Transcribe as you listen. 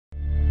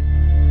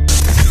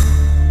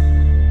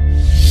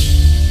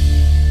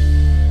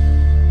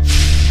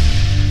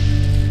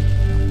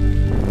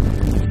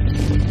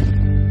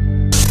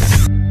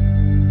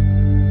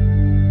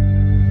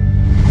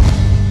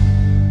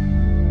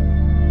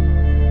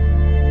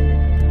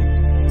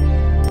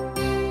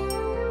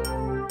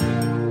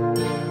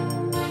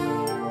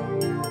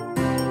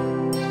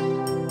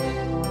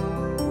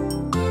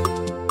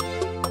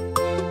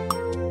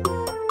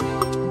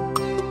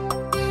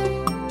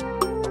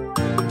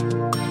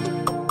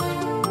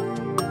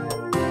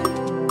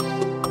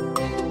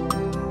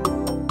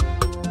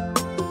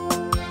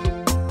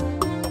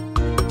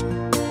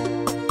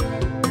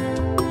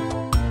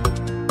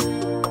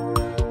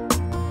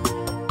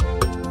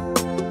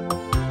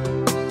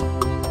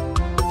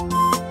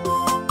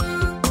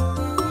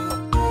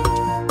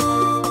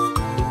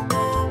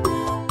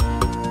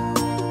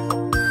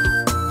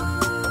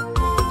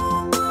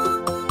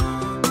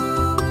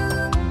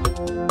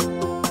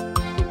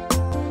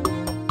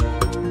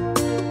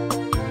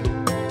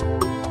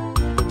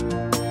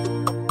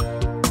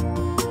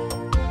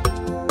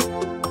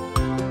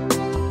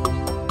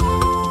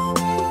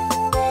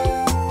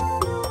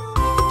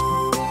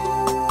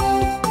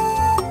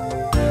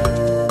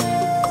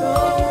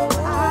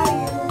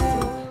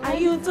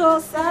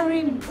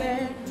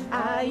sarimpe.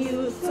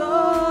 Ayuto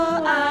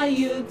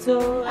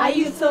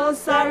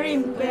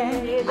sarimpe.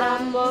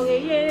 Among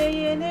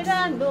ye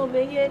no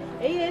me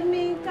ye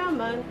me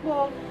come and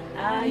walk.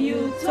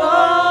 Ayuto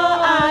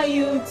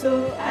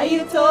sarimpe.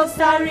 Ayuto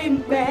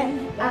sarimpe.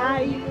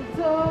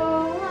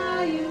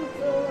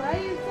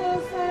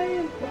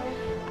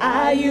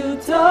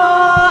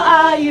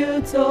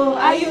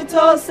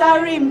 Ayuto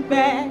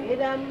sarimpe.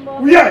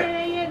 We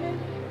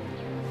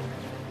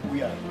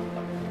are.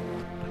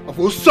 Of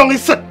all song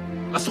is set.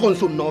 I saw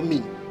some no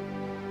mean.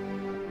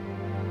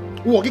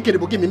 Walk it can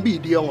give me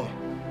video.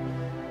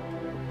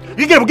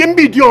 You can give me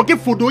video,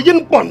 give food,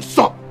 you can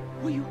stop.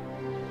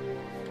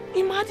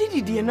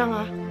 Imagine the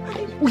nanga.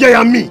 We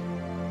are me.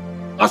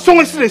 As long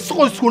as the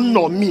song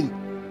no mean.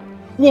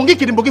 Walk it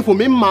can give for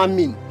me,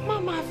 mammy.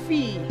 Mama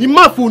fee. He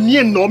might for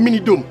near no mini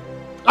dome.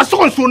 As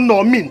long as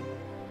no mean.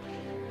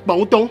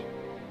 Bangton,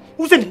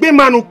 who said be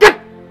man who cut?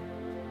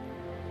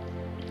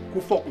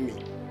 Who fuck me?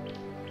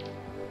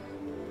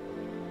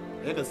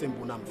 I can same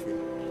bonam feel.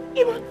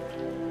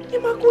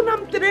 Ima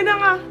kunam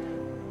trenanga.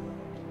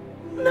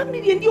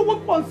 Nami di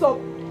won sponsor.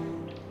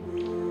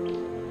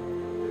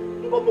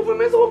 Ngo po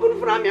me so kun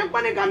fra me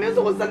pane ka me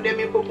so sande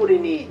me popuri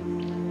ni.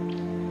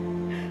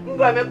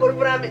 Ngo me kun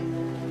fra me.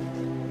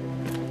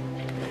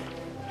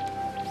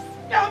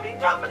 Ya mi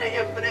drop na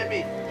ye fra me.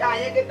 Ya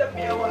ye get the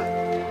me wa.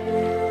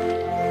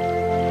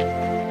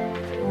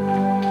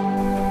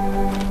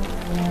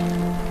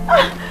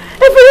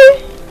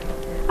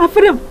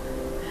 Afrim.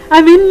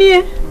 I'm in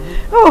here.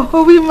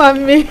 Oh, we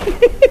mommy.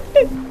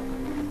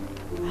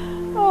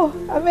 Oh,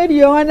 I made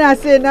you one. I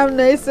said, I'm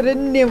nice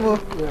and nemo.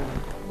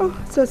 Oh,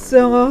 so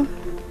song.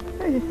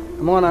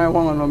 I'm on. I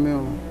want to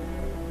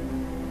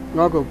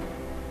know. Go.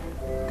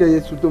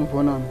 Get you to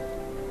for now.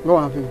 Go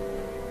on,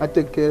 I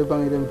take care of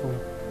them for.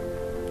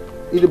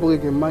 Either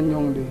break a man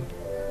young day.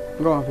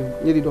 Go on,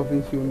 you did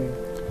open to me.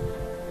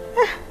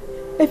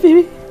 If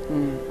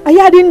I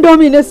hadn't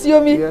dominus you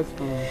me. Yes,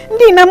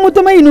 Dina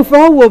Mutoma in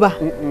for Woba.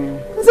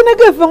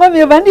 Senator for me,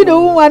 Vandy, the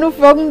one who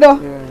found her.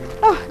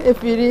 Ah,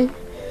 if it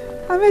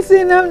I may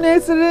say, I'm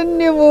nice and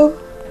nemo.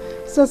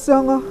 So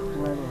song.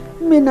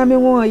 Men, I may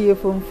want you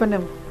from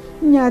Fanam.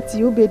 Nyati,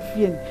 you bed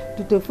fin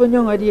to the phone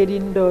young idea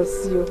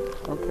indoors you.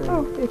 Okay.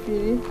 Oh, if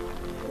it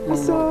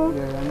so.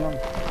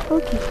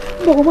 Okay.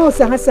 Bogo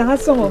sang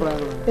song.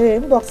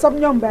 Box some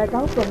young bag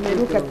out from me.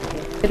 Look at.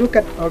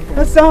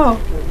 Okay. So.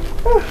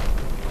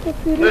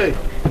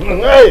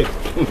 Hey.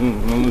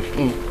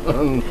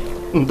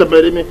 The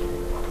baby me.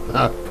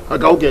 I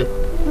go get.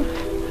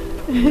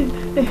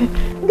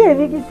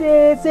 Gave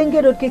say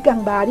Sengero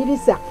Kikang body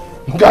this.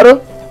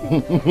 Garo?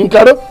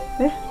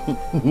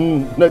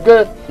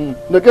 Naka,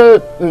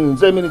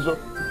 say minutes.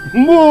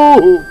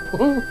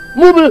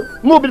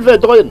 Move it,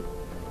 Veteran.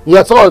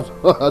 Yes, no.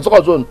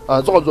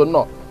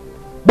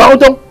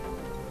 Boundon.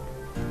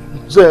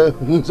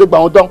 The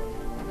Boundon.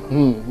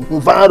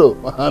 Faro.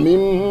 I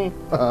mean,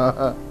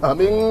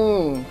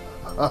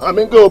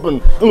 go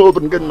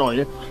open, get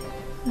noise.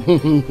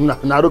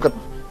 Now look at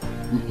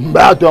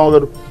back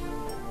over.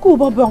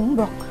 Cuba Bong.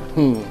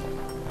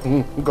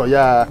 Go,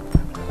 yeah.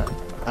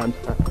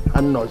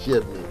 I'm not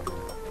sure.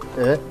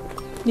 Eh?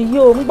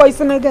 You boys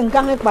and again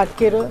can't but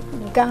kiddo.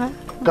 Can't.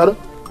 Caro?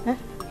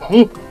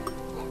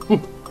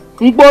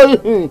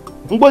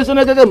 Boys and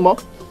again, mo?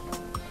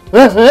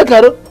 Eh,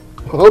 Caro?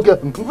 Okay,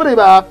 very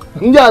bad.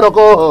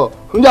 Yaroko,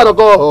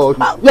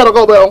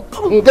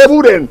 get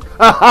wooden.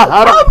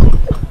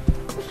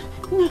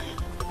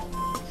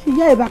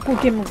 Yeah, back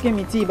cooking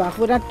me tea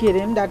for that kid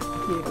him that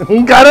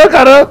kid.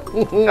 Caro.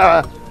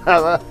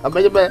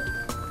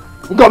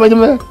 Come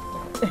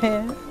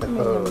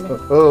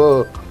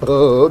Oh,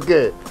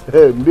 okay.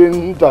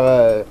 Bing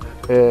to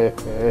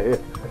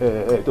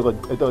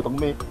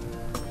me.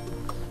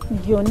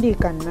 You only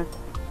can.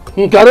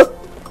 Caro?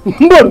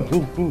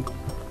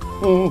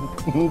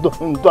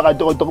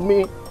 To me.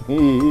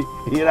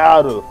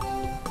 Hiraro.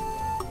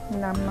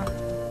 Nama.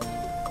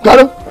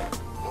 Caro?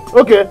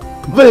 Okay.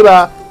 Very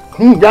bad.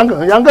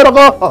 Younger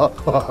go.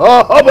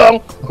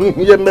 Obong.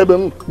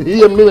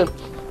 Yem.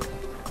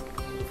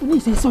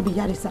 This is so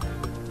beyond.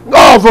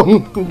 Oh,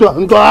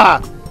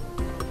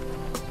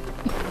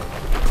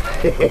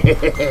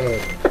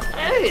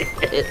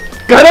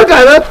 Caro.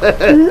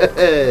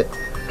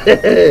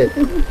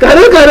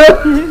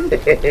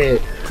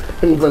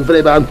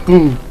 Freba.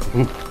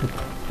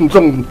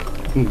 Some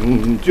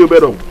two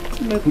bedroom.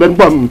 Then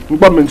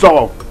bomb in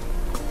song.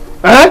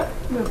 Eh?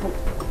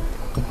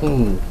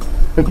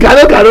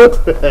 Caro.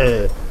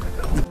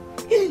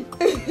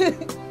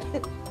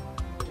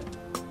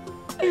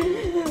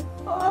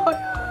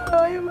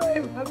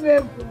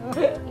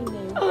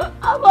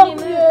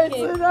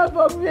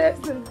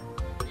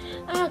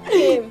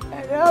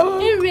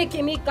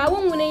 Enrique, me cago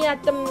en una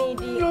yata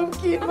midi. I'm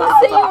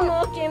saying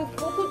no came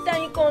for good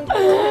time country.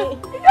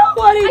 Don't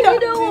worry, I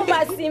don't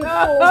want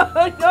simple.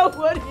 Don't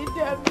worry,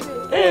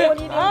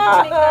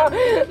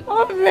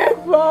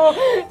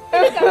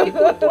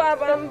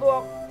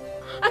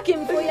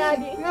 Akim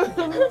foyadi.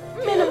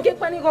 Menam ke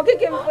paniko ke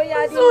kem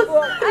foyadi.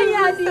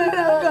 Ayadi.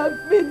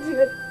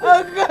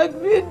 Agak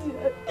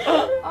media.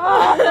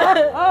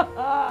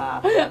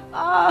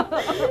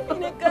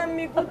 Ini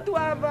kami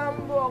kutua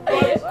bambo.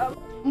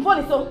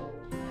 Mboniso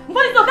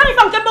kan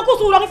ifam kembe ko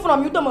sura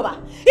ifuna mi utomo ba.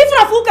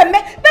 Ifuna fu kembe,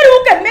 beri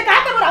u kembe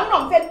ka ta bora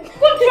ngom fen.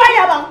 Kun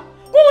try ya bang.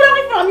 Ku ura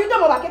ifuna mi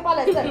utomo ba ke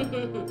pala se.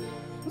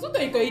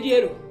 Nsuto iko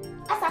idiero.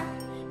 Asa.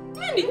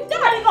 Mendi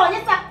Ndaba ni ko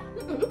nyesa.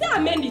 nta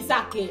mendi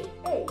sake.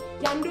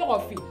 Ya ndo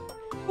ofi.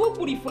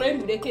 Ukuri funa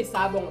irude ke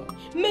sabon.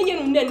 Menye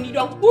nden ni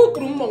don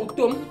ukuru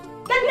moutom.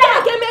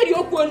 Kanda ke meri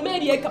okon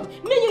meri ekam.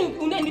 Menye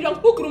nden ni don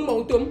ukuru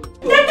moutom.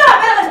 Ndaba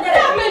bela ndere.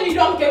 Ya mendi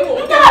don ke mo.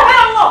 Ndaba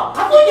bela ngo.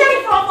 Afu nyeri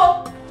frofo.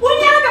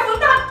 Unyera ka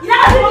funta. Ila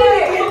ka funta.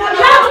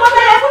 Ila ka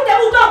funta ya funta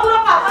u do kuro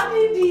ka. Ati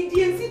di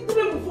si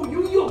tube mu fu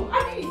yuyo.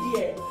 Ati di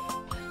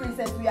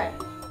Princess Uyai.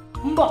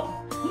 Mbo.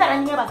 Ndara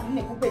nyinga ba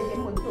sinne ku peye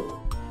mo ndo.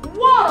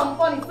 Woro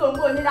mponi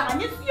songo ni na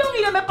anyi siyo ni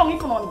le me pongi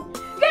funo mi.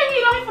 Ke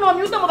ni lo mi funo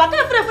mi utomo ba ka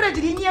fre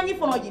jiri nyi anyi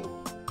funo ji.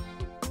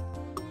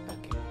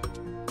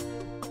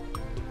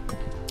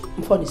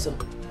 Mfoni so.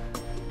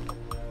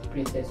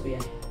 Princess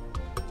Uyai.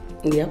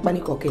 Ngi akpani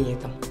ko kenye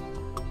tam.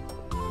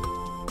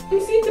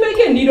 Nsi tibe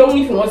ke ndi do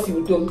ni funo si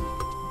utom.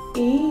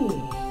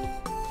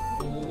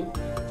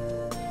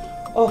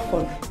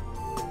 Ofon.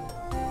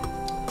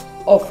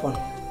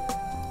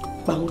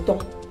 Bangton.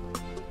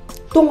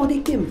 Tomo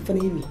de kem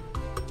fane mi.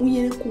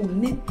 Unyere ko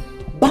ne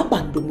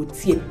babando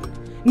motie.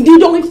 Ndi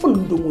do ni funo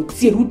do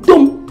motie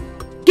utom.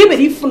 Ke be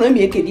di funo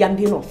mi e ke di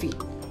ande no fi.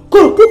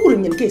 Ko kukuru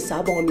nyen ke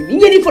sa bon mi.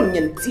 Nyeri funo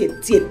nyen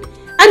tie.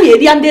 Ani e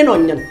di ande no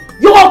nyen.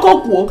 Yo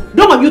ko ko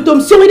do ma utom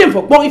si mi dem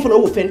fo bon ifuno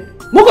wo fen.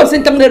 Mo ko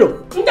sen tamnero.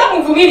 Nta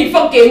mo fu mi ni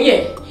fo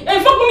kenye.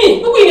 Fuck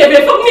me. Uku ni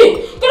be fuck me.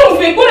 Que l'on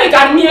fait pour les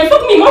garnier.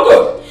 Fuck me moko.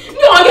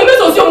 Ni on a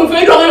mis sur mon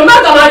fait donc on m'a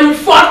dans la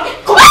fuck.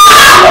 Quoi il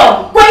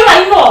va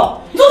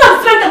non. Tout ça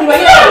se fait dans le ami.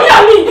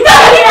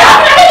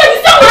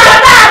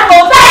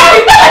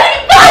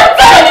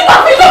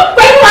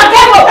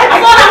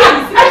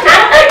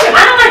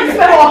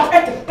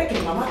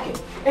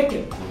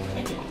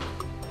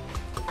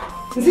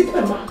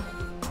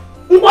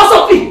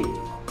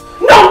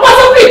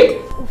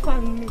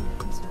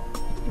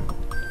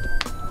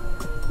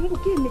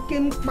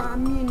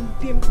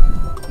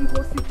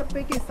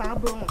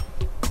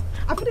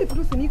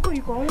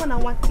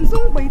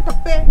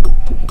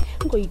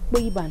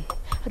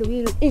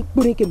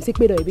 Kem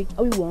sekbe doibe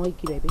awi won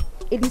ikirebe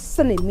eli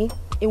sanemi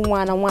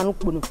enwana wan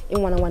kpono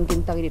enwana wan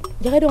kem tagire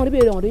jage don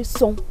be don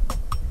son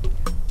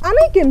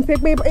ana kem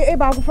sekbe e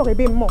ba ku fore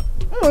be mo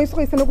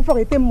iso isene ku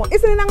fore temmo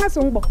isene na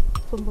ngaso ngbo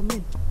sombo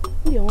men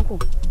ndi wonko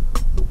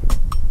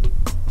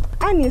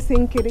ani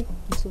senkere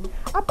so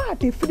apa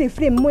te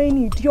free mo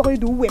eni diore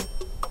du wem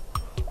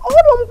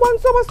odo mpon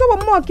so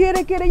mo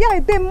kere ya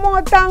ete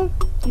mo tang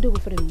ido go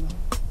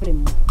frem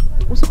mo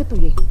usuko to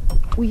ye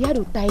we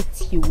are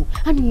tight you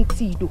ani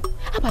tido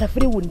abara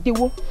fere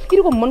wondewo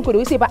iri ko mon ko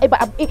we say ba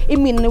e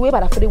min we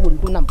bara fere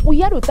wondu nam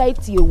we are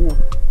tight you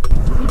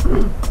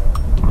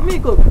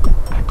Miko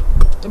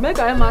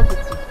emeka e market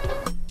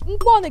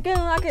nko ne ken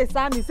na ke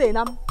sa mi say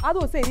nam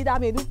ado say di da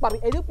me edu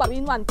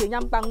pari nwa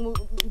ntenya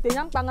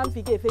mkpang am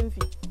fi ke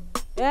femfi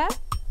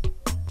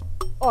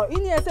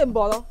ini ese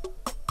mboro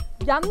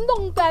ya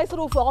ndong kai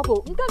suru fo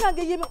ko nka ga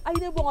ge yim ai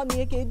ne bo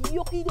ni ke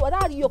yoki do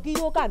da yoki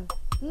do kan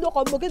ndo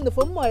ko mo gen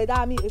fo mo e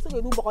da mi eso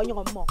ke du bo ko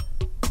nyon mo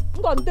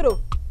ngo ntero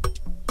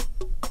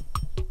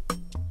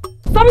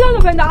sabi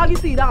no ben da agi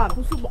si da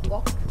fu su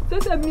bo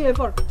se mi e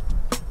for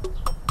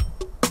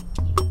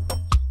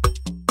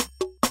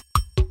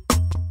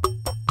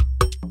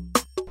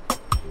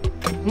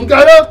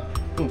Ngaro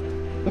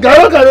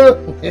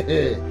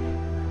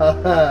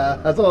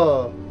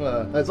aso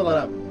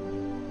kana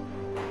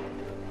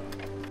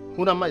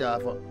una maya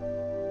fo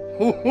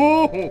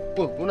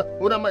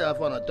una maya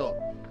fo na to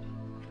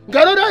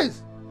Ngaro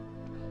guys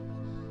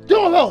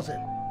jongo ba ose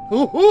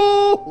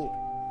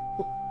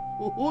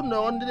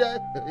no ndia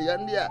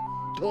yandia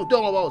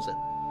jongo ba ose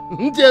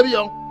ntebi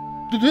yon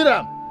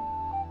tutira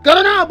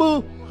kana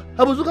abu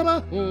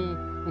sukama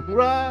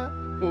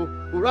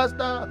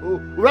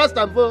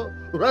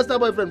Rasta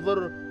boyfriend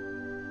for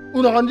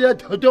una handia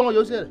tongo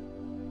yosere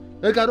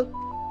karo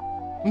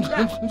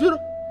njuro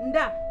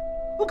nda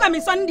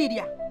ukami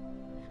sondiria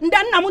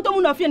nda nna muto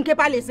muno fien ke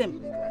palesem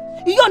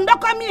iyo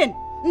ndoko mien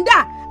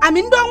nda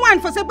ami ndo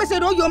wan fo se pese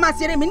ro yo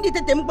masere mi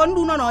ndite tem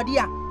bondu no no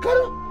dia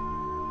karo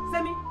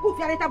semi ku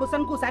fiare tabo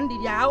san ku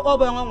sandiria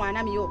obo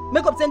nwana mi yo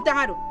make up center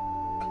hado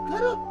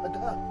karo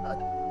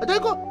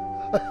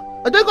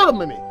adeko lo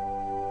meme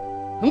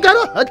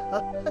ngaro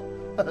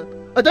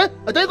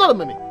adeko lo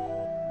meme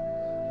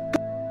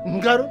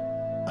ngaro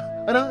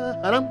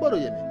ana mboro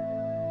yeme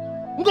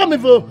ngome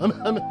fo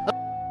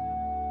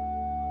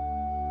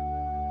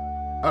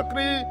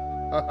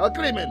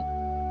akri men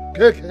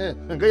keke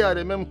ngaya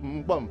re mem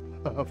bom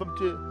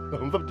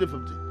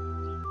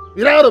 50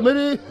 iraro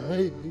meri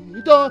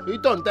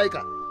ito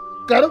ntaika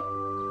karo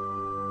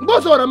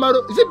mboso na maro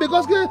is it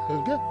because ke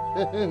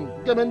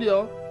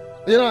mendio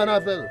ina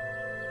na fel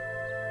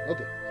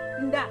okay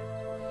nda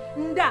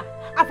Nda,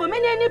 after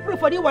many proof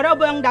for the water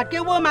bong that ke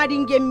wo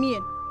mading game me.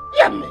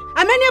 Yamme.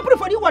 A many proof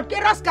for the what ke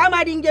raska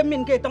mading game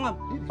min ke tongam.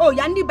 Oh,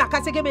 yandi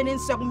bakase ke benen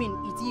segmin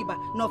itiba.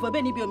 No for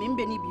benibio min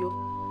benibio.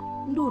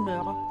 Ndo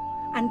no.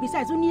 And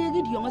besides, when you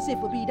get young say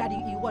for be daddy,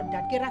 you want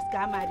that ke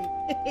raska madi.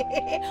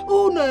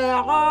 Oh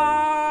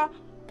no.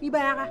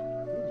 Ibara.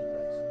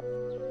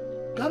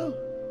 Karo,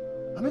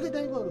 ameke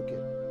tayi ko roke.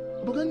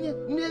 Bukan ni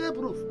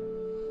proof.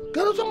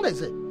 Karo song dai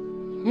se.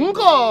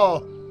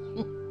 Nko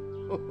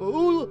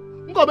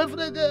be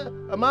frege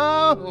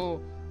ama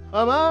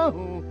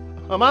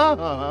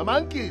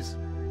kiss.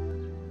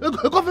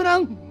 Ko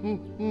finan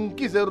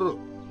kissero.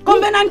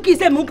 Combien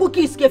kise muku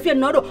kis ke fe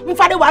nodo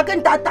mfade wa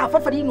kan tata fa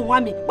fadi nu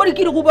wami bori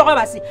kiri ku boko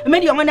basi me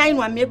di yonga nai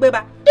nu ami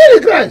gbeba Ili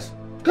Christ.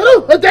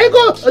 Karo, tayi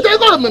ko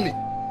mami.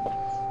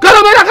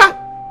 Karo meraka.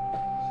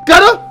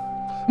 Karo.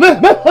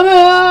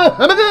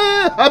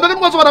 Ameke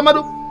mo so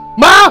madu.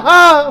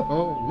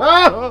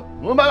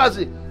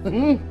 Mbagasi.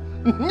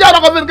 Nyara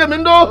ko fen ke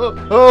mindo.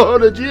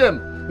 Le GM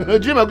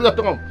akuza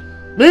tongom.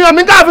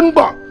 Minga fin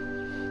ba.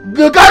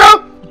 Karo,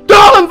 to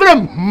frem.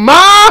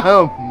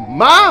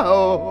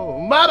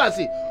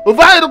 Mbagasi. O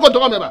va ero ko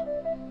tongom ba.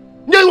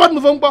 Nyai wat mu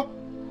fon ba.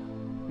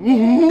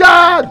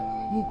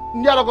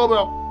 Nyara ko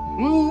ba.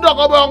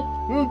 Ndoko ba.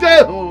 Nke.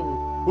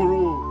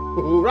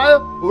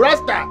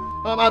 Rasta.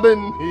 Amaben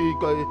he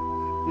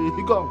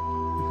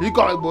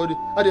got body.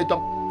 I did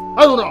talk. I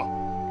don't know.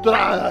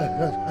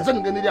 I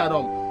said, get the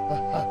arm.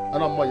 I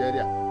don't know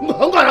area.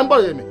 I'm going to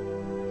buy me.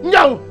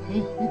 No,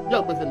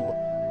 within.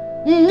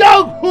 No,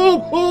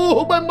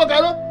 who,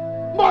 Bagaro?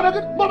 Monaco.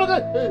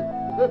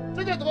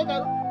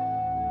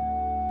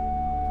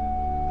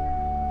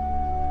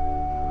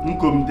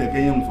 Come take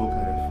him for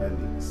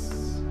Felix.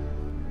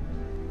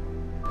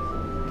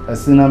 I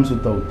seen him to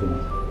talk to me.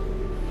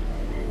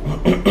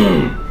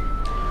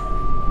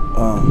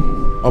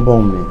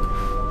 About me,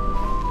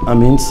 I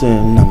mean,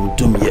 saying I'm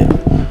doing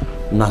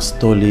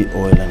Nastoli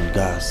Oil and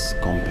Gas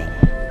Company.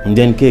 And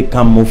then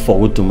come move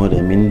forward to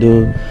mother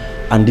Mindo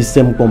and the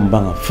same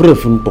combang free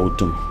from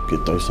Potum.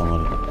 Get toy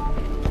somewhere.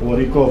 What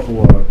you call for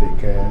what they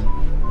can.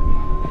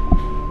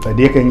 I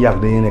did can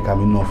yak the inn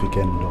coming off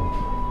weekend though.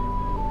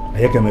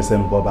 I can miss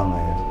him for bang.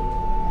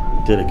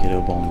 Tell a kid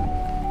about me.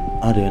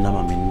 I don't know,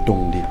 I mean,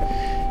 don't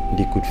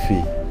they could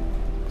feel.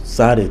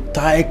 Sade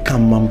tie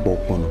come man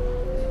popono.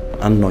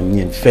 And no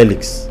yen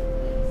Felix.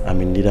 I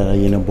mean, did I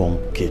yen a bomb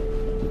kid?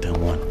 Then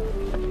one.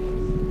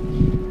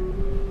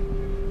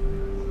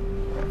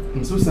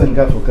 Susan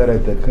got for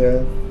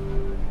character.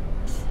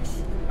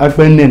 I've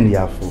been in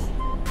Yafo.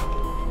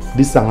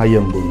 This song I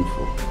am born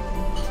for.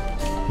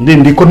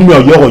 Then they couldn't be a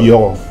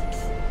yo.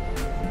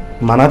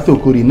 Manato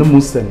could in the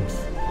Musen.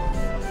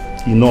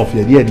 Enough,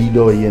 your dear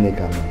Dido yen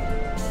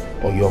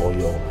or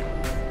yo.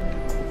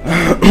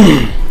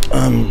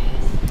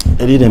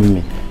 I didn't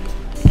me.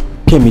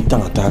 Kemi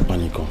tang attack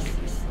paniko.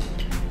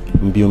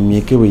 Mbio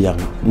mieke we yang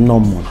no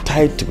more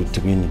tight to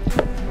win it.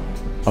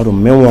 Ado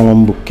me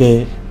won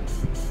mbuke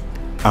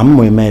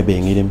ammo me be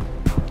ngidem.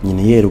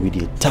 Nyine yero with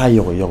the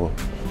tire yo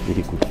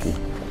very good thing.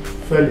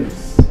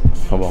 Felix.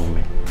 How about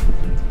me?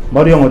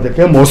 Mario de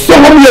kemo so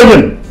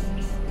million.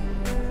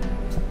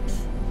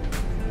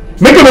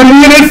 Make a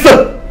million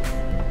sir.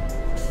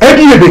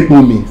 Every big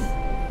mummy.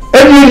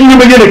 Every you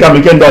begin to come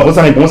again for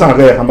some point I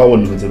can buy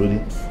one with the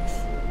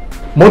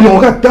Modi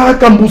on got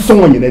dark and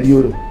bousson in a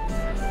deal.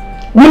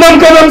 We don't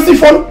come see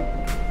for.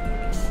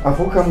 I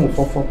forgot move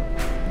for.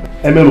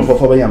 I mean,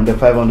 for I am the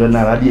 500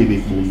 naira a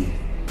big boy.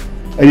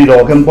 I did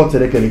all can put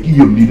the key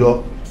you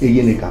leader a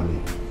yen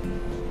coming.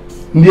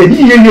 The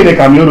yen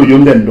cameo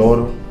young then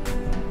door.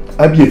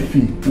 I be a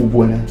fee,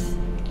 Ubona.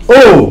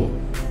 Oh,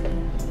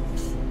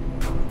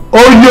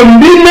 you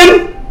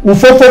mean who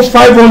for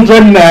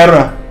 500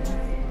 naira?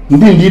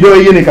 Indeed,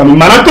 a yen coming.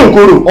 Manato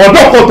Kuru or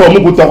Dr.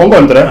 Muguta on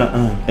contract.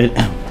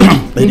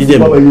 I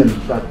didn't.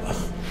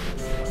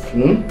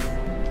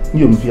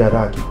 You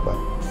mfiara kipa.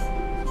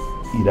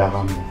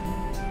 Idaham.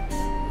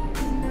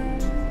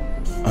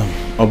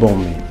 About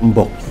me,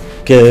 mbok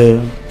ke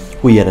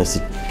huyera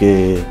sit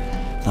ke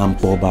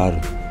ampo bar.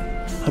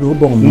 Ado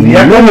bong me.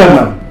 Ya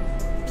no.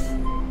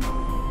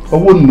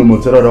 Owo no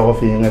tera ro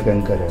fi nga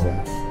kan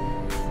karara.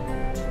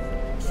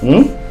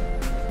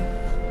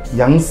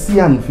 Yang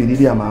sian fi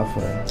dia ma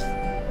fra.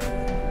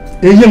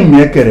 E yang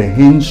me kere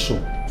hinsho.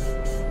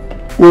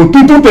 O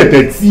tutu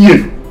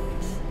petetie.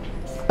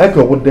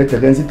 Eko wo de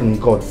tegen si tan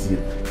ko tie.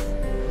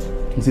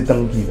 Nsi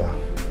tan kiba.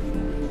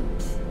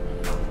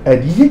 E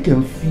di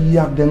ken fi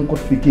ak den ko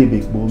fi ke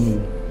bek bo mi.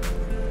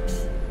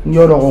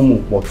 Nyoro ko mu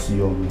poti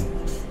yo mi.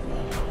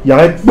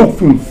 Ya e bok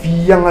fi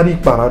yang ari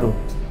parado.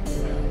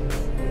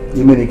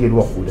 Yemene ke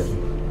do ko de.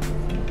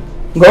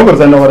 Ngo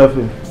ko na wara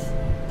fi.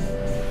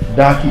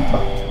 Da kipa.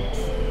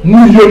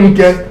 Mu yom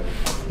ke.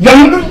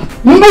 Yang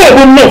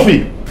no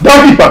fi.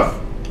 Da kipa.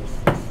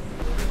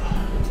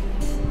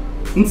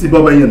 Nsi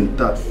baba yen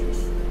ta.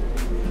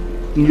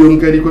 Nyom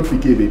kari ko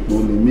fike be ko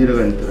me mira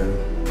rentra.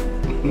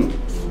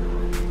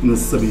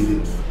 Nsabiri.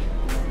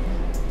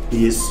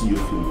 Yes you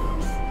feel.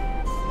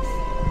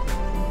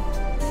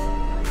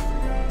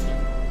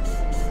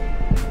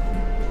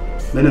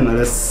 Mena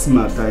ngala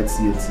smart tight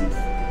yeti.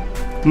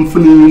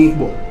 Mfuni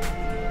ngbo.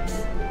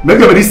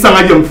 Mega bari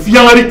sanga jam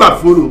fianga ri pa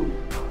folo.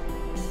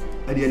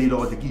 Adi ali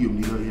do te ki yom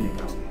ni do yene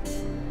ka.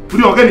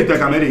 Puri o keni te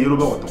kamera yoro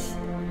ba oto.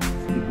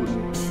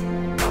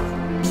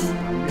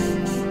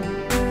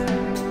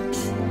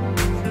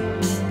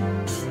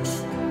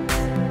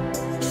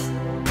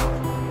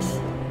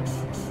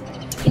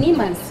 Ini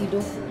mansido.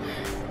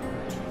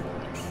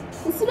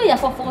 Nsido ya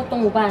fofo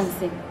ton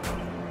ubanse.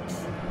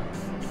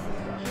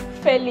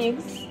 Felix.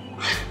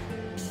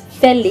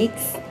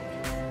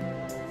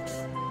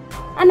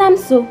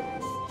 Anamso.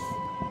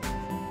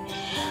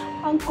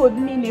 Uncle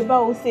mi ne ba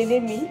o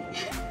selemi.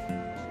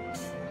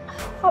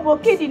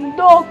 Aboke di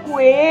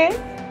ndokwe.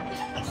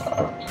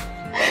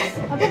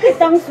 Aboke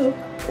tangso.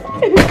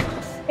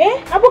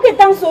 Aboke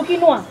tangso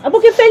kinwa.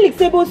 Aboke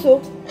Felix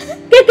eboso.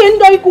 Keke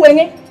ndo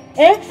ikuenge.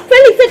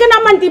 Felix ke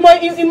na manti mo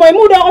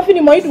imudo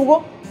ofini mo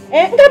idugo.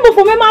 Nka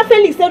fo me ma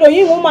Felix do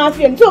yin wo ma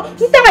fien. So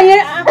nta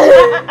ye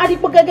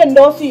adipoke ke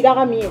ndo su ida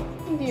kami.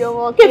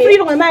 Ndio okay. Ke free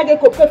do ma ke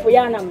kopke fo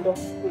ya namdo.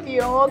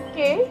 Ndio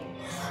okay.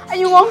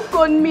 Ayu won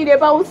kon mi de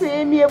ba o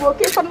se mi ebo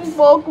ke fan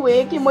bo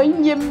kwe ki mo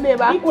nyemme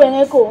ba.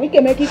 Ikwenge ko,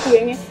 ikeme ki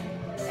kwenge.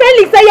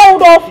 Felix ya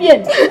do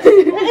fien.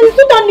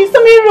 Nsu ton ni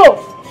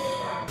samiro.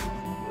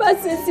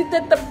 Basi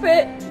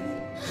sitatape.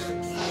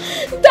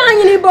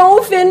 Tangi ni ba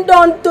o fen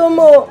don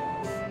tomo.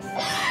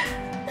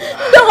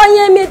 Don't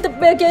you meet the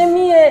back at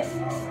me?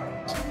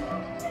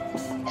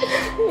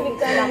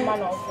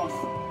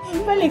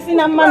 Felix in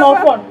a man of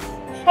fun.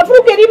 A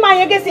fruit in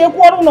my guess a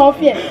quarter of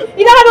fear.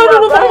 You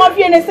don't know what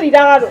fear is 3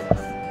 dollars.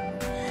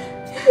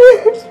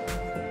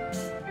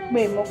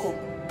 May Moko.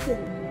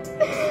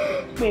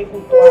 May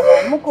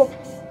Moko.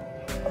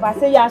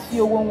 Basi ya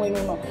si owo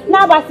nwenu no.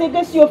 Na basi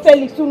ke si o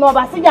Felix no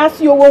basi ya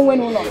si owo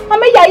nwenu no.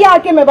 Ame ya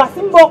ke me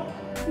basi mbo.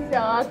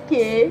 Ya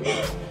ke.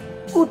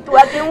 Kutu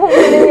ate mo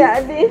nwene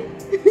ya de.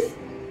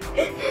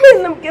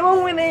 Menam ke mo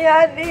nwene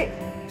ya de.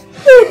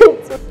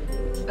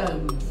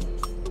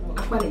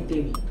 Akpani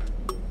tewi.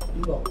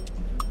 Mbo.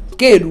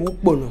 Kedu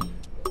ukpono.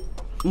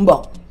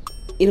 Mbo.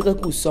 Ilike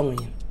ku song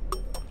yen.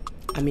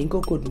 Ami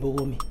ko kod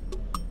mbogo mi.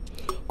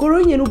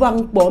 Koro nyenu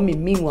bang po mi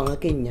mingwa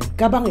Kenya.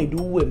 Kabang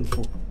edu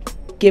wemfo.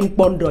 Kem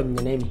pondon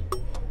nyenemi.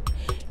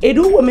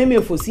 Edu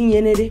wememe fo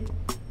sinyene de.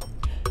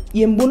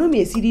 Yembono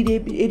mi esidi de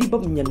edi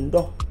bob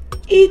nyendo.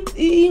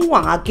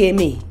 Inwa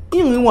akeme.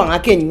 Inwa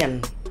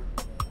akenyan.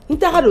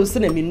 Ntaka do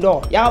sene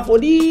mindo. Ya fo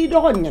di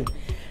do nyen.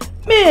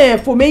 Me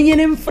fo me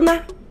nyene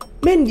mfna.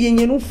 Men di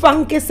nyenu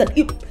fanke sat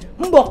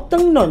mbok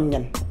tang non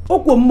nyen.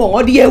 Okwo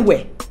mo di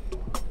ewe.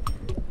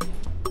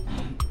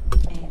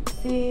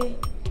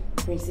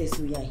 Princess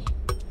Uyai.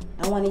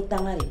 I want it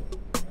tangare.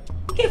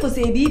 Kefo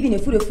se bibi ne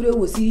fure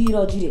wo si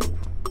rojire.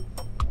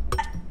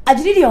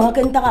 Ajiri di yongo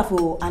kentaka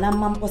fo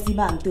anamam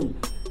posiba antum.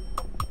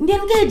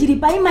 Ndien ke jiri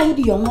pa ima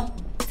hidi yongo.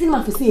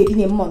 Sinima fo se ebi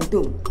ne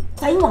montum.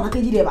 Sa yi wanga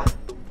ke jire ba.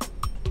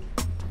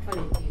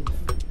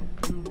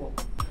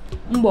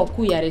 Mbo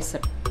ku yare sir.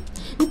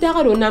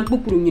 Ntaka do nan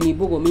pupuru nyini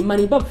bogo mi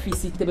mani ba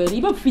fisi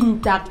teberi ba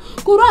fintak.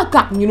 Koro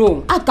akak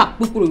nyino, akak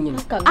pupuru nyini.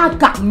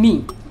 Akak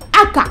mi.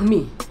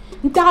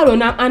 Ntaka do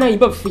nan ana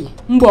iba fi.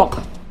 Mbok.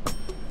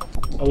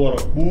 Awara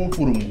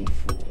pupuru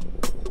mufu.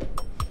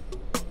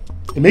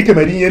 Emeke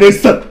mari nyene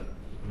sat.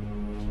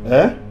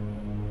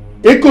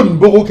 Ekon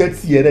bogo ket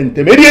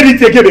sierente. Meri edi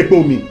teke be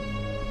komi.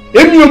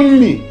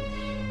 Emiomi.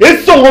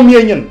 Esongo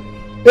mienyen.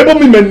 Ebo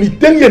mi men ni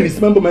tenye ni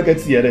smembo meket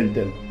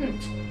sierente.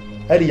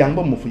 Ali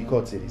yangbo mufu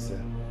iko tserisa.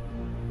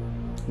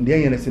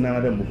 Ndiye yene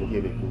sinana de mufu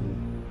kebe komi.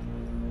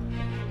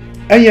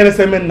 Yene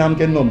semen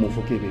namke no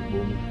mufu kebe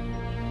komi.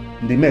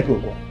 Ndi meko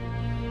ko.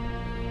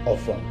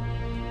 Ofon.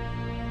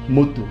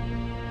 Moto.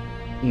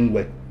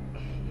 Ngwe.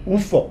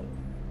 Ufo.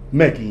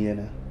 Meki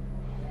yene.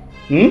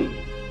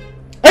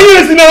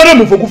 Yene sinana de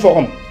mufu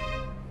kufokom.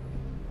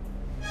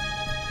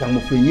 Yang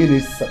mufu yene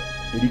sa.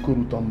 Eriko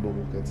rutombo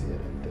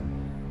ketsierente.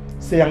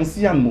 Se yang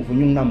sian mufu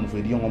nyunga mufu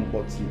edi yongom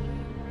kotsi.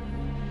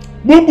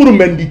 Buburu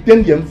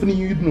menditen yem fini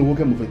yudno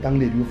woke mufu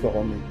tangle di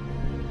uforome.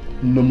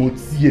 No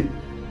motie.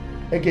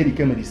 Eke di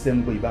keme di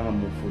sembo ibanga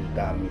mufu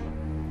dami.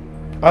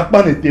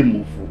 Akpan ete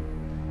mufu.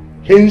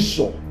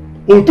 Hensho.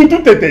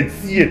 Otutu tete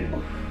tie.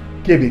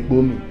 Kebe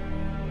bomi.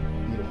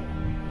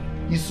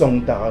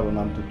 Isong tararo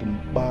nam tutum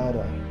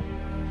para.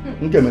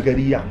 Nke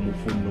mekeri ya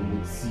mufu no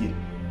motie.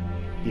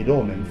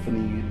 Edo men fini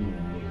yudno.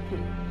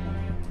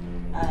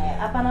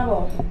 Apana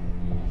bo.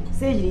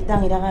 Sejiri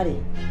tangi dagare.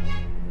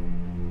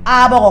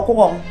 Abo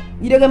ko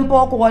yirege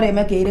mpo ko re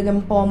me ke yirege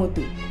mpo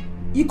moto.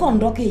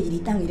 Ikondo ke yiri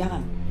tangi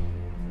dagam.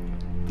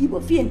 Ibo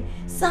fien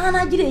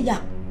sana jire ya.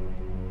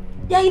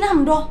 Ya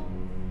inam do.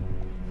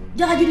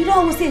 Jaga jiri do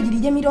wo sejiri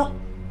jemi do.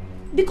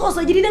 Because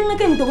jiri den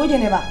ke nto go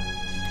jene ba.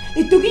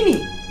 Itugini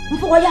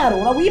mpo ko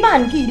yaro ra wi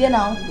ban ki de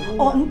na.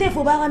 O nte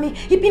fo ba gami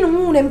ipinu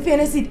ngune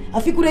mfene sit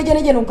afikure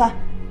jene jenuka.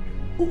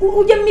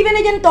 U jemi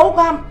bene jen to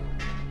kam.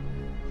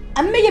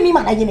 Amme yemi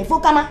mana jene fo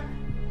kama.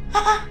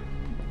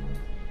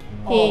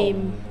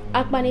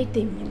 Akbane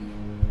temyo.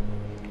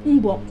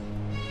 Mbok.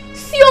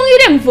 Siong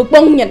irem fo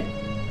bongyan.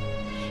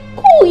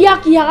 Ku ya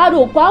yak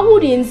yaro kwa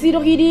udin siro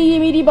hidi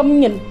yimidi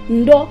bamnyen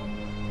ndo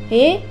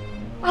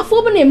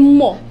afo bene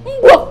mo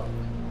mbo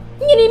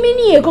nyini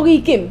mini e ko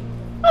gikem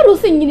aro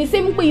sen nyini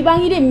sem ko ibang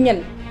ide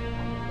mnyen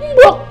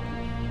mbo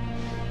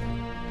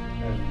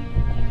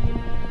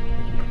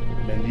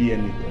bendi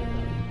eni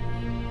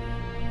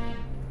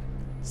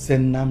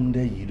sen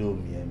namde yido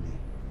miemi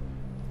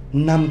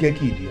nam ke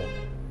kidio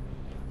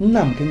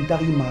nam ke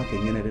ntari ma ke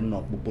nyene de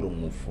no bupuro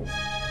mufo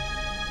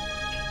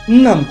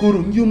nam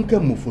kuru yum ke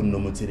mufo no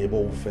mutire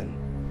bo ufen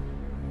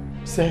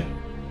se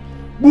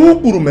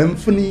bupuro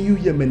memfni yu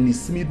ye meni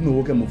smith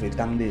no ke mufe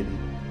tangdeli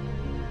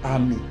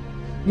ami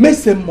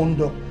mese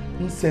mondo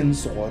nsen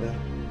sora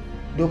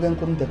dogen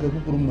kon ta ke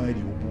bupuro ma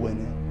di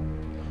ubuene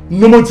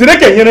no mutire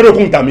ke nyene ro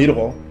kun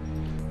tamiro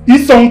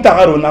isong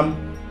tagaro nam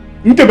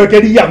nke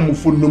bekedi yak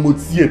mufo no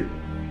mutie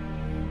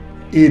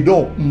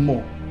edo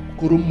mo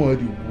kuru mo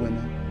di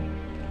ubuene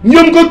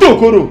nyom ko to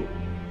koro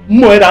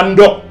mo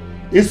edando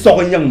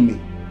isoko nyangmi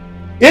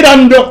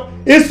edando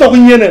isoko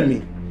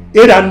nyenemi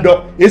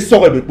edando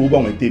isoko be po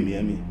bon etemi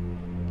ami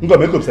ngo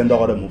be ko sendo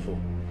ko mufo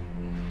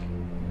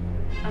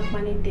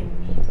akmane temi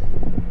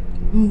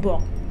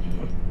mbo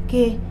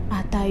ke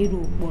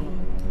atairu bono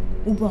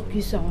ubo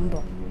kiso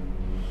mbo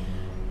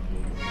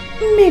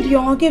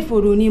medion ke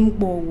foro ni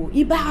mpowo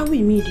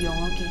ibawi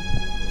medion ke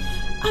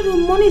ado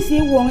money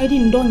se won edi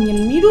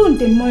ndonyen mi do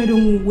nte mo edo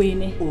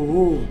ngwene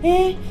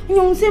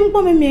nyong se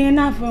mpo me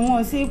na fa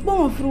won se po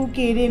mo fru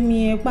kere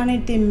mi e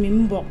panete mi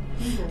mbo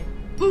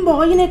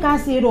yine ka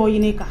se ro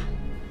yine ka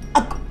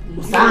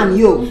San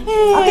yo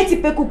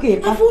aketi pe ku ke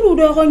pa afuru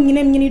do ro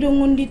nyine do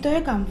ngondi to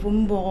e kan fu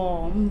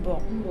mbo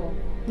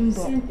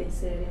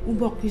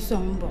ubo kiso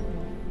mbo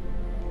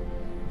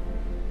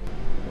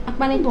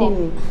akpanete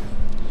mi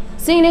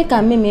sine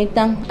ka me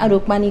tang ado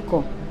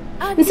paniko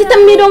nsita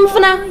midon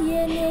funa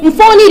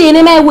mfoni de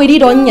ne mai wedi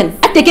don nyen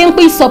ateke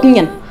nkwi sop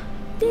nyen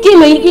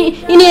kimo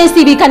ini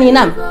esibi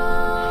kaninam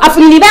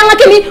afuni banga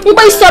kemi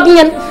nkwi sop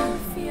nyen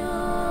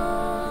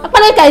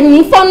apane ka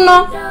ni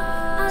fonno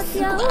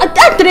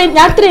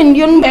atren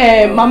yon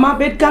mama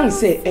bet kang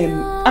se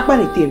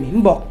akpane temi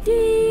mbo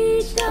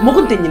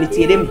moko tenye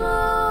tiere mi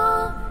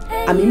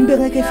ami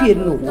mbere ke fier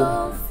no wo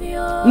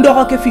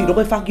ndoko ke fier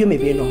ko fak yo me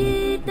be no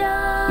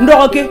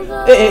ndoko ke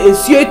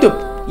sietop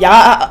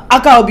ya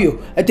akaobio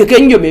ateke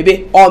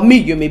mebe o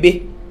mi yo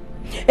mebe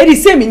edi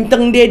semi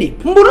ntang dedi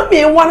mburu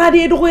me wana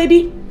de do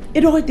edi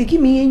edo te ki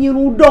mi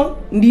nyiru don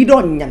ndi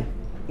don nyan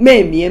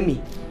me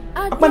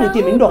akpane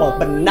temi ndoko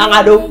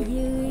bananga do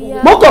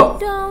moko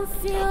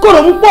koro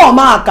mpo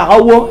ma ka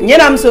wo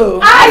nyenam so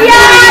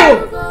aya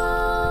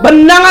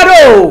bananga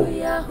do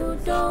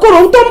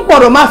koro ntom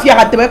poro mafia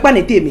ka tebe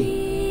akpane temi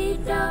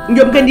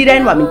ngom ke ndi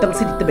den wa min tang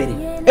sidi tebere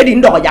edi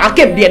ndoko ya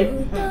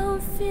kebien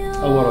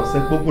awara se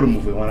popur mu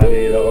fe wana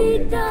de la o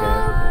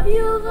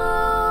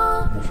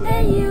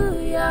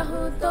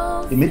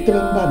mi e mette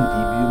ben bandi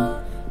bium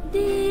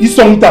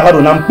isong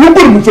tagaro nam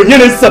popur mu fe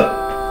yene sa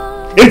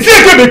e tie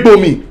ke be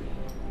bomi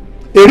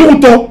e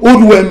ruto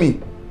oruemi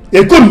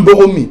e kon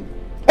bomi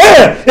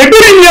e bi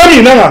ni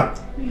ami nanga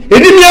e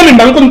di mi ami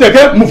man kon te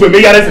ke mu fe me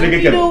yare se de ke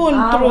e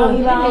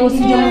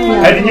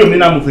di nyom ni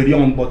na mu fe di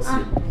on botsi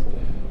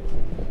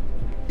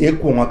e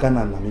ko ngaka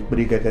na na mi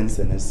prika kan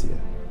senesia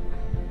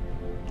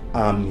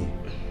ami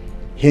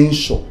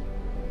hensho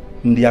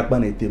ndi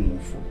akpane te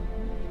mufu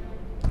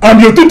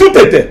ami otutu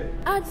tete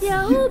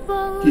adia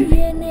ubong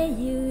yene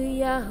you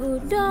ya who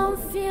don't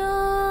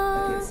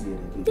feel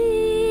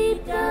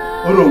dida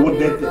oro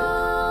wodete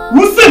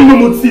wusen no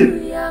motie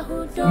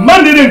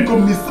mandere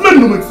nkom ni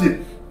smen no motie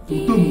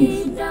to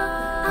mufu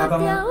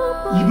abama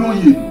ido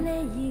ye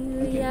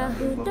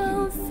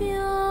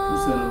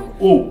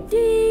oh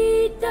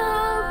dida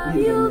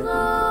you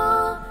go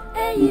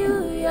you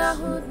ya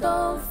who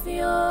don't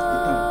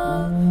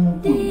feel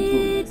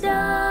dida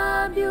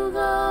you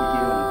go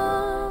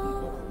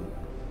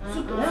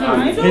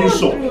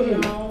hensho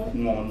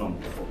no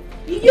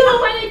yo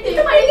panete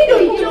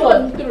do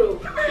control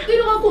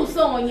kiro ko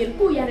songo nyen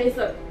ku ya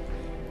resa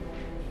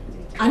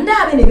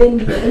anda bene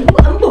bendi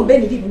ambo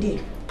bene di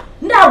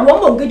nda wo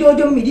mo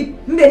gejojo midi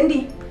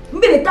mbendi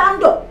mbene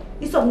tando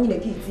iso nyine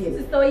kitie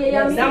sister ye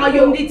ya mi na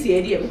yom di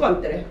tie di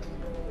kontre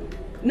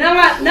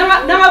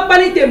na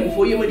panete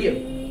mfo yemo di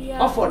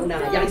offer na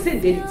ya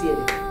sende di tie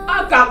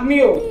aka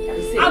mi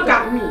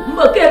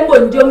mbo ke mbo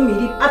njom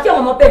midi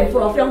afia mo pen fo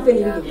afia mfe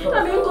ni bi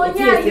ami ko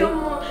nya yo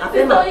mo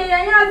sister ye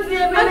ya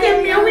tie be ake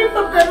mi wi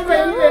papa be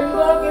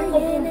ngo ke ko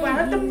pumpa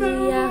atape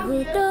ya who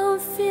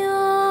don't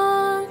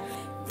feel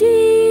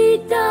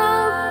dida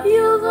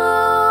you go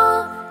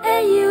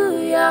you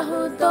ya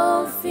who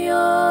don't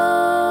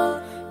feel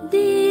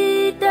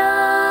dida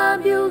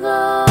you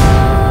go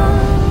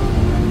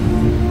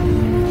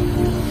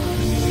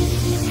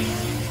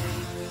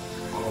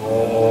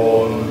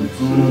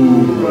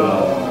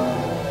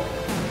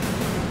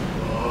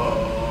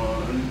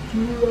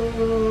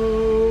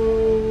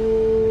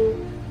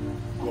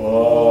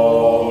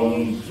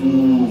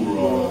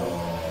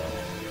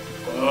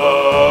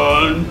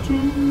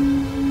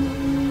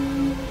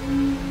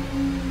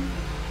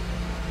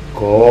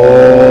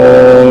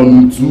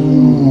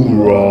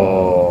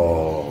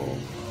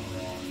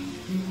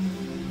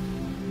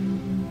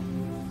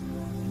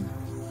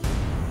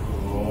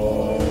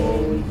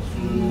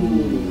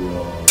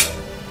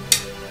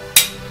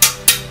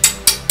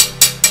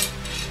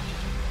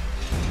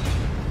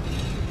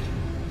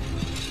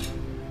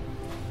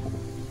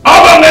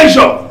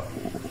Attention!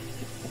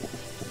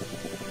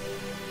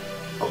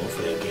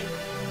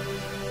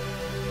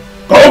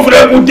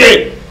 Confrère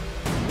écoutez,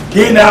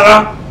 qui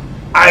n'a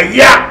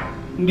aya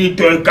ni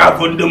toi qu'à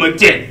fond de me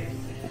tiens.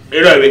 Et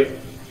là, oui.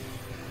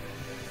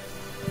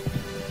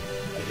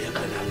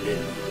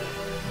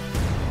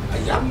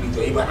 Ayam ni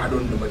toi, il va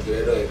donner de me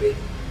tirer.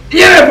 Il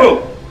y a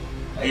faux.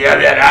 Il y a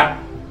là.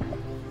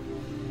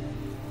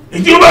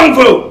 Et tu vas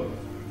faux.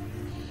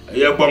 Il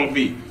y a bon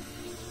vie.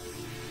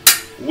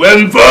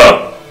 When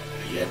faux.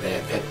 Il y a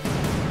bête.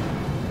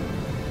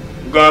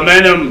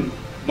 Gomenum,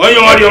 moi, il y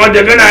a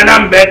des gens à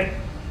bête.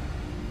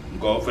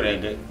 Go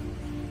friend.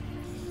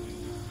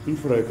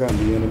 Frère kan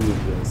the enemy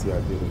and see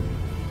agere.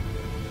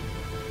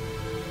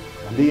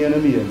 And the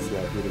enemy and see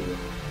agere.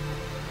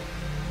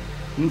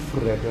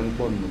 Frère kan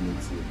pon no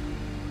meti.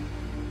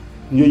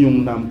 Nyo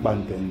yung nam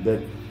panten de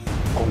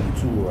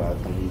kontura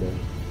tande.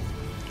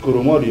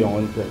 Koromori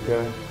on teka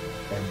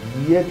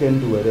and ye can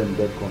do it and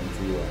that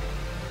kontura.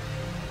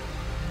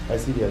 I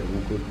see the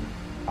advocate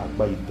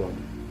agbaito.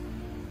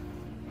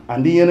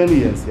 And the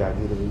enemy and see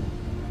agere.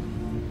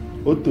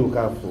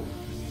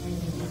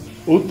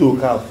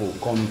 Otokafo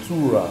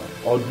kontura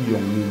audio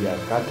media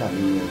kaka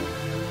niye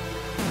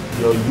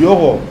yo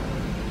yoro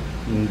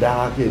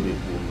ndake de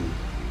komi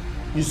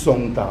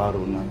isong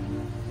tarona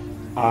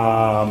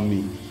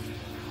ami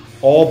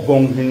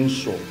obong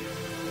hensho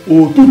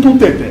o tutu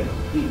tete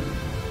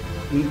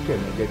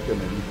nkene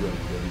gekene video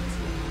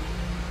ngeriti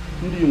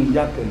ndi yung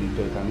yakene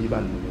to kan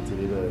iban no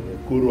metere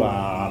koro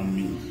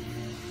ami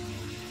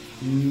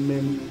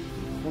mem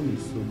oni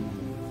so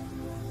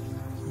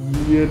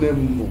yene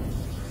mo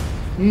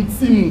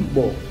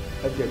Ntimbo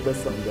ake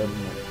besanga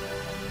mo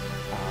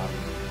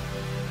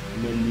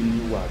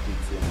melili wa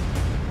tete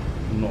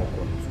no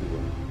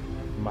kontuwa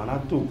mana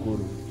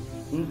tokoro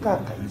nka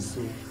ka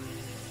iso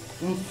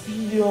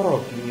mfioro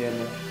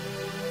kinyene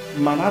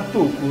mana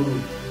tokoro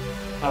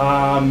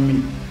ami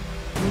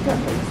nka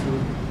ka iso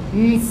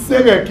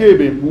nsege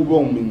kebe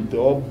bubon minte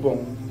obon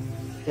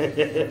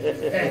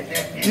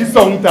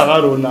iso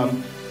ntagaro nam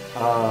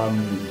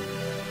ami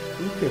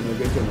nkeme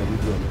na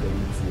video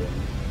ntiya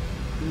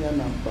ya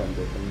na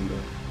mpande kanda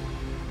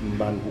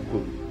mbangu ko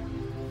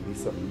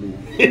bisamli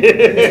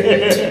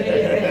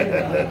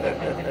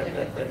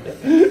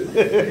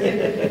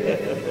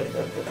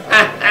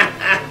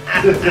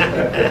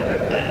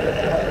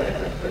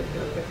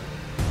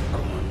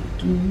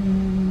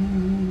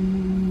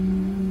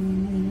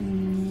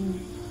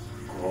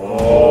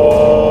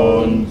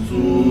kontura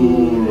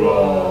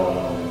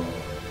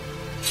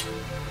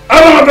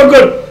ama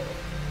kakon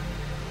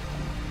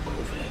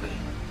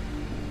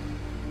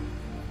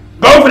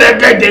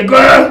de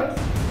girl,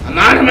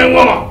 amana me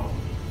woman.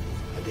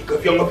 I take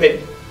off your pen.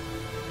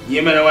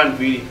 You man one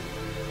free.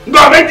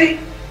 Go Betty.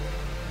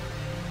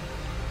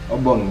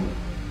 Obong,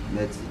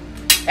 Betty.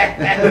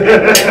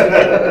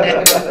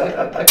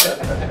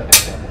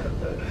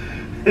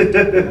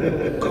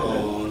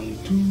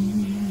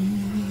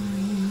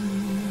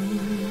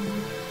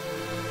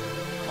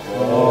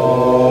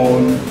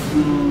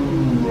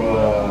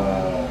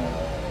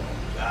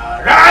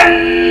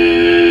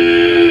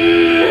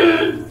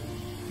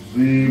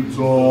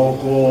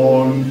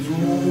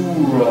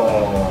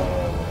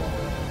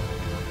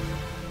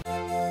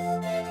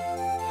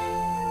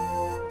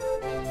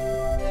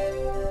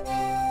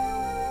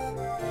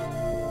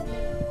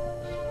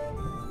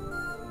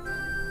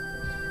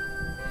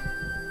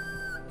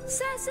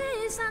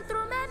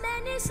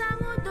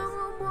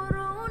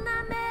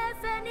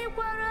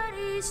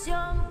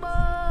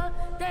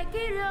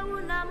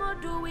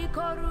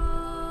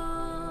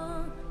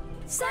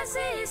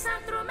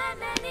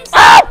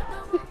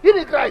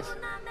 In Christ.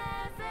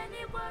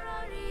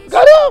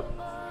 Garo.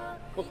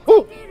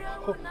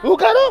 Who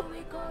Garo?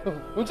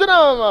 Unsana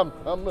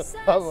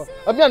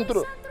am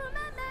yantro.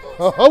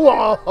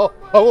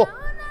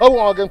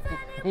 Awo again.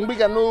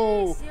 Mbiga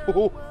no.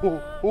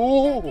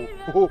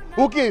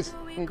 Who kiss?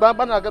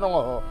 Baba na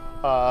gano.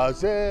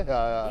 Ase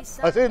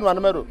no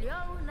anamero.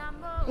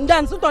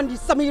 Ndanzo tondi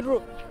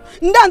samiro.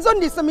 Ndanzo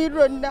ndi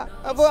samiro nda.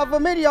 Avo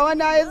meri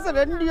yawana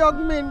esere ndi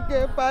yogmen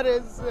ke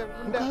parese.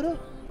 Garo.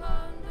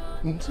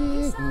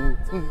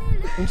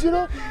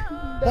 Nsiro.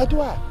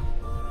 Datwa.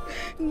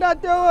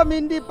 Ndatewa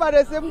mindi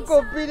parese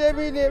mkopire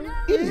mine.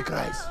 In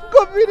Christ.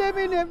 Kopire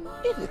mine.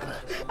 In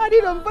Christ.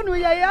 Adi rompanu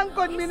ya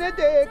yankon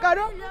minete.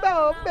 Karo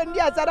ba pendi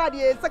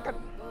asaradi esakan.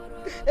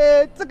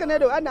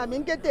 Tsukanedo ana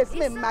minke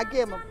tesme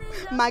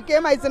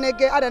magema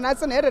iseneke adana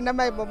sone na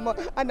mai momo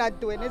ana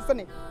tuene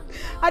sone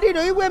adi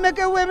do iwe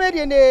meke we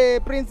me ne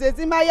princess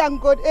ma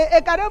yanko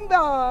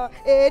karamba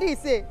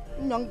rise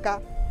nyonka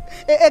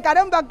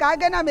karamba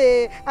kagena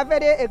me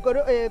afere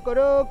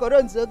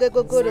koro nzoge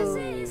kokoro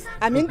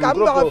amin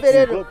kamba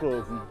operero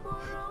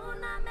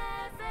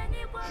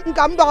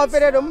ngamba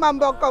operero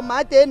mambo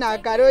komate na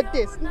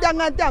karotes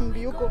ndanga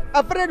tambi uko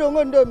afredo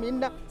ngondo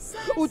minna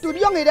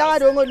uturiyo ngira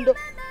ngondo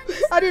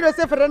Ari do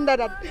se frenda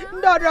dat.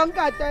 Ndoro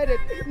nkata ret.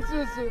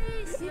 Nsusu.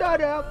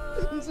 Ndoro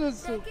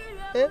nsusu.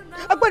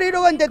 Akwari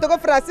do wonte to ko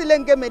frasi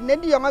lenge men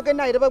ndi yonga ke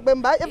na ire bagbe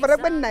mba e fara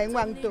ben na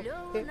ngwang to.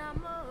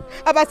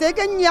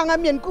 abaseke nyanga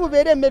mien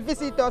kubere me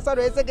visito sa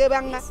do eseke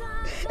banga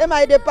e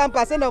mai de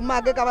pampa se no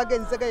mage ka ba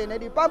gense ke ne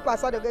di pampa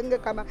sa do genge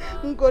kama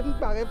nkon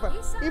pare fa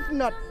if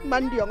not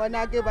man di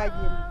ngona ke ba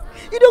yim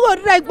ido go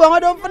right bongo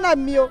do fana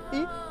mio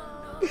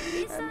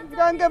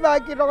Gange ba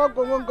ki ro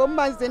ko ngom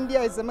man sendi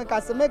ai se me ka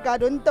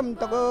do ntam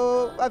to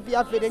go afia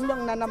fere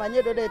nyong na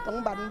manye do de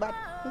tong ban bat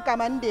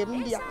nkaman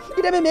dem dia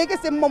ide me ke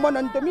se momo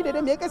non to mi de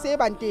me ke se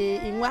bante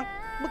inwa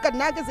bukan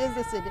na ke se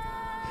de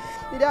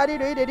ide ari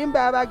do ide dim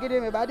ba ki de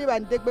me ba di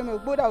bante pe me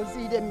gboda o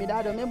si de mi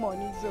da do me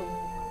money so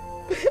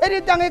edi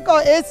tangi ko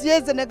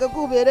esiese ne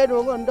ku bere do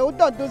ngondo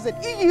to to se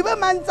ibe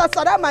man sa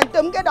sara man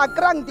tom ke da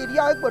krang di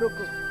dia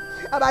ekboruko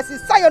abasi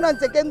sayo non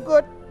se ken ko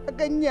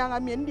kenyang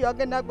amin dia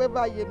kena kwe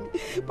bayi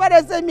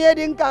pada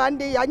semieding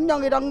kandi yang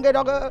irang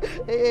gerang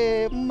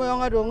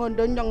mong adongon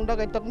don yang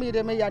dak tok mi de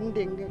me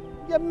yanding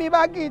ya mi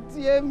bagi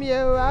tie mi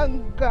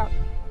angka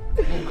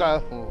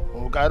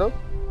ro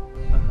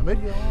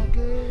Ameria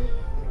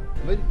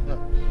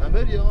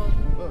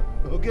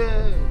oke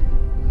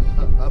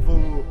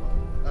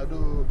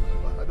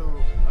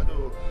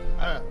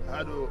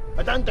aduh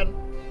atantan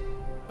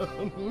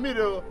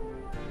miro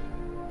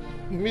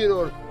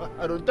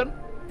adontan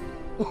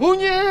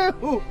Hunye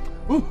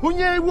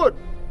wood.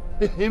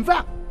 In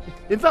fact,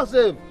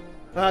 c'est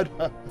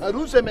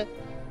Aruseme.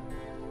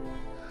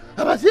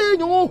 Abasé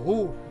no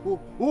who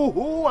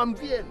am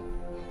bien.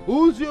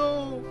 Who's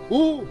your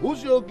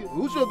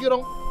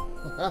girl?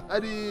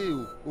 Adi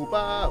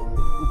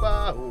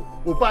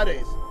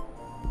upares.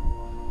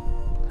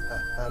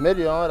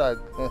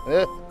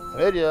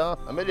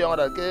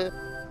 Amerion ke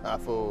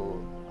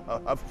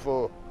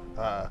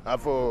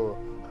afo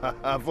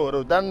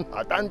rodan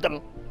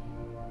atantan.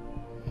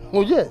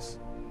 Oh yes,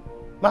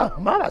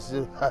 malas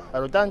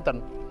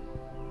arotantan.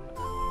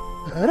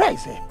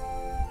 Raise.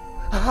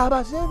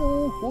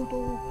 Abaseno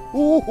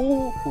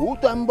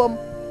tambom.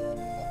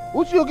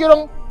 Usio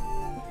kirong.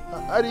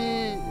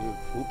 Ari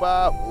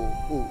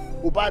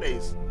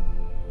upares.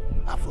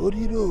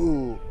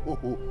 Aforido.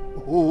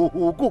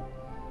 Cook.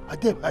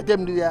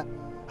 Adem dia.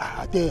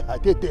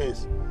 Ate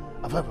tes.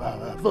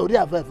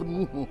 Aforia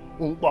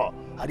umbo.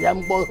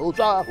 Ariam bo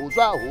usa.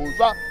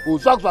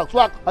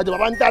 Swak.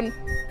 Adebantan.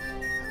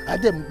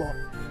 Adembo.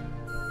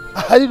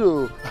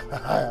 Ayo.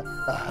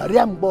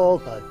 Ariambo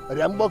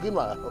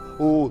kinwa.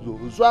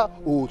 Swak.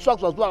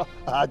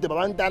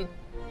 Adebantan.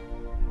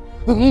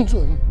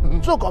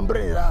 So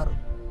comprender.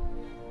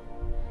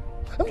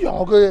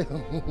 Yo que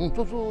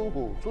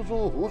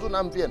so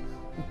namfien.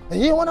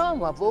 Yi wana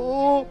ma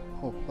fo.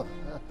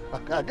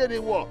 Akade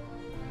wo.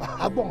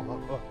 Abong.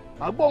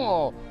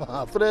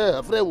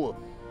 Frère wo.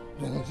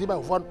 Si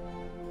ba fon.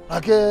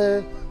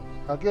 Ake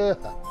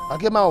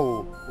ma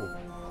o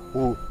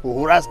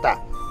rasta.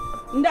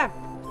 Nda.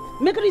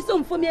 Mekri so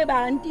mfomie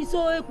ba anti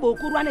so ekpo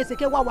kurwane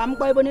seke wa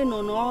mgbo ebone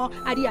no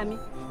adiami.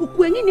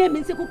 Ukwengi ne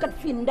mense ku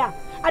katfinda.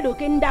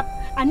 Adoke ndap.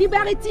 Ani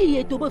bariti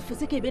e to bo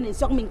fuseke be ne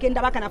sok min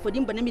kenda ba kana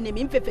fodim bone mi ne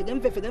mi mfefege.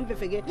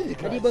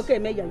 Adi bo ke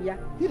me yaya.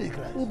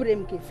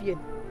 Ubrem ke fie.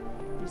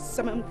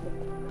 Sama mko.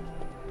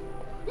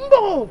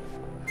 Mbo.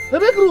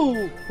 Ebekru.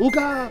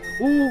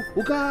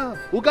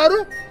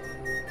 Ukaru.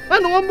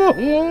 Anu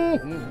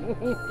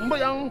mbo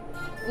yang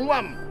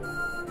ngwam.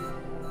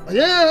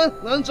 Yeah,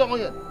 nansong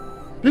ye.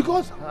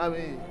 Because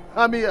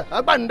ami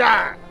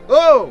abanda.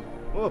 Oh,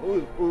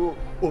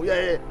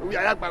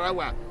 ya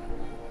parawa.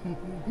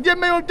 Je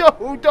me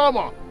uto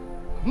mo.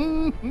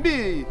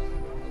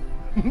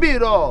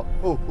 Mbiro.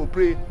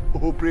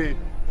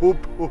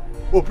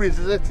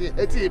 Princess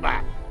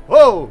etiba.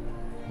 Oh,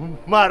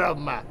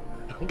 marama.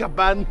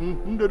 Kapan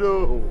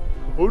ndodo.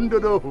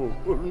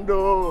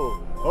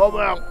 Oh,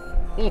 bang.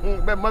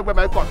 Be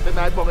kot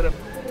na bo dem.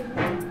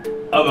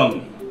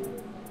 Abang.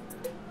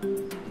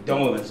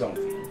 Don't want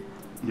something.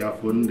 Ya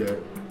funde.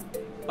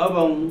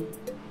 Abang.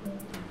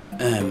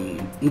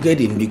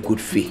 Getting the good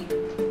fee.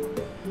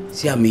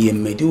 Si ami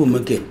yemme tu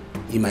maken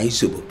imai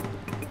subo.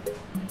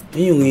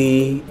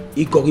 Nyungi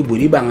ikoki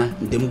buri banga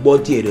ndem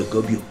boti ere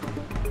kobio.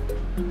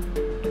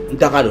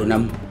 Ntaka do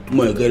nam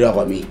mo egere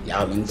ko mi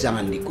ya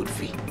nzanga the good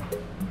fee.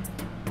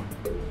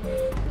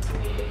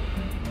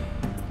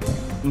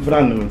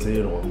 Mfrano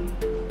ntero.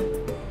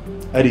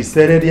 Ari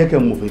sereri yake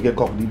mufike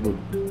kokdi bo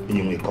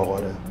nyungi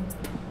kokora.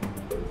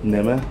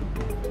 Nema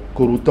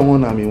korutongo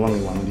na mi wangi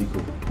diko.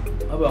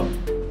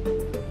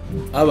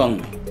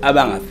 Abang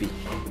afi.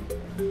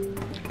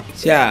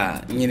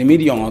 Sia nyene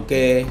million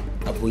oke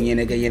afu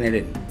nyene ke nyene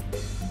den.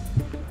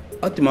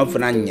 Otima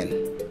funa nyen.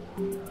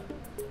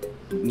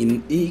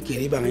 Nyin I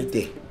keri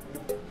bangite.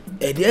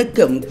 Ede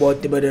ke mpo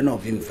tebede no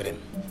film frem.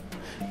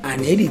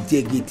 An edi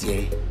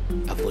tegitie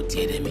afu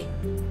tiedemi.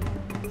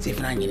 Si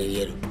funa nyene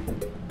yero.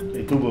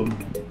 Etubo.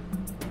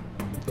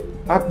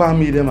 Akpa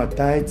mi de ma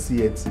tight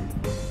sieti.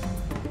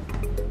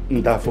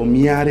 Nta fo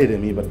miare de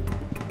mi ba.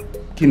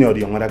 Kini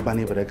odi ngara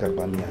bani breka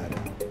pa miare.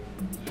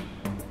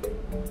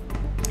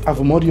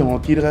 Afu modi on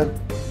kira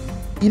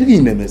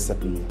iri ne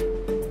mesapni.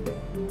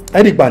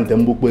 Adi bante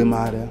mbukwe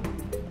mare.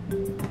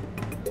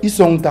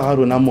 Isong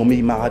taro na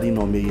momi mari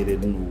no meire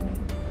nu.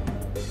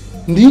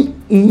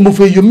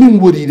 Mufo yomi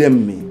wori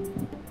dem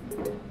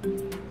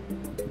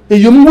e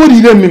yomi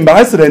wori dem ba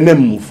asre nem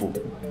mufo.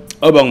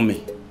 Obong me.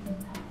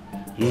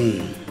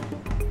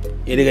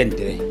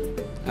 Elegante.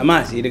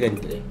 Amas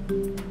elegante.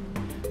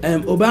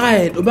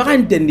 Obaga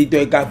entendi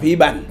to cafe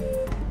ban.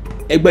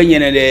 Egbe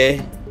nyene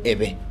de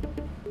ebe.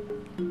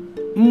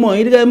 Mo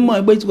ire mo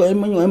egbe ko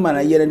mo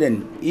mana yere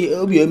den.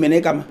 Obi o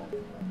mene kama.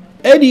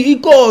 Edi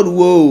ikor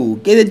wo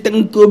ke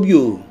ten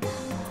kobio.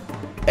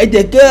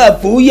 Ete ke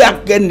afu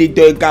yaken ni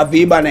to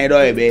cafe ban ero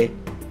ebe.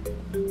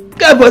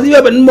 Ka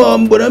posible ben mo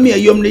mbono mi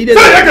yom ni de.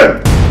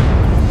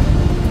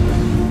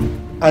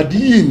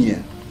 Adiye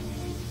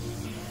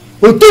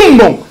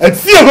otumbo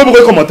eti e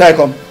go commentaire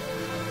comme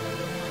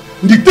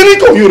ndi teni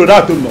ko yoro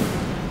da to no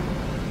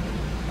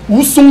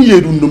usun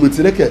yedu no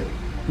meteleke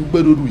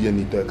ngbedodu ye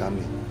ni to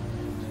kame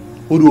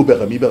odu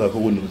obega mi bega ko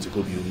wonu ti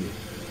ko bi oye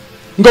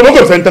ngobo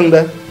ko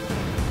sentanga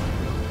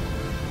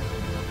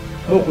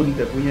mo ko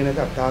nte ko yene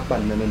ka ta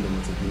pan na no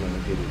ti bi na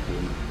ke ko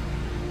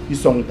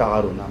isong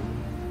taro na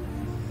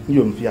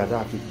yom fi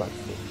ada fi pat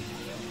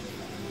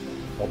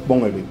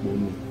opon ebe ko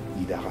ni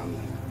idara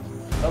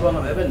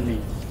Abang apa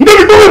ni?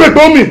 Ndemi ko be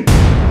ko mi.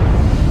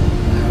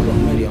 Abang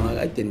mari on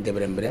a tente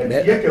brembre.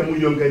 Ye ke mu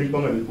yom gari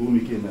ko be ko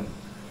mi kenan.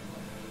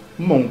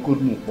 Mon ko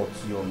mu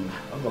portion.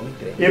 Abang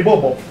tre. E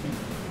bobo.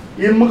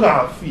 E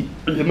mga fi.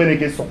 E mene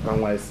ke sokan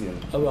wa esi.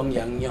 Abang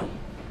yang.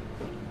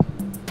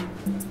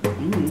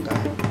 Ka.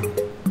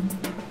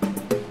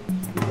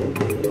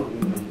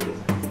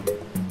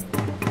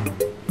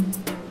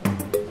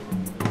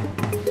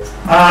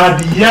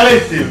 Diale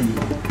tem.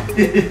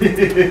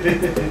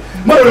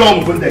 Ma non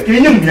mo konde ke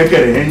nyem ye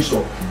kere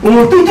henso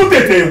o tutu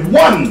tete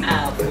one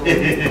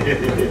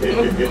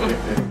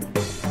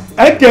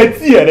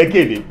akati ere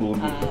ke de ko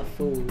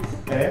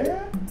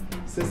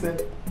sese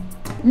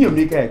nyem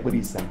mi ka e pori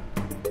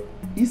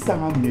isa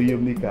ngam nyem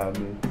mi ka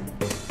me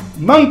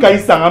man ka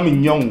isa ngam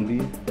nyong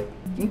di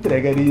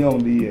entrega di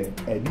nyong di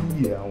e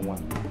di ya wan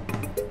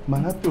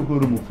mana to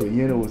goro mo fo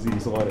yere o si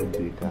so ore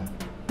de ka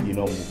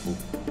mo fo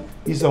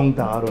isong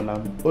taro na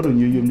o do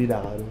nyem ni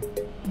da garo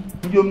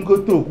yom go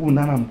to ku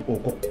nanam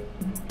oko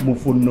mo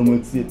fon no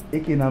meti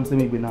eke nam se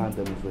me be na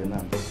anda mo fe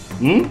nam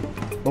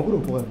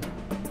okuro ko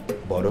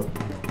boro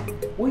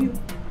oyo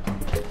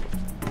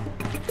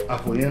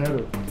afo yena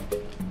ro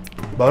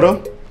boro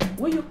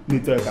oyo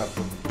ni to ka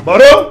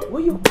boro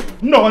oyo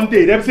no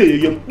nte dem se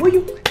yom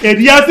oyo e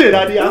dia se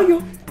da dia oyo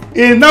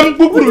e nam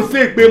bukuru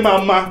se pe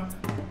mama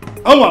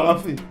awon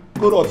afi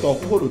ko ro to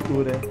ko ro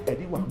to re e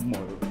di wa mo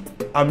ro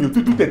ami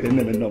otutu tete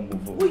ne me no mo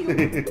fo oyo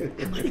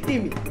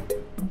timi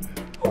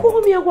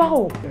Oko mi agwa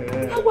ho.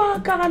 Agwa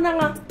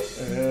karananga.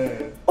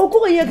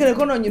 Oko ye kere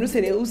kono nyinu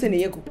usene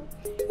yeko.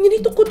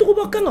 Nyini to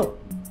bakano.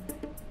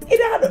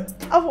 Ida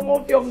afo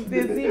mo fi of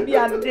this bi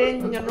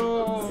adenya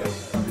no.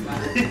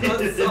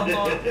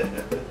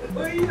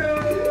 Oyo.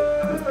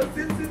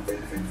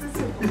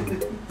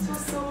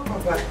 So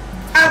papa.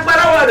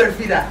 Agbara wa le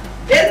fida.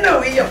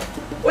 Eno wiyo.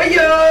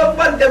 Oyo,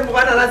 pande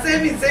mwana na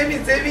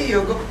semi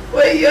yoko.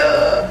 Oyo.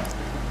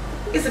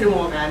 Isini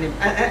mo ngani.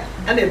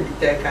 Ane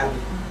biteka.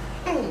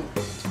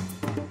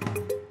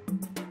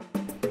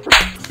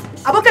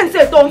 Aboken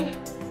seton.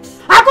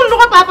 Akun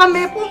luko papa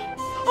mepo.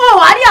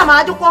 Oh, ari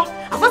amaju ko.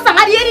 Apo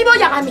sangari eri bo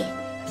yakami.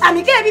 Ami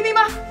ke bibi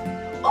ma.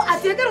 Oh,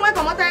 ati ke ruwe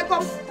komo ta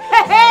kom.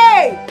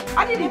 Hey.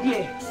 Adi di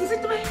die. Isi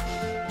tume.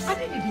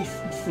 Adi di die.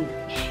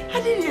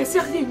 Adi di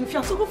serdi ni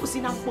fianso ko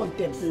fusina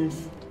pontem.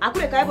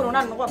 Akure kai bo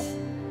nan nuko.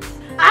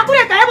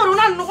 Akure kai bo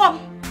nan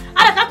nuko.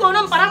 Ara ka ko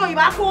non paramo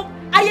ibako.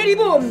 Ayeri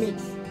bo mi.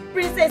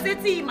 Princess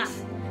Etima.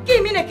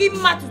 Kimi ne kim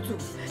matutu.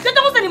 Je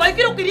t'en sais ni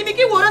kilo kirimi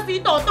ki woro si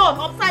toto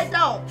upside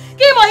down.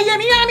 Ki mo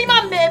yemi yami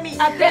mamemi.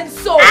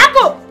 Atenso.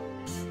 Ako.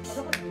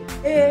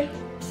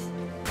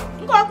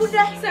 Ngo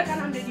akude se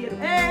kana ndediero.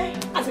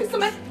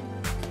 Aseseme.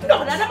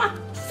 Ndo dada ma.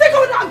 Se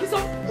ko na ngiso.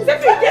 Se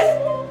fide.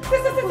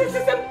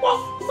 Se mpo.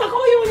 Ba ko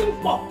yo ni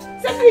mpo.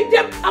 Se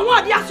fide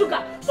awon adi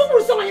asuga. Fo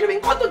so ma yemi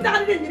ko to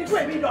dada ni ni ko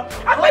e bi do.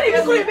 Agbani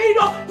ni ko e bi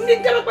do.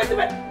 Ndi tele ko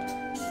tebe.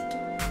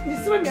 Ni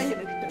se me anye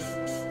ndediero.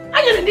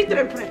 Anye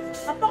ndediero pre.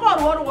 Apa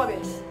ko ro ro be.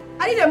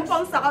 Ari dem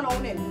pon saka no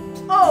ne.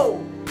 Oh.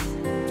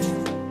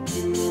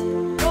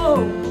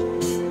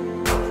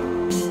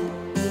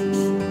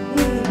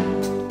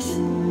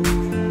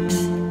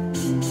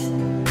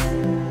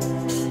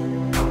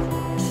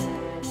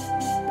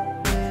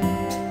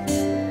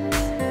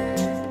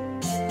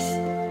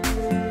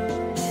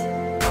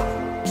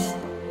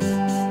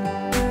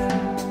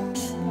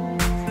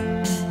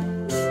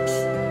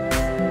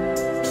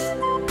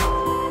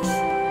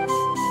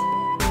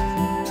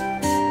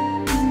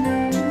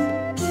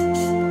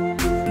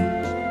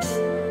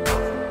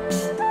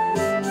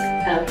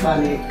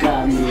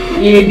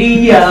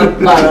 Ini ya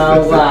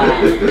parawa.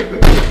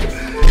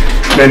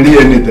 Mendi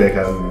ini teh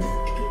kami.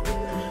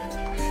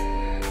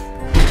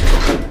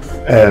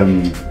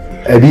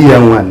 Edi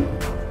yang wan,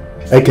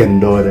 eken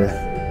dore,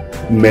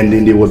 mendi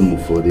di word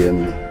mufo dia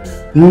mi.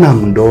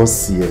 Nam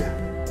dosie,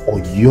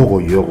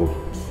 oyogo.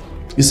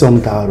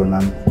 Isom taro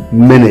nam,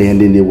 mene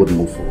yendi di word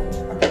mufo.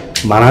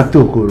 Mana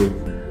tu kuru,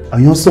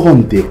 Ayo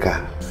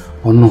sokonteka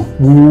ono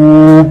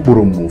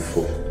buru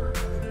mufo.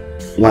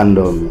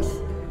 Wandom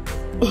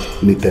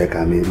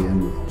niteka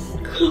meriam.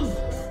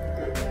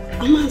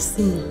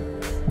 Amasi.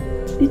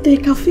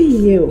 Niteka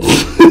fiyo.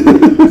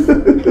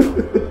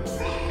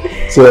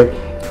 So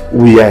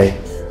we are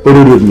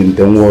ordered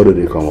minta ngoro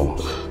de komo.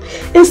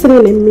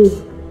 Esre le mi.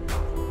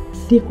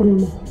 Di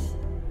kono.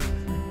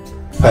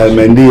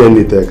 Mendi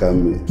niteka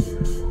mi.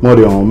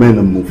 Mori on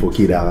mena mufo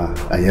kidara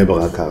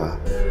ayebra kara.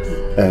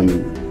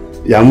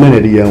 Yang mana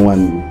dia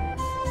wan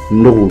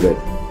nukubet,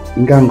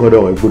 enggak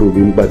ngodo ay buru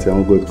bimpat yang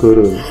god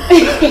koro.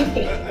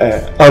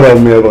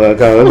 Orang mereka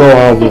kalau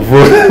doa bufu.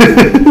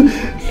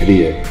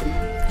 Dia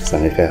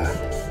sangat kaya.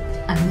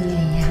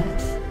 Amin ya.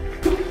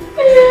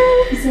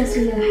 Bisa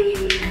sudah.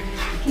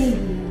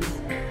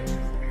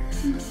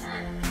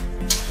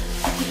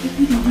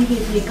 Aku pikir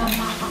dia kamu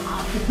apa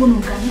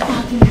pun kan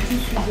pagi itu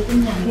sudah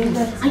kenyang.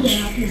 Ayah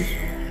nanti.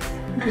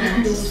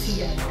 Dia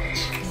usia.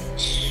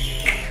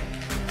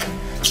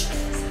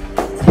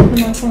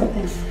 Kenapa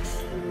kan?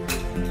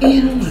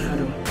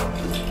 Claro.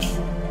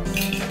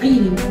 Aí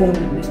ele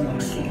come mesmo.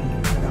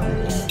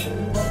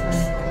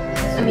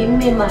 A mim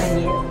me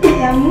mania. É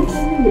muito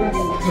bom.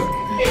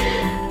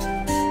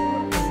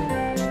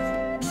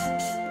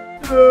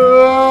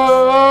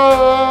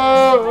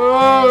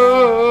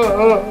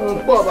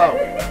 Boa,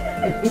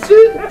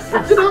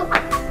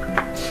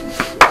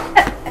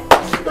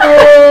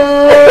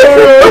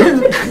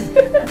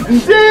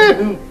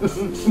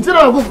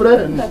 Não não vou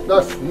para.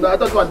 Não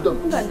tá quanto.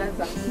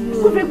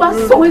 Vou ver qual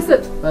som esse.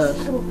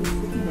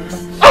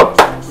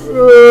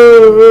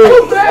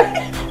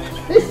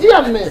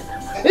 Iame.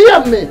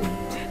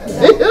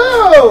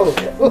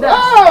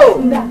 Meu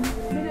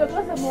Deus,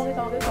 essa morre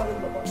tá onde tá o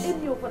e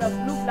meu para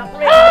blue black.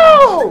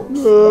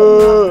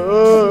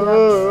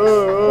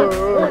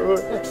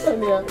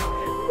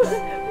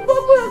 Vou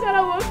por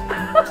cara vou.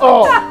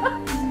 Oh.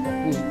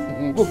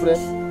 Vou para.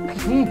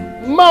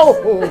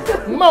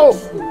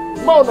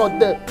 Mau no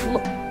de.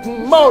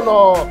 Mau no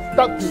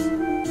tactics.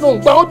 Non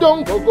bao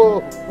dong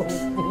go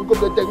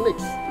the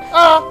technique.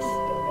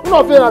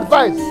 Uno fair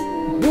advice.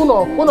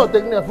 Uno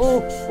technique.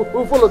 Who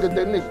follow the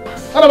technique.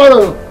 Anyway,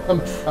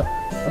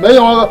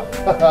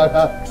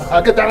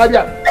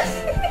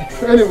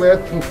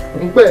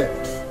 toi.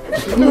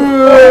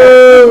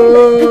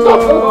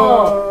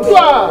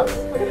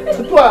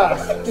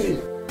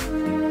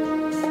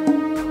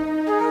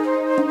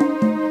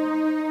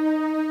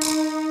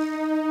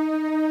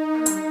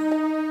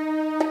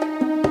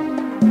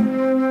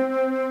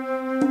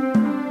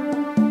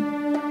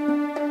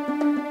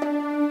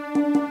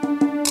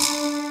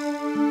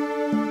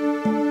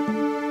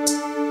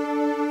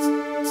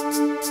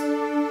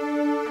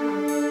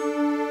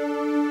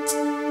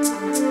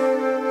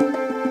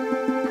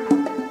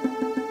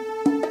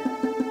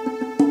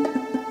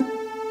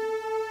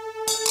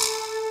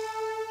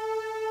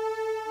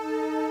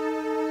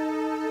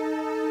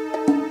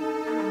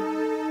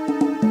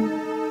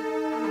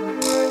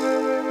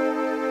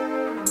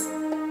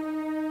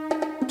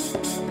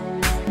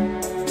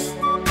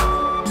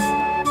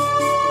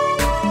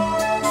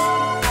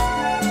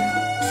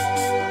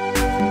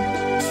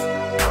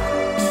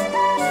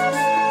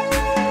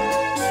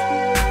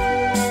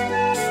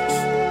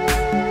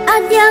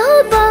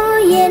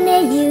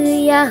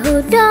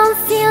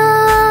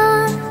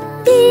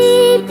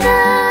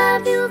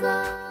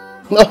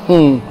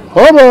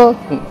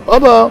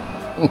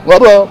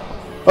 Obo.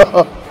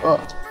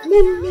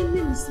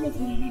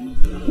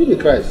 Jesus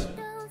Christ.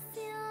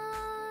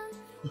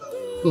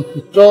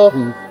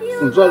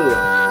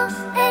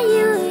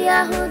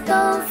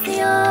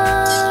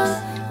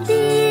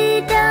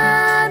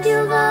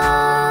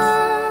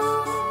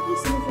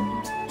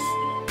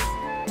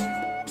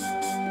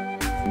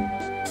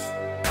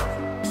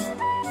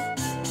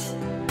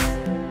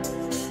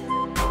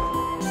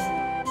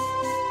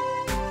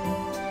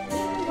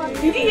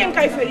 Idi yang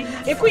kai feri.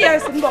 Eku ya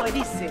simbo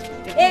edise.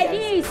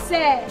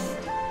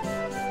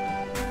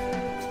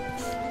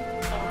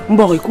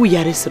 Mbori ku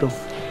yare sro.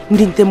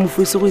 Ndinte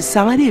mufuso ko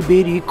sangare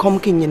beri kom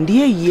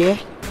kenyandie ye.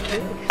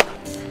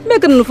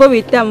 Make no for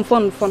with them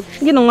fun.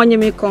 You know when you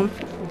make come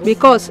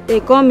because e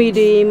come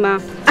ide ma.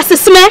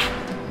 Asesme.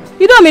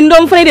 You don't mean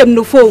don't find them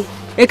no fo.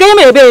 E kan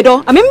me be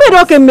do. I mean be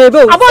do can me be.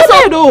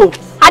 Aboso do.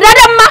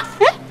 Adadamma.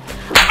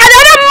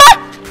 Adadamma.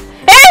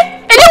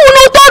 Edi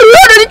unu to ru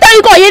do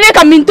tan ko yene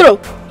kam intro.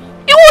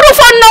 Iwuru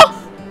fonno.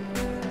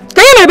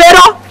 Kan me be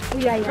do.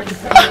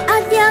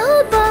 Adia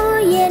obo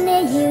yene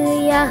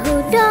you ya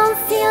who don't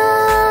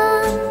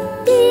feel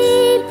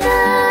deep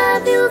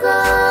bugo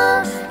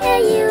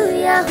and you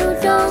ya who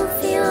don't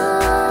feel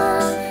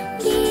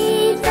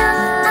kita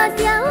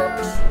adia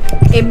obo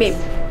Emem.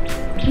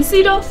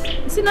 Isina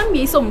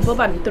mi so mfo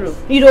ba mitro.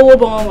 Iro wo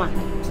bon wa.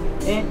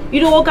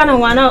 Iro wo kana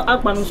wa na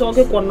akpanu so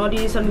ke kono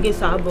di san ge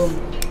sa bom.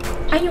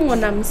 Ayu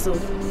wona mso.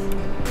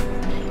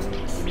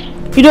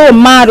 Iro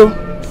maro.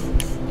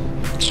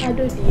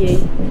 Ado die.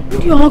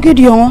 Di o ge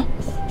di o.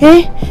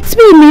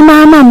 Spi mi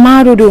mama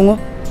maro do ngo.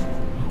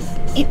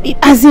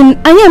 as in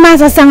anya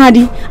masa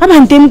sangadi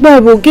abante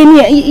mkpebo keni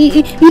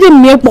ide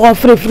mmekpo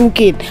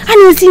frefruket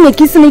ani si ne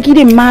kisine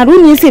kide maro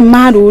ni se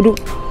maro do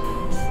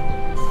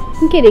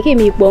nkede ke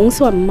mi kpo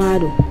nso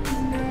maro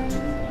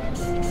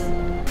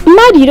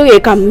madi do e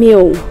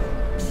kameo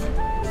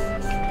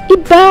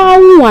iba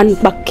wan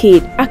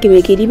paket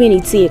akemeke di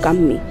beniti e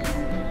kamme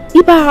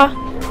iba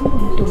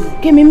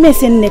kemi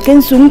mesen ne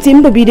kensum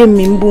timbo bide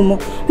mimbumo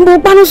mbo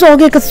panu so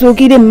ke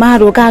kasoki de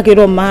maro ka ke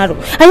ro maro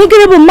ayi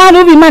kere bo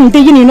maro bi man te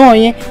yini no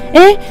ye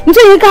nto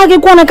yi ka ke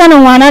kwana kana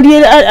wana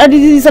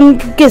adi san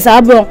ke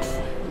sabo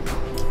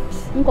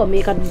ngo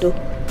me ka do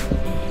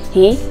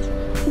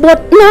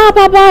but na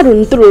baba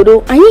run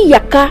trodo ayi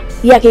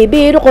yake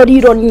be ro ko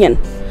di ron nyen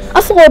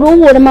asoro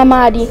wo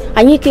mama di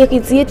ayi ke ke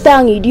ti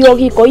tangi di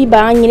ogi ko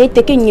iba anyi ne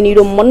te ke nyini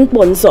ro mon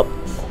ponso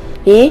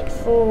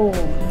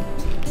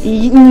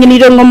ngini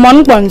do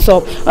ngomon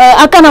konso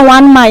akana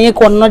wan maye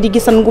konno digi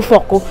san gu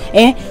fokko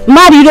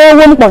mari do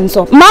won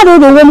konso maro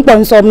do won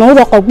konso no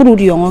ro ko buru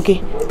di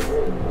yonke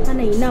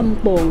ana ina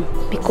mpong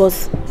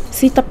because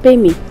sita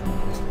pemi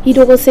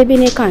ido go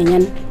sebene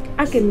kanyan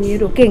akemi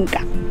do kenka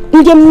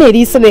nje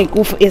mmeri sele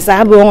ku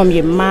esa bo ngom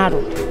ye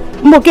maro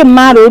mboke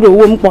maro do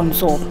won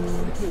konso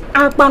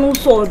akpanu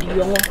so di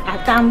yongo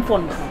atam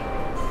fon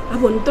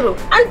abontro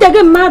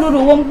antege maro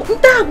ro won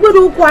nta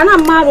gbero ko ana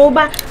maro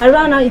ba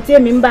arana ite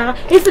mimba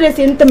isre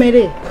se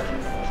ntemere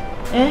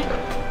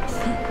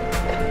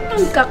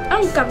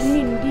anka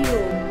min dio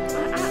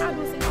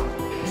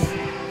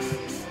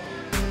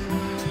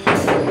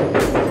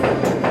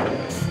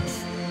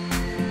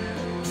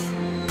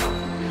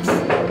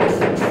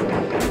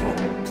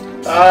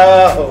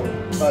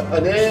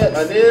ane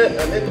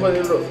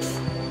tumanilo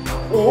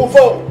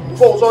ufo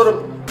sorry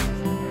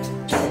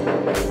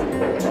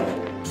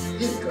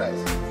Jesus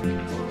Christ.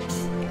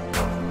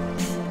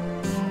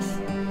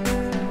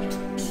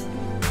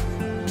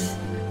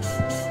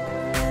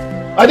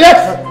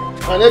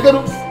 Ane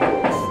garu.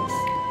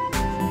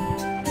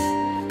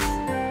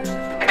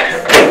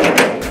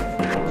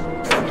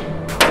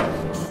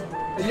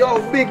 Yo,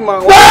 big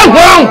man.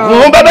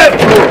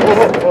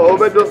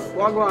 Bedo.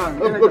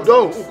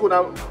 Don't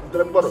ukuna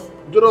dremboro.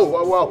 Joro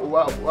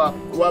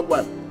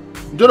wagwan.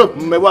 Joro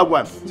me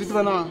wagwan.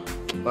 Zitwana.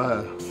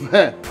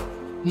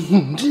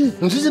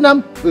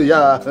 Nsinam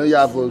ya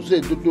fo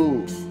se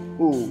tutu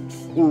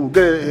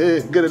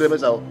get the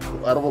mesa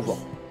arofo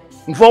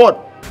forward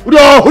uri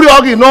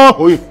ogi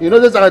no you know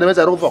this the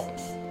mesa arofo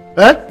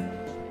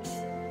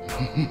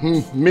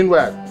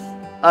meanwhile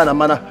ana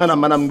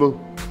mana mbo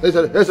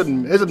ese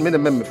mine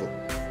memme fo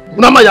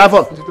una ma ya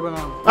fo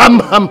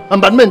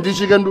am bad men di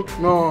shigendu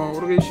no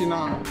uri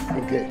shina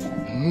okay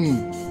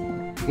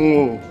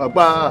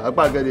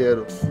apa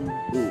gadiero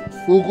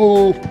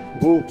uku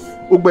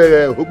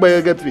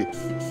Ugbe get free.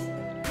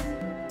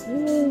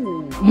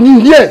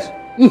 Yes.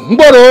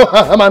 Mboro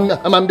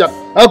amambia.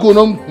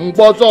 Akuno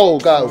mboso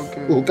ukaro.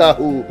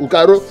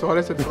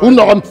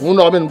 Uno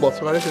men boss.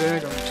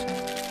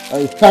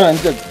 Ai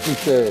tanante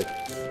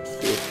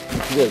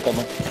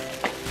kama.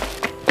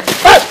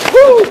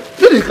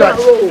 Really Christ.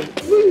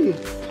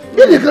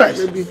 Really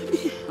Christ.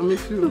 I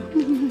miss you.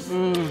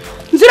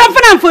 Nzira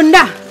mfana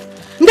mfunda.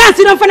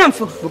 Nzira mfana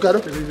mfu.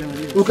 Ukaro.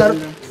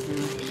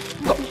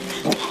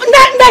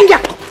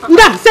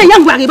 Nda say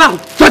young wagi ba.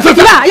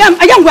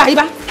 Young wagi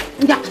ba.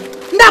 Nda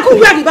ku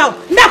wagi ba.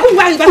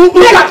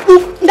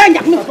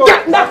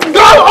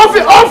 Go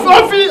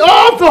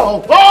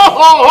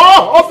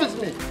office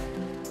me.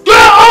 Go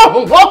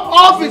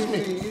office me.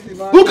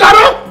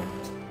 Ukaro.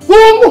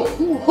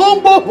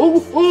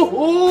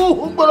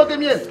 Humbo lo que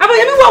mien. Abo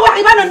yemi wa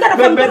wagi ba no nda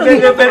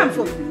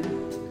fo.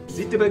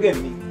 Zite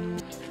begemi.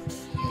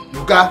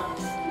 Uka.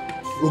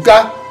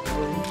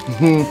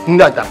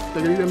 Ndata.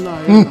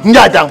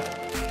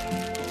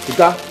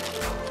 Uka.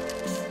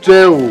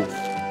 Cheo.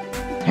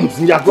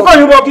 Njako. Ko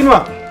yubo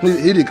kinwa.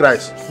 Hili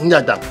Christ.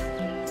 Njata.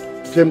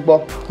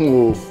 Tempo.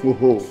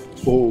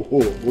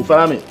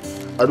 Ufami.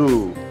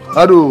 Adu.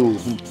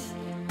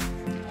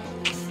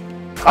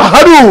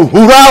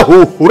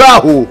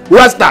 Hurahu.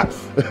 Rasta.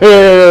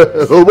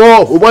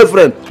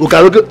 Boyfriend.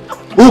 Ukaru.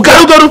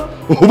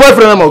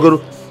 Boyfriend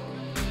amogoro.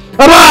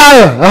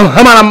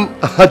 Amana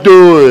hatu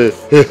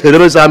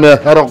rebesame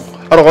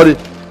arokori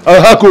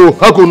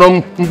haku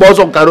no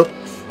mboso karo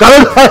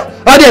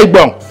ade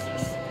igbon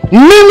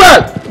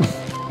meanwhile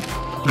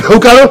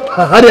ukaro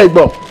ade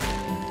igbon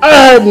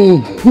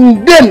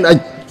then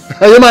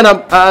ayemana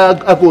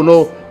aku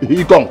no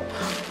ikon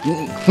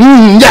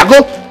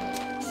yako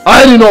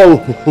I know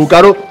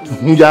ukaro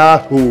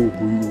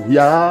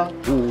ya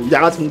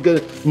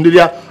sinke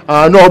ndilia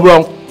no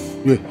bro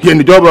ye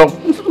ni do bro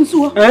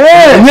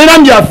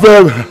Nyenam ya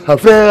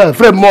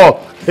frère mort.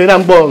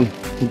 Enam bon.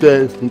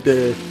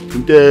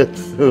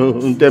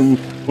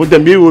 Nte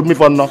mi would me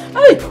for no.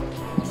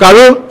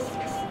 Karo.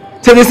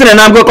 Se this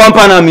na go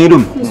company mi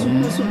room.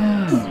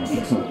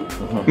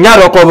 Nya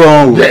ro ko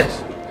bon.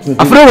 Yes.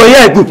 Afre wo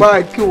ye good.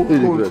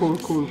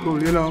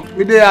 Cool. You know,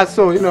 we there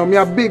so, you know, me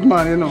a big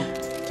man, you know.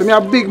 So me a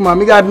big man,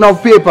 me got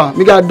enough paper,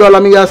 me got dollar,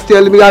 me got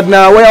steel, me got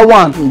now what I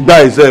want.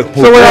 That is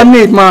So what I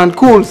need, man,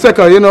 cool,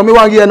 second, you know, me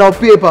want to get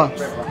enough paper.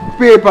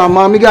 Paper,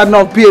 man, me got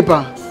enough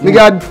paper. Me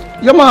got,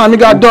 yeah man, me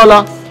got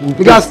dollar,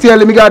 me got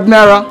steel, me got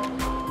naira.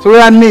 So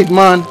what I need,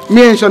 man,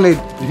 mention it.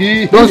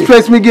 Don't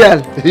stress me,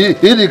 girl. He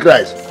the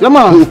Christ. Yeah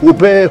man. Who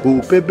pay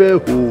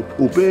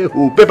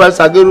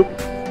Saguru?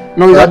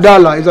 No, it's a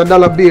dollar, it's a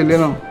dollar bill, you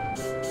know.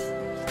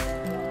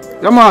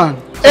 Yeah man.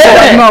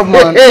 Hey, enough,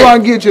 man. Hey. Go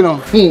and get, you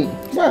know.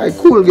 Right,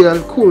 cool, girl,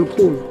 cool.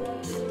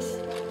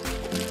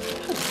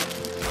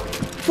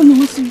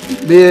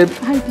 Babe,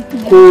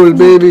 cool,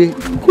 baby.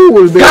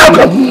 Cool, baby.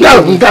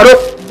 Caro.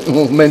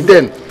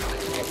 Maintain.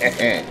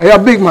 You're a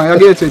big man, you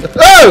get it.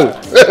 Oh!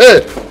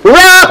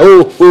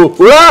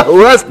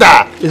 Hurrah,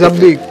 star. It's a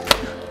big.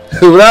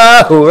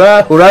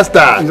 Hurrah,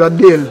 star. It's a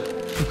deal.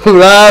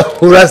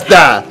 Hurrah,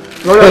 star.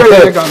 No,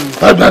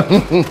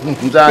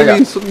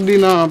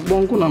 dinner,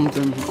 bonku na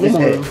mtem.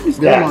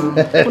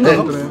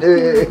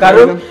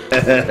 Karu?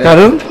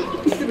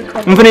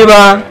 Mfuni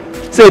ba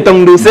se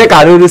tong du se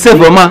karu du se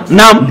boma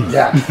nam.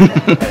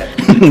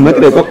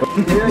 Matre ko.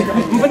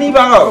 Mfuni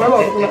ba ko.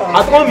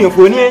 Ako mi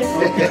ko ni.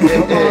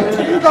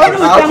 Karu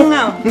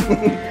tanga.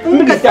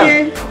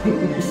 Ngate.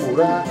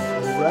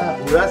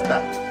 Hurrah,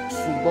 star.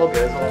 Mbok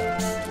eso.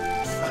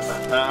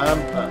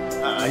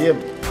 Ayem.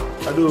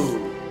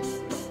 Aduh.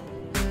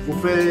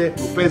 Você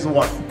fez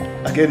one.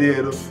 Aquele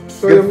dinheiro.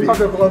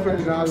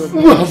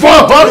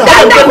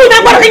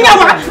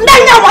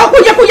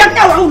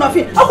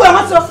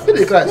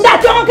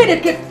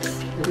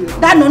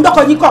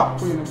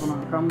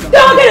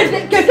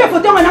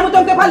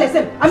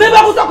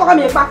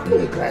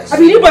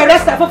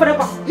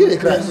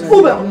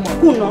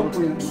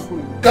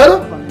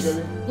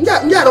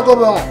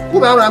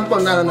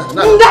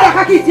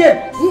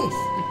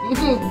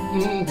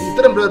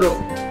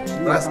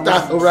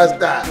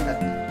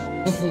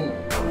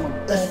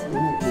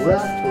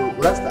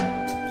 Rasta. Rasta.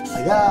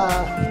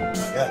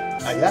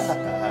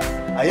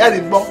 Ayah di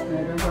bawah.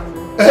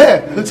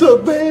 So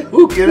be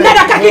who kira?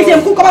 Nada kaki sih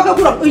aku kau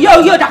kurang.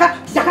 Yo, daka,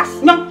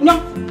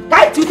 nyong,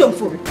 kai tu jom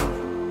fu.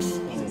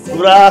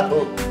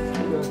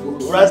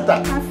 Rasta.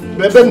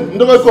 Beben,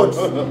 ndoko.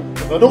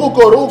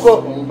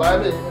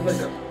 Babe.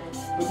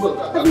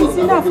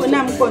 Abisi na fo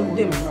nam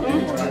kondem.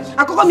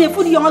 Akoko me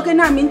fudi yongo ke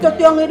na mi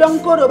ntoto yongo don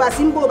koro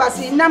basimbo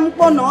basi nam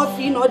ko no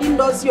fi no di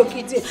ndosi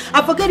okiti.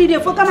 Afokeri de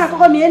fo kama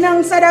akoko me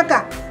na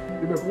sadaka.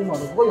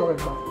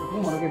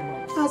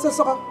 Asa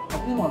soko.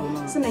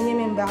 Sina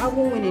nyememba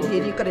awu ngene de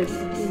di kare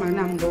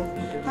manambo.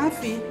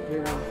 Afi.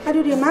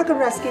 Adu de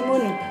makaraski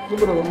moni.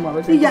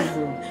 Iya.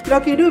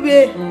 Loki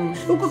dube.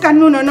 Uku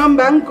kanuno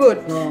nomba ngkot.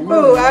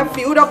 Oh,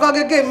 afi udoko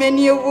ke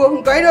meni wo.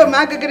 Ngoiro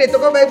makakere to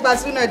ko bai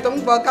basuna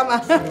tong bo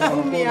kama.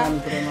 Umia.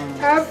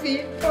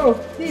 Afi. Oh,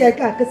 iya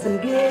ka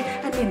kesemge.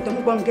 Anin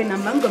tong bong ke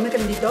namang go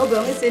mekan di do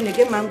bong se ne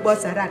ke mambo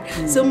sarat.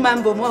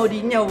 Sumambo mo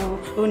di nyawo.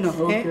 Uno.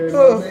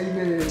 Oh.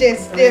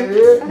 Just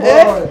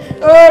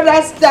oh,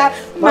 Rasta.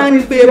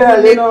 Man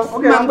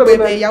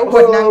bebe ya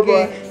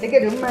ugonange eke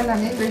dumana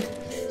mbe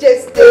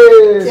just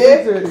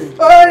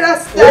oh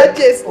Rasta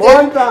just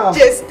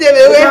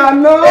mewe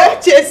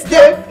just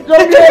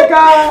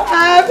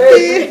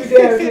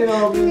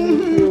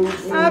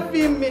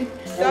happy me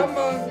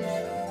damo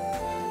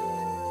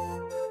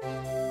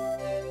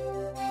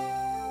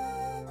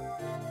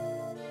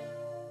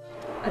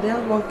ada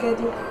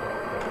bongkedi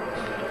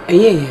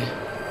aye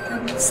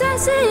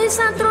Sasi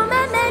santro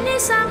memeni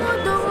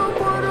samudo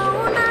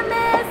poro una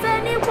me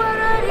feni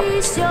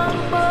porori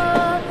siombo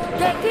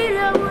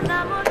tekire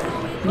una modu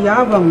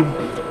ya bang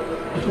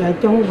ya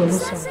jong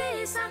bolusa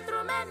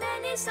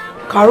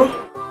Karo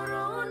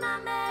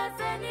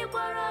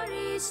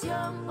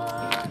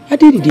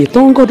Adi di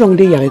tongo dong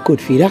de ya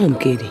ikut fira kam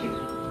kedi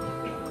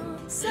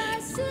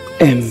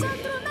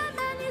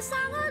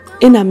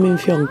ina min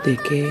fiong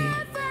teke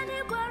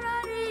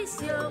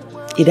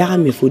Ida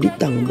me fodi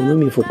tang bono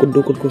me foko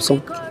dokot ko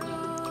song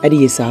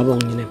adi ESA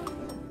OBONG ni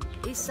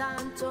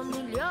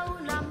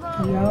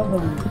ya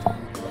bong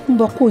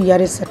mboku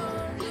yare sat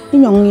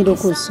nyong ni do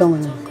ko song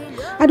ni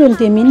adon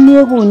te min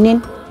ne go nen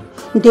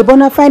nte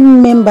bona fan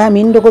member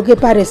min do ko ke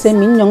pare se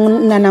min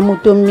nyong nana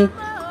mutomi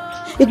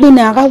ikbi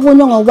na ga wo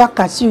nyong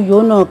wakasi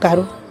yo no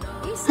karo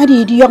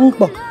adi di yong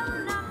po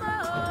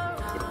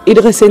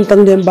idre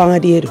sentang dem banga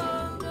di edo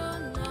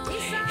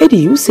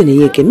edi usene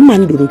yeken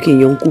manduru ke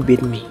nyong ku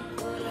bedmi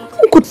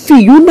Kot fi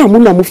yu namu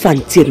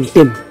fantir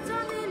tem.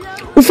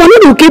 Ufani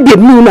do ke be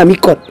mu na mi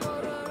kot.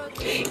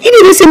 Ini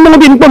rese mo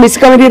be npo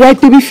mesika me right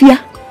to be fia.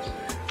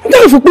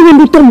 Nda fu ko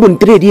ndu tombon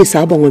trade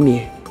ESA OBONG mi.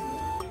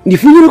 Ni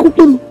fu ni ko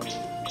puru.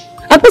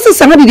 Apesa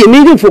sanga di de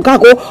me fu ka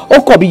ko o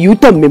ko bi yu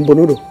tom me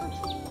bonodo.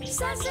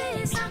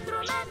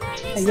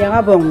 Ya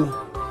abong.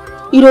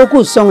 Iro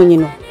ko song ni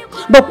no.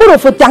 Ba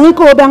puro fu tangi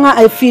ko banga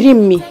ai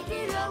firim mi.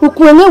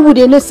 Ukwenge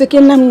wude ne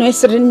sekenam no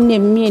esren ne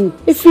min.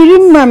 E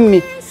firim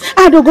mammi.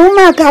 Adogo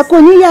maka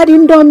ko ni yari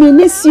ndomi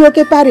ne sio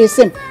ke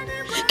paresem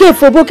ke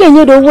fobo ke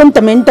nyedo won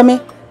tamentame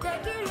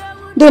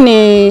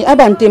Dene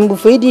abantembu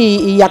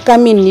fedi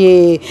yakamin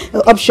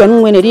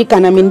option when ri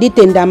kana min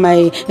ditenda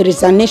my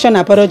resignation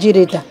apology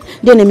letter.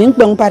 Dene min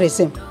kpong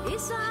paresem.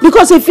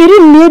 Because if you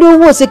need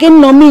wo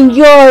second no min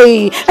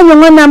joy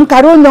anyongo nam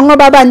karo nyongo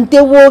baba nte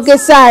wo ke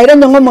sai ro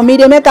nyongo momi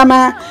de me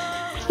kama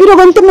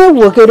idogo nteme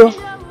wo kedo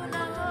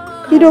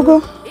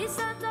idogo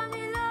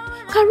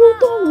karo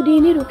to udi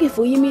ni ro ke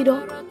fo yimi do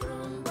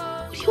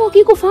yo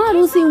ki ko fa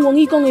ro se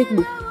wongi ko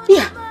ngekbu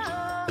ya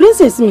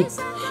princess mi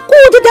ko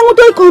je tango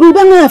to ko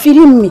ruba nga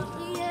firim mi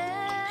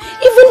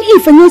even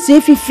if anya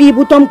se fifi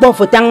butom po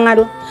fo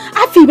tangado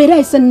afi be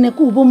dai sen ne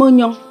ku bo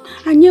monyo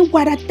anye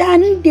kwara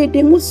tan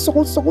de mu so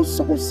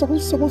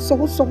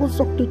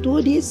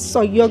to di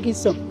so yogi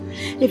so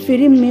e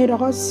firi me ro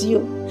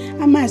sio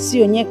ama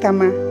sio nye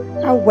kama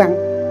awang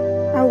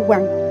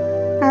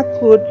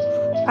akod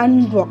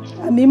andok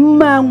ami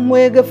ma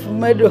mwege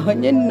fumado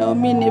nye no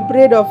mini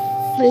bread of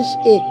fresh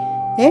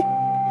air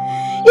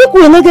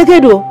iku ngeke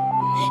kedo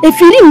e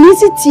firi mi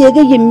si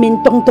tiege yemin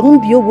tong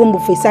bio wo mbu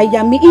fesa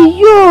yami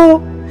iyo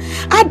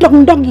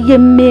adong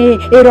yemme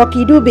e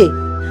rokidube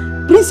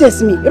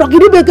princess mi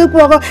rokidube ke ko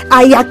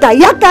ayaka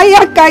yo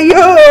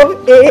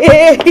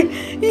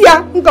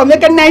ya ngome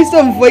ka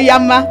nice mvo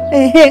yama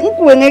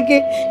iku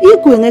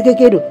ngeke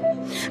kedo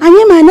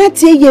anye mana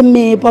tie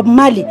yemme Bob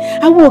Marley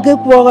awo ke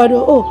ko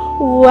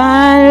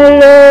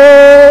walo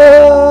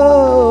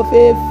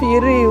fe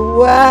firi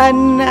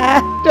wana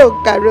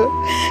tokaro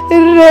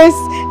res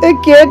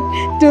kid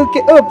to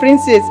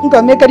princess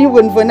ngome ka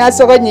riwon vona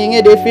so nyinge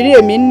de firi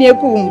emi ne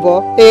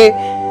kumbo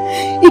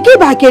iki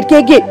ba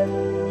keke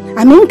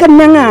amin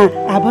kananga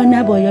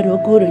abana boyo ro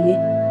koronye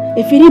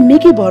e firi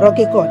miki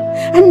boroke kon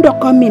ando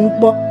komin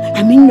bo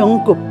amin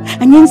nyonko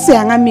anyin se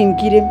anga min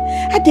kirim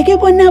ateke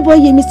bona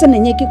boye misana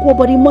nyeki ko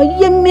bori mo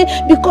yemme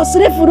because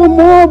refuru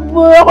mo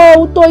bo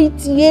to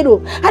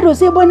itiero ado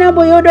se bona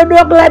boyo do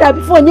glada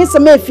before nyese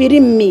me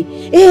firi mi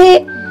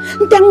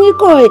ntangi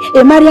ko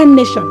Marian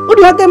nation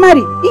udi oke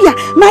mari iya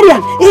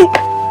Marian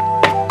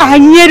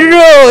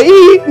anyero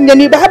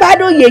ngeni baba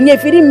do yenye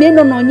firi me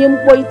no nye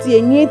mpo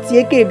itie nye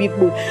tie ke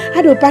bikpo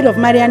ado part of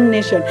Marian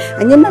nation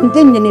anye nam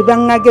tenye ni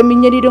banga ke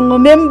minyeri do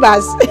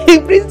members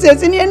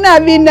princess ni na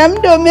bi nam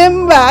do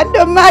member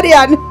do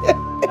Marian.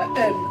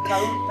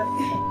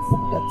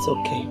 That's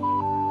okay.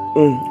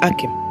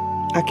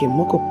 Akim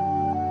moko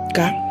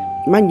ka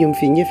manyum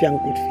finye fi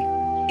ankutfi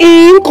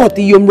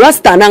inkoti yum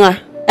rasta nanga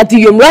ati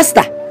yum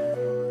rasta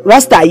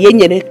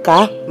yenye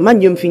ka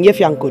manyum finye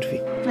fi ankutfi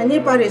anye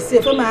pare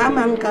se fo ma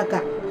amankaka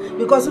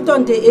because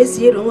don't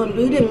AC rongo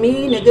ndile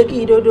mi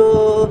negeki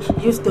dodo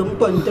used to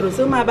control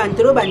so ma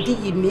bantro banti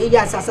yime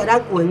ya sasara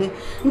kwenge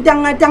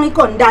ndanga tangi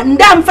konda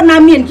ndamfana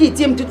min ki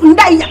tim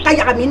nda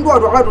yakaya min do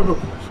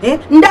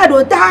nda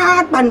do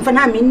ta ban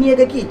fana min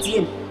negeki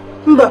tim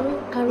mba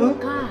ka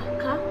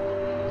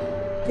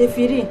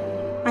efiri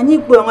anyi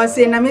gbongo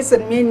se na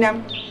mesen mi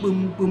nam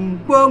bum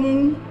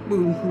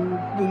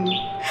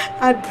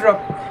a drop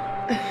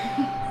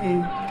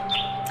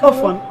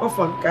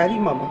ofon kari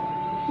mama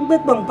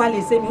mbet bang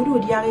pale se mi do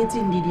dia reti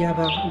ndi dia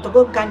ba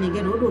to kan ni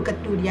ge do ka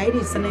to dia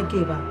iri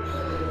sanake ba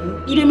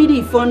ire mi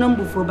di phone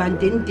number fo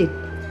bantente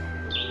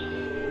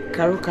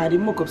karo kari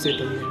moko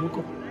seto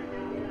moko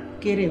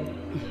kere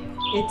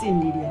eti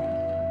ndi dia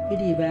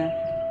iri ba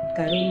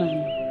karo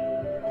mama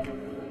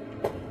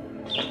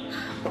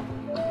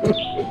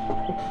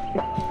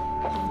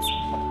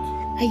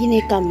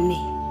ayine kamme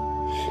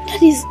that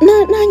is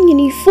na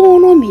ngini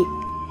phone me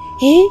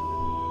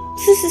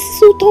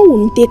si to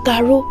unte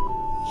karo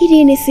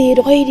iri ne se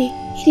ro iri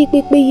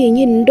pepe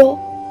yenye ndo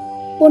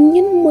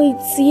onyin mo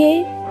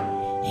itie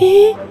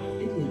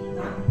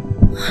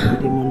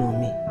de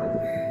monomi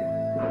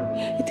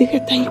eteke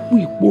tai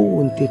ipo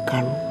unte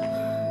karo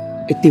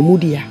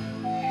etemudia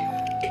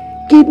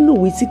kidlo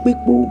wisi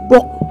pepe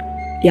bok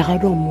ya ga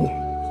do mo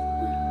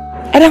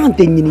ara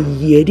ntenyini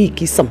yeri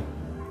kisam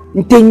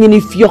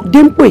ntenyini fiok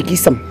dempo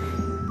kisam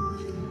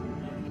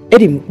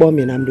edi mpo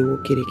me namde wo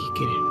kere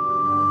kikere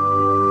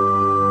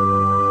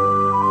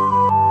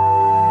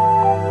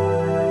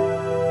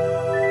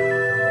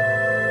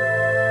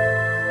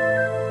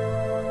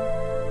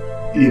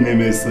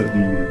ineme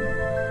sadimi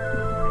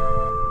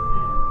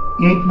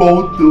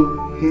mkpoto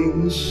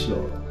hensho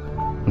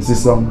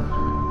nsisam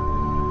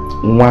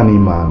nwani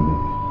mami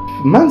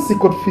man si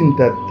kot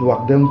finta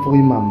tuak dem fo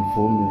imam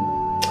fo mi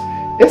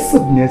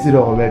esab ne si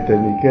do mete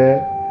mi ke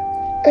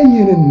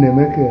enyene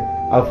neme ke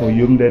afo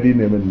yum dadi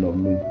neme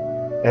nomi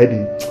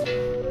edi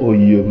o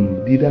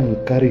yum didan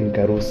karin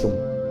karosum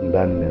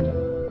ndan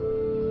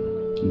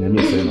neme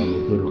se na mo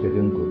ke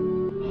dengo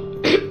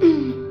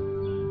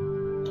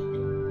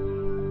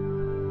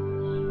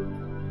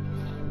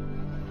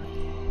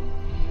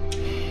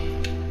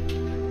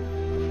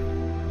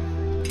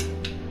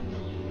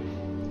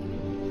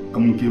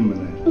mungkin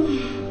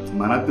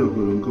mana tuh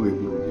kurung kue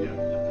dia.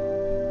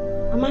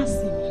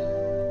 Amasi.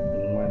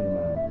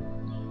 Mana?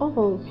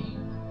 Oh.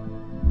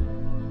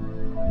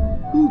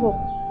 Mbok.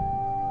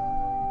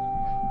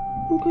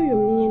 Nko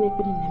yomni ne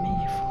kudi na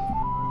meyefu.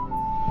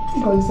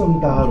 Kau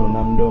isam taruh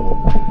namdo.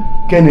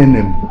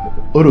 Kenenem.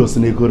 oro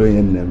sinekoro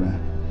yen nema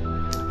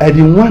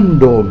adi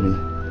wando mi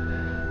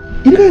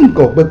ire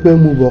nko pepe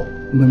mu bo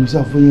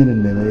memisa fo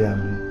yen nema ya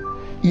mi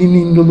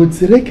ini no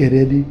mutsere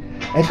keredi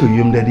eko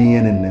yum dadi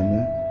yen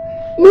nema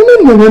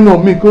nene no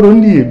mi koro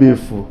ndi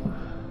ebefo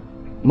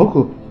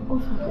moko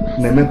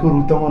neme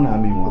koro tongo na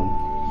mi wan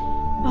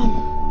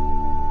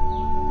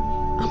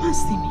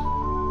amasimi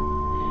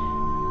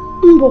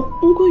mbo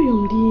ngo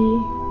yum di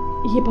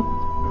yeba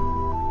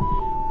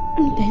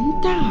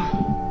Ndenta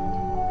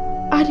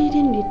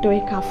adidin toy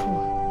kafu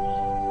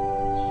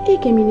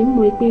eke mini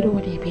mo ekpero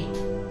debe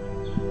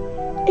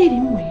eri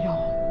mo iro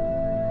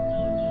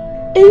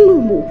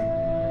enumo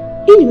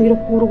ini miro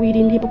kuro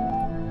wiri ndi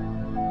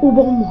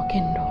ubong mo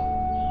kendo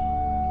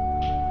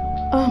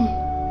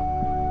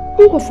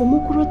ngo fomo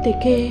kuro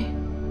teke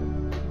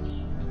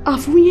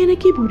afunyene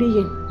kibure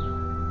yen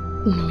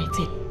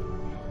numete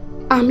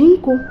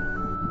aminko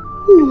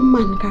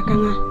nyumman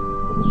kakanga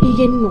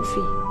igen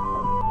nofi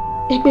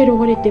ekpero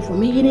wore tefu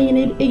me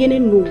yene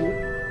no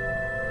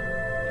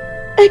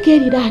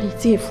ekeri dali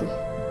tefu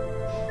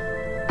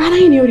ara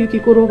ini ori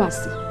kikoro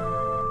basi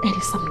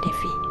eri sam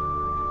defi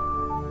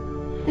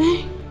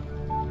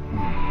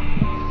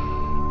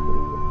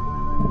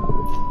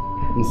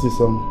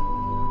nsisom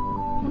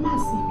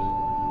masi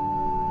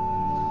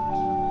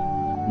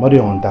mari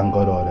on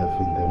tangoro le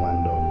finde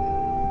mando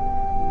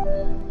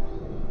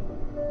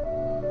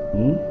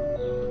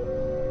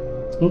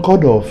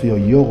nkodo fi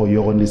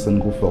yogo listen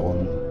go for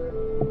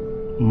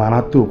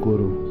mana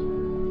tokoro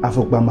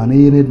afokpa mana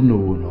yene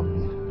no no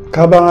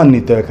kabanga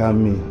ni to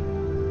kami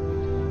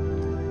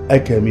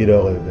eke mi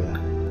do rebe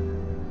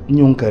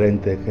nyun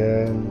karente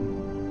ke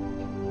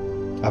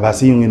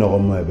abasi yun no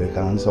mo ebe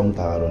kan som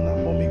taro na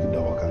mo mi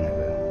do kan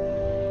ebe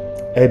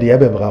edi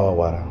ebe brawa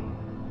wara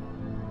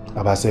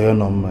abasi yo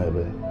no mo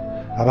ebe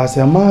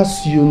abasi ma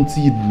siyon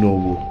ti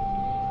no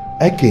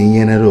eke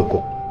yene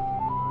roko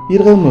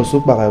ire no so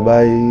para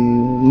bai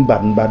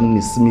mban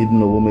ni smid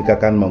no me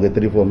kakan mo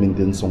getri fo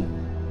mintenson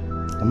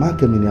ama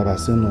ke mini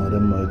abasi no re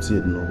mo ti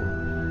no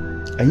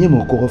anye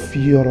mo ko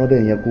fioro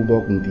de nya ku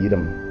bo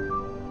kundiram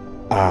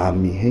a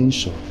mi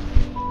hensho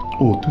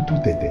o tutu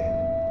tete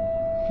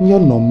nyo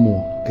no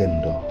mo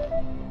kendo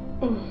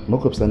mo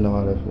ko psanda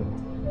wala fe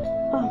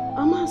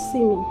ama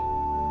simi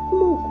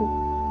moko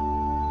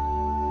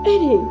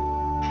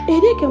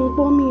ere ke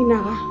mpo mi na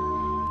ga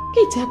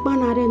ke takpa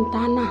na re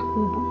ntana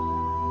ubu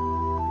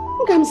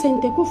ngam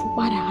sente ko fu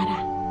parara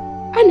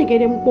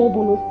anegere mpo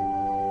bunu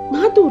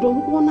ma duro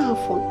mpo na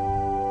afon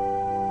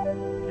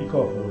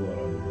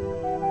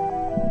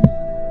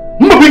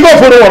Biko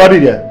foro wala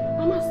dia.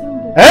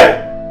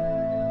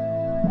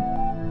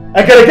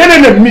 Akere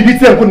kene ne mi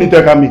biti en kuni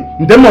te kami.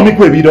 Ndemo mi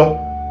ku ebido.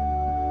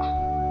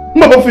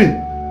 Mbo fi.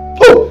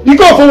 Oh,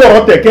 biko foro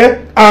wala teke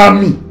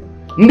ami.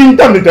 Ndi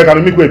ntam ni te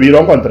kami mi ku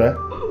ebido nkontre.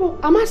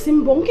 Amasi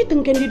mbo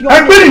nkitenke ndi dio.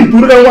 Agberi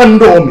nturuga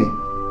wando mi.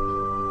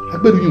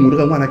 Agberi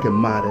yumuruga mwana ke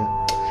mare.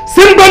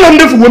 Simba no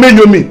ndefu wome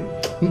nyomi.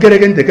 Nkere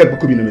ke nteke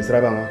buku bi no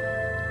misra ba nga.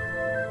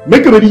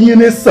 Meke be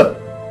yene sa.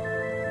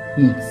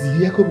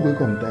 Nti ko bu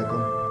ko mta ko.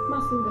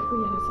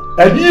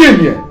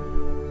 Adiye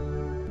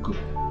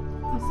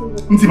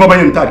nti baba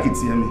yen target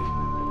yemi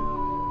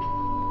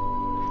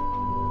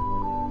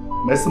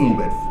merci mon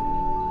belle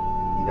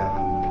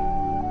ida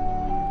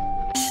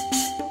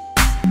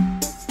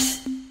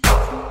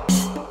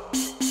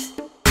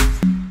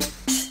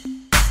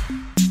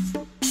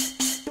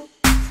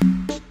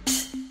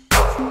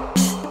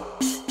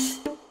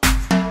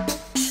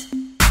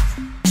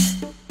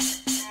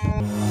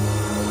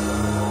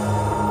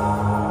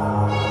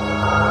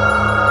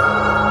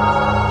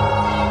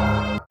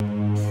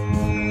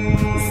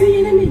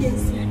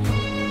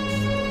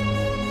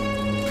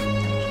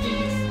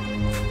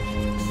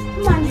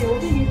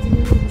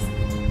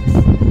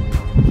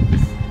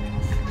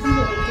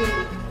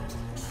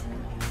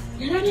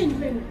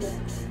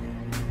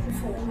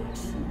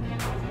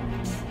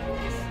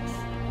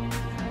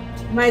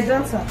My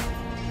daughter,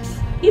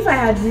 if I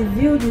had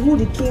revealed who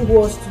the king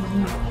was to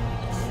you,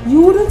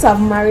 you wouldn't have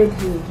married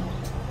him.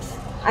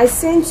 I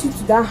sent you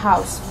to that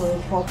house for a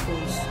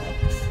purpose.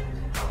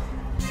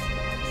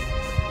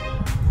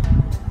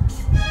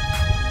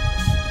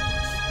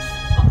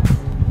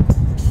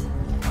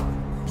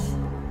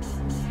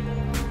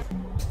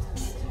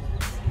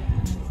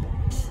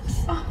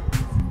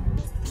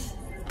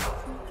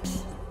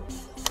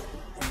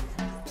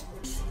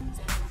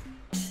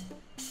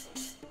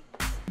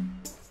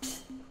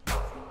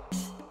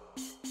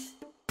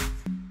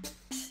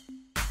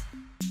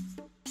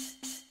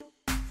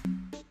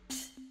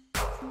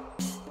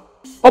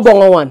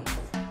 Obong one.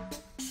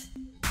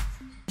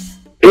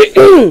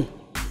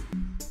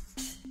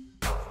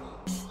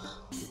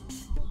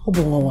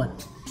 Obong one.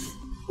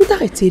 Uta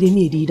retere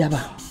mi di daba.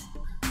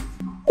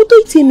 Uto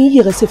ite mi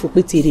yere se fo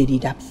petere di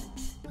daba.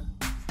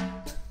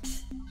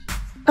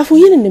 Afu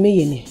yene ne me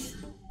yene.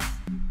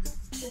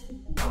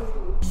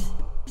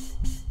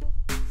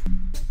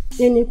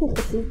 Yene ko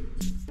ko.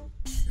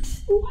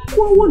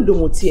 Kwa wondo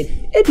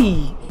motie.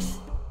 Edi.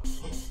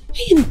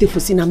 Yene te fo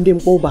sinamde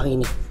mpo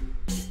barini.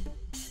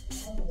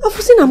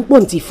 nam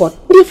ponti fort.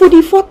 Dia for di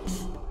fort.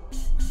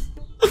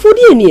 Afo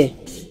dia ni.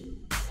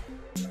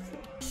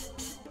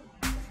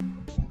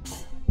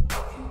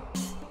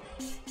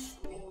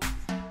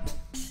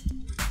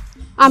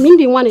 Amin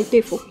di one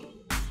etefo.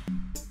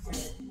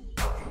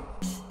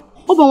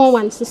 Obong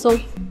one so.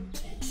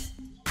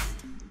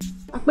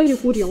 Apa ini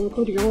kuriang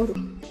do.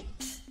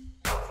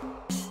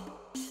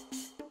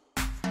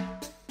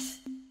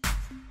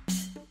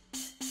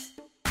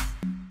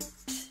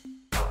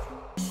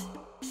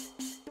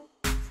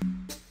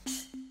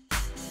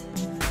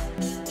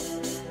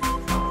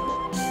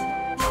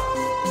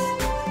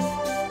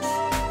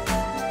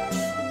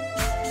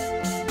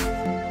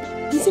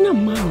 Sina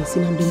mami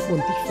sina mbin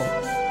ponti fort.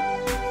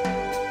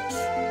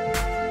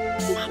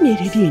 Mami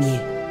ready ni.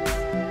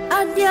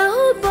 Adia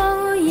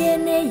obong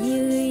yene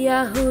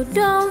ya who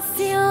don't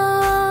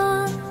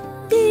feel.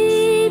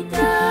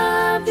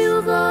 Tita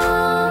bugo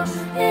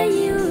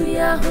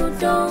ya who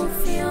don't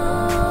feel.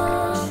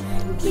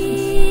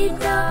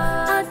 Tita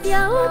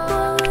adia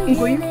obong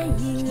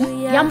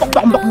yang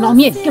bok no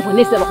mien ke fo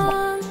ne se bok.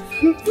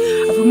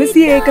 Afu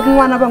mesi e ka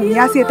nwana bang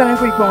ya se tan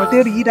ko ikon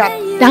te rida.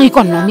 Tang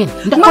ikon no mien.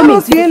 Maro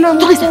se na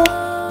mo.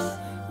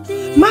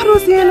 Maro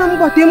se na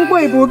mo tem ko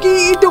e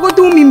boki ito ko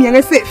tu mi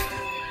mienge se.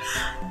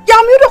 Ya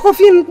mi do ko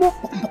fin ko.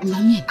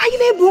 Ai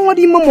le bo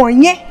ngodi mo mo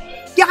nye.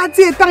 Ya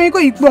se tan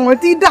ko ikon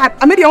ti dat.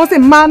 Ame di on se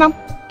manam.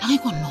 Tang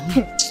ikon no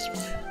mien.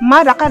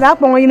 Ma da ka da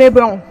ko ngine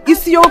bon.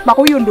 Isi yo pa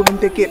ko yondo mun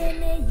te ke.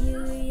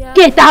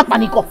 Ke ta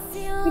paniko.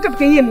 Nka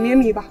ke yen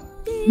mi ba.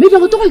 Me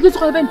do to ko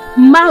so ben.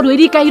 Maro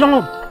ri kai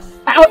ron.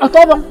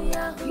 Atobong.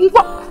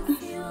 Ngko.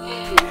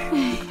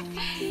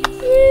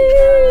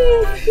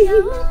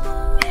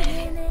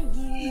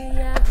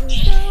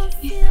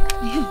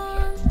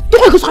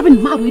 Tukoy ko sabi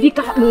maro di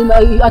ka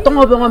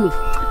atong obong ami.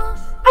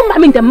 Amma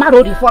min te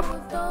maro di fort.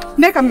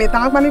 Ne ka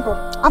metang akmani ko.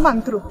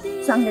 Amantro.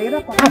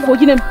 Sangaira pa. Afo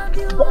jinem.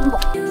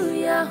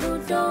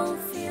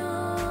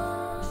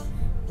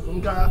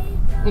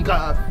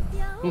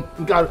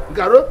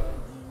 Ngaro.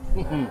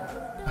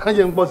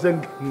 Yang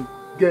bosen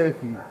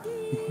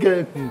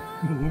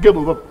Ge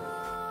bobo.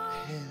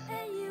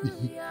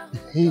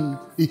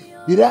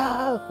 Ira,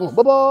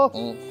 bobo.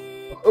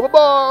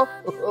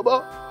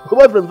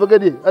 Bobo friend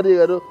forget it. Ade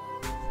gado.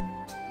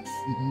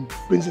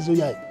 Princess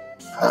Oyai.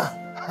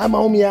 Ha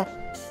maumia.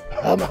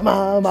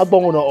 Ma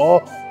bongo no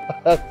o.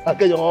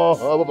 Akayo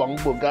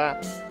bong boga.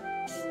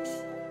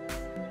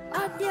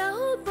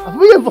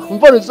 Afuye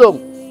fon song.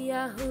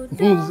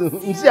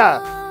 Nsia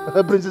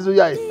Princess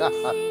Oyai.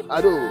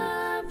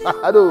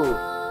 Ado,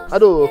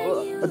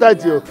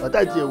 atati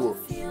wo.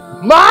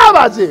 Ma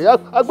ba se,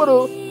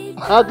 agboro,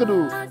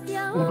 akedu.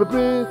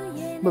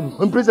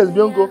 Princess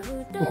Bianco.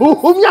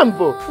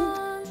 Omiampo.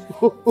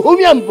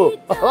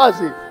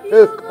 Asi.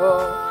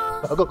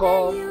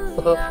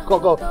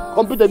 Ko.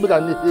 Computer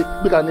bika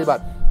ni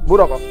bat.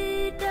 Buroko.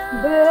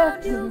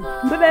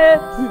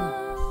 Bebe.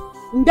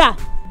 Nda.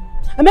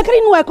 Amekari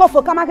nuwa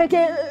kofo kama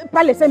keke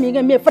pale semi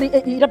nge me free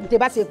irapute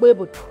ba se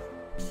kwebo.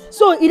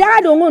 So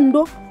ida do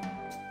ngondo.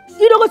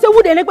 Ido ko se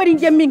wude ne kwedi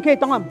njem min ke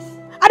tongam.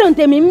 Adon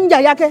temi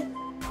mja yake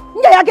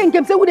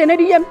nkem se wude ne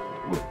di yem.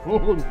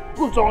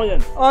 Ku so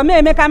yen. O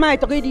me kama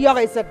to di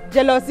yore se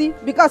jealousy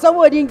because of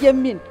wodi njem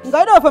min.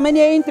 Nga do for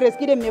many interest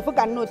kide me fu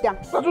kan no tan.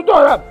 Sa tu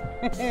dora.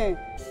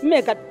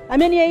 Me kat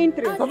ameni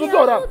interest. Sa tu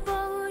dora.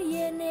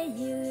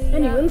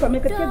 Anyway, nka me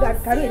kat ke gar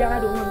karo ida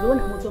do ngondo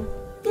na motom.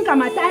 Nka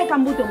matai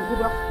kambuto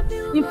mkudo.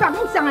 In fact,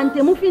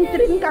 sangante mu fin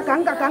tri nka.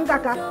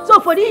 So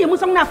for the you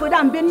musong na for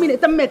that ben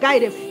minute me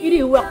guide. It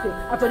is work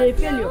after they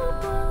failure.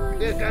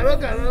 Caro.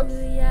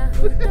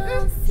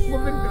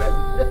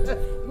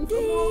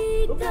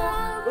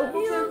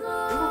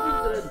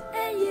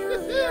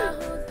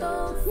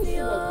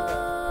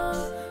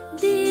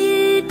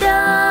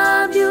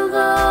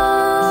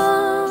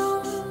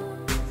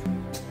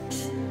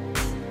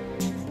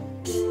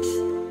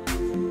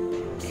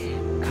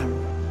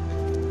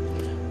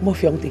 Mo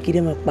fiong te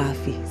kide ma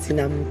pafi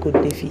sinam ko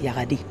defi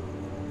yagadi.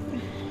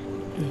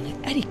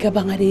 Ari ka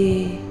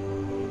bangade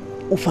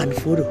ufan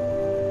fodo.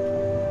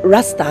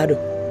 Rastado.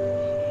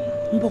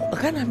 Mbok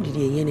kanam di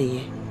yene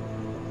ye.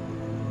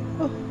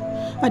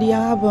 Ari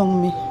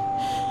abong mi.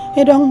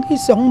 Edong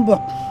isong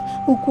bok.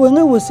 Ukwe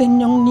nga wosen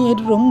nyong ni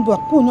edrom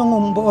bok ku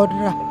nyong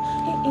mbodra.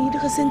 De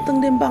ka sentang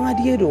dem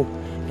bangadi edo.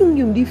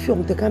 Yung di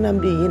fiong te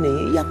kanam di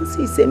yene yang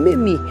si se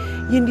memi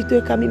yendi to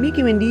kami mi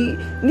ki wendi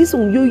ni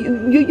song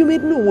you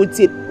made no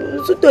wotit.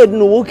 So to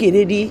no okay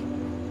di.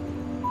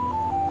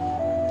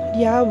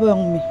 Dia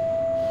bong mi.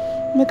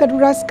 Me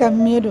kaduras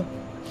kamedo.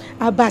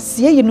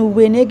 Abasie yinu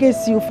wenege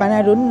si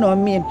ufanado no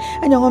min.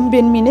 Anyong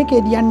ben mi ne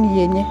ke dian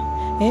yenye.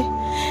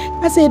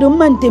 Ase do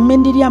mante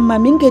mendi dia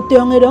mami ke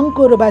tongedon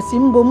ko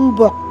basimbo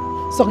mbok.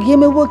 So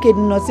yeme woke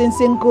no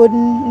sensen ko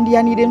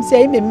dia ni dem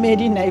sei me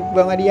medi na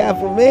ibong dia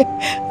fu me.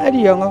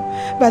 Adi yongo.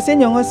 Base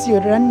nyongo si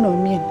ran no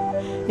min.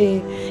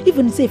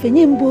 Even se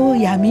fenyembo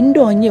ya min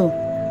donyo.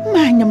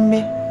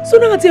 Manyame.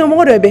 So na ngati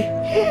mo do be.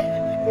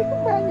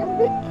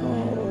 Manyame.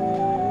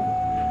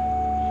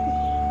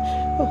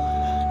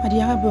 Adi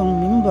abong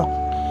min mbok.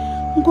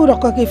 Ngura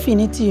ko ke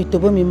finiti to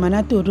bo mi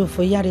mana to do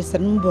fo yare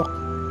san mbok.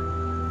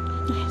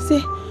 Se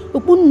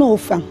upun no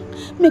fang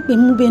me pe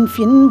mu ben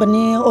fin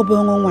bane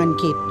obongo wan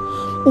ke.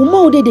 U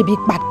mau de bi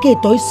pat ke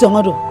to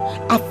songoro.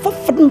 A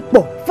fofan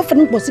po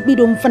sikbi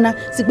do mfana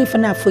sikbi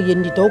fana fo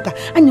yendi to ka.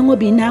 Anyango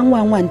bi na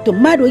wan to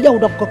mado ya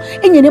udoko.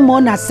 Enyene mo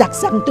na sak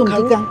to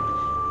mtika.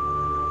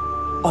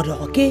 Odo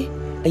ke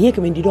anye ke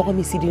mendi do ko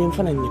mi sidi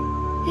mfana nyen.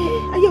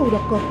 Aya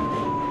udoko.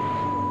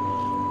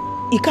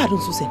 Ika dun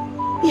suse.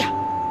 Ya.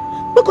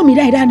 Bako mi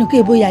dai danu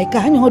ke boya ika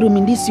anyango do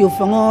mindi si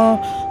ofango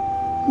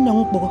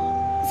nyong po.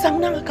 Sang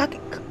na ka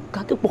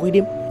po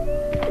dem.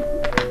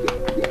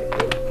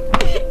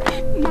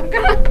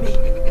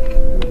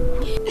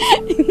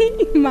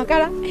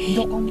 Makara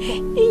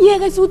iye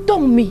ga su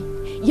tong mi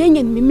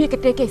yenyen mi me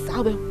kete ke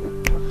sabe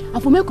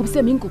afume ko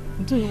se minko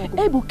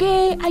e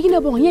buke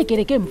ayina bon ye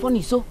kere ke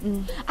mfoni so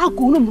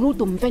aku no mu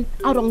to mfen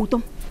arong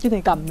utom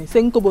kite kam mi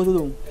sen ko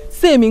bodo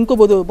se min ko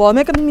bodo bo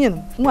me kan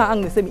mien ngwa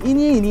ang se mi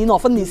ini no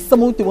fan ni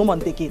samu tu mo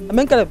monte ki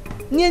amen kala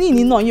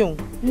ni no yo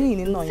ni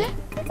no yo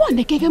bo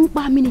ne ke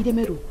mpa mi ni de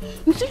meru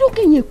nsiro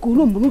ke nye ko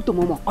no mu to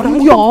mo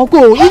arong yo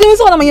ko ini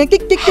so na ma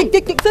kik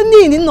se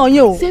ni no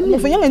yo mo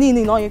fa yang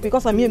ni no yo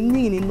because I mean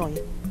ni no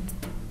yo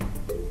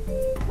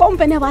bom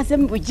pene wa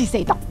sem bu ji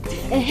se to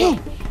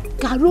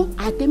karo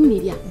atem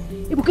media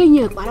ibu ke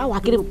nye para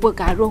wa kire bu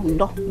karo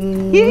ndo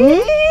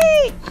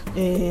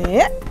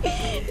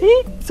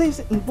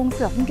se mpong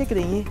se afun ke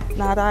krenye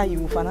na da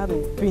yu fana do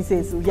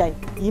princess uyai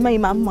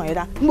ima mo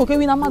era mbo ke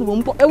wina ma do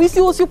mpo e wisi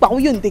o si pa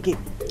uyo nteke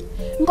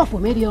ngo fo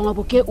media ngo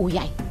bu ke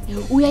uyai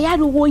ya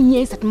do wo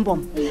nye sat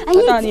mbom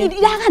ayi ti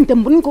da kan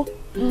tem bun ko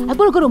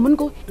agoro goro mun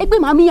ko e pe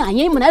mami ya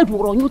nye mana du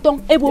ro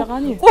nyutong e bo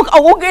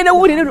o ke na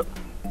wuri do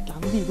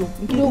bigo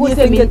ngi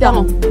se mi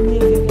tang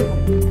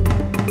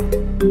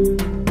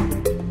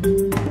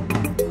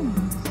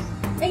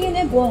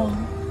engene bo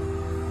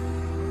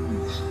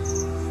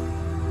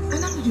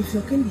ana du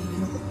fioke ndi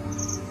no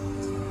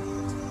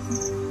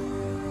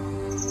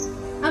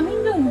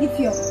amindo ndi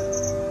fio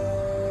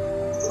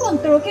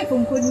kontrol ke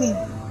pun mi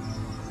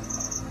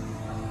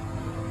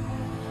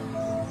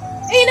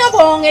ina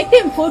bo nge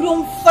temfo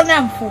dum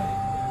fanamfo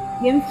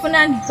yem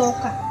fanan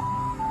toka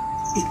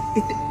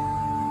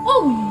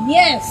oh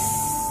yes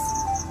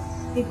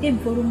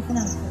temfo dum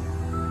fanamfo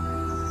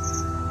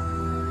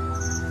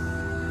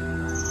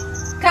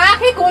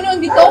kake kono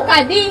ndi toka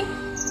di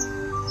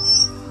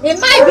e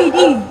mai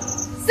bidi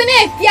sene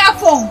fia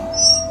fon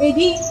e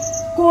di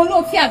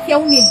kono fia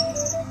uni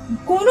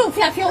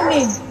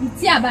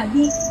iti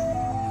abadi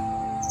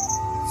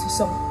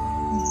so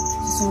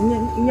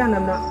nyana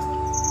na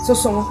so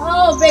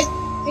oh bet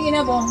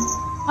ina bon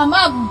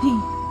amabudi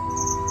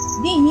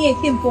di ni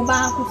tempo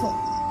ba ku fo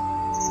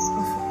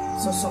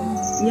so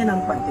nyana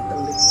mpante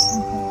tambe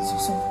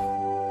so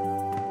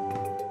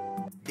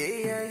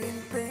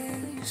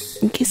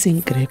Nke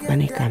singre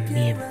pane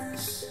kamien.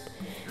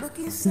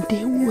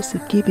 Nde wo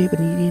se kebe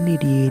bani ne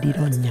di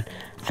donyan.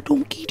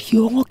 Adon ki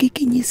diongo ke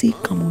kinyi se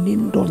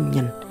kamunen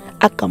donyan.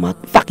 Akama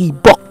faki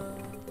bok.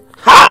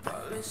 Ha!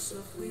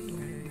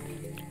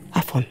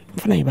 Afon,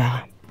 mfana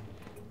iba.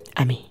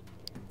 Ami.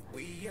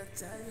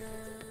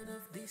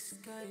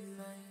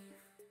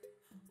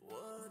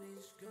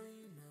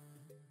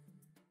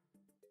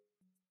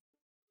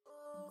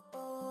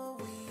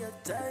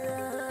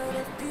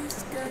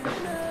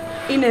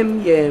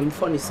 Inem ye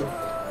mfoni so.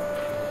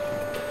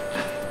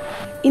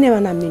 Inem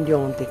ana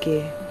mindion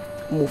teke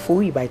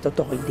mufu iba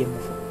itoto ide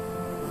mufu.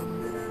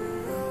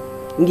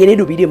 Ngene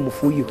do bide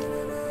mufu yo.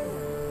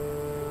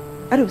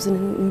 Ado sin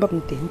mbab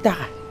nte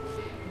ntaka.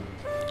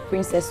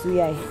 Princess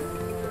Uyai.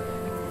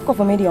 Ko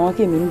fo me di on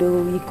ke mi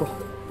ndo wiko.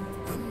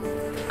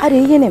 Ade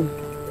yenem.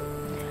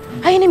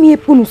 Ayenem ye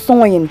punu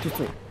son yen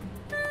tutu.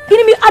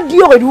 Kini mi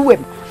adiore duwem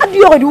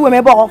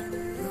e boko.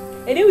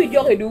 Ede wi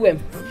diore duwem.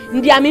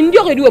 Ndi ami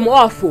diore duwem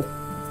ofo.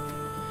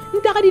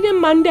 Ntaka di dem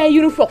manda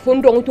uniform fo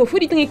ndong to fo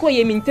di tingi ko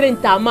ye min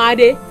 30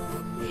 amade.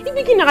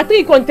 Ibiki na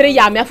atri kontre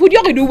ya me afo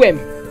diore duwem.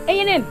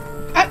 Eyenen.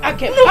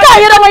 Nka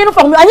yera wa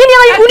uniform. Anyini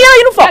ya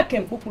uniform.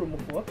 Akem populu mo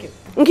fo. Okay.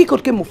 Nki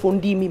kod ke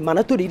mufondi mi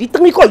mana to di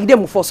tangi ko ide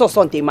mufo so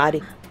sonte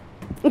mare.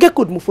 Nki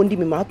kod mufondi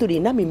mi mana to di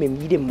na mi mem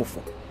ide mufo.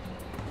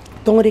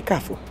 Tongore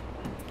kafo.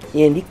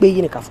 Yen dik be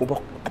yine kafo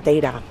bok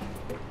atay dagam.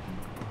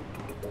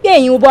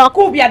 Yen yu bo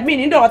ko bi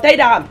admin ndo atay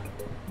dagam.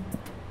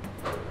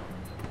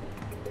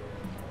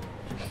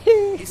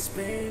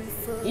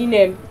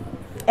 Inem.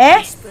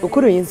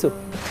 Okoro yenso.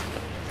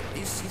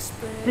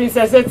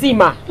 Princess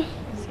Tima.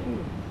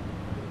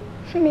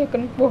 me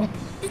kan po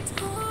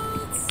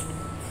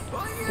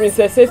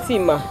Princess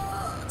Tima.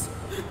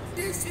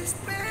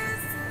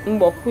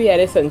 Mboku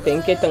yare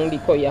santen ke tang di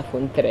ko ya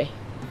fontre.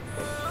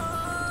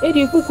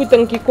 Edi ku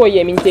tang ki ko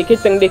ye min te ke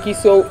tang de ki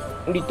so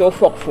di to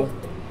fokfu.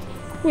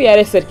 Ku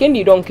yare ser ken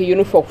di donc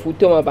yunu fokfu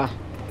to ma ba.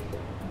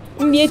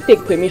 Mbi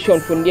take permission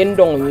fun den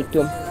don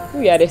yutum.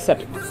 Ku yare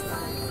ser.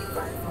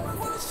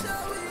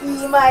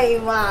 Imai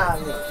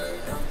mami.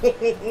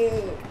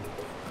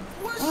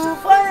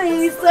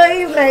 Funny so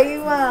Imai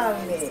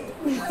mami.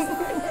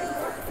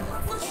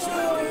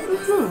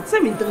 Se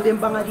min tang dem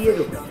banga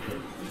diero.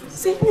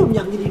 Se nyom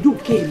yang ni du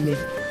keme.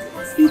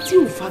 Iti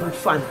u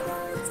fan.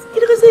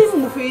 Ida ka se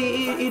mu fe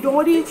e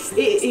dongori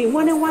e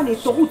wane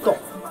to uto.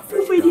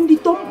 U fe din di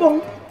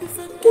tombong.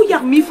 Ku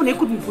yak mi fune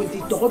ku mi fun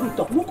di to bi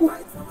to muku.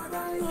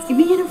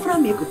 Imi yene fra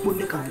me ko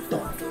punne kan to.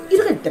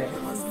 Ida ka tre.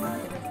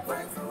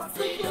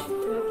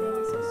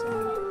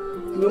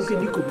 Nyom ke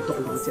di ko bi to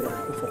ko se na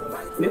ko fo.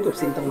 Me ko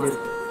se tang der.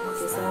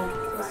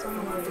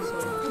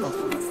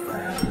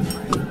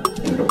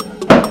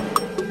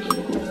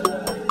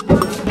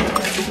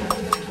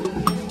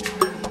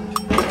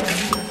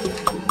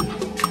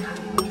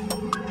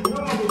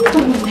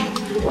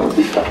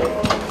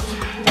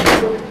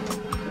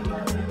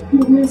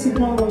 C'est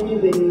pas rendu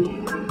béni.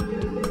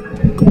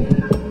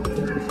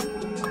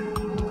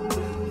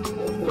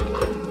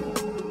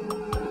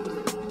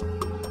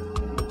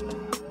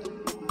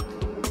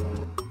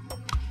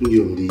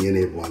 Ndiyo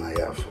yene bwana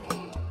yafo.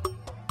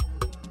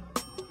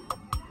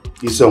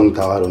 Isong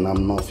tawaro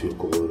nam no fi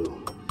okoro.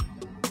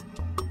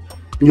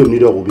 Ndiyo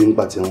do kubing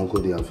pati yango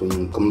di afo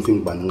yin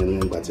komfing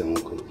banangen pati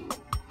yango.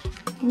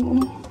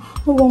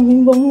 Obong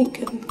bing ni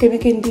kebe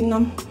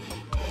kendinam.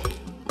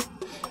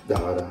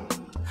 Dara.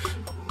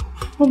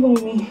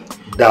 Obong mi.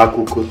 Da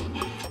kuku.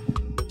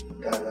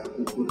 Dara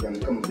kuku dan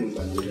komfing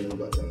banangen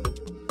pati yango.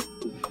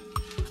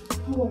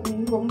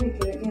 Obong mi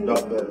kebe kendinam.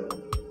 Dog better.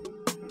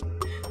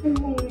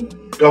 Obong mi.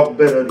 Dog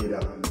better di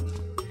dara.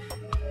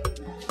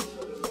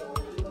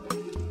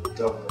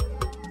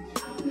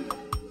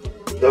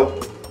 Dog.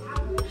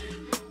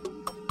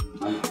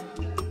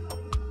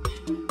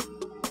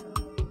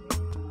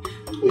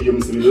 Oye, me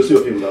lo sigo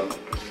filmando.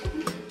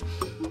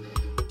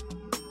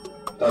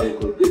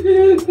 Tariko.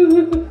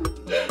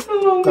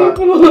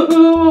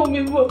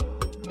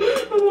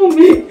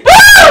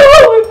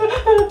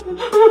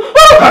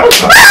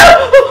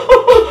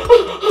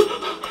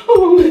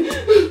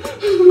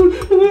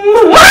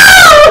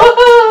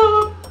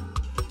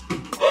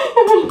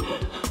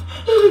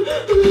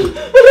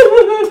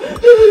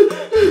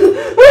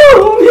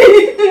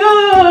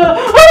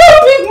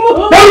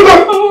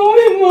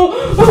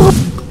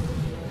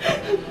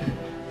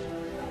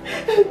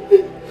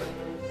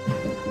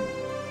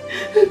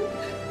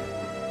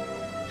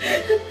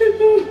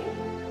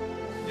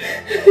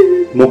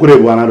 Mokure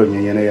bwana ro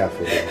nyenyene ya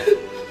fo.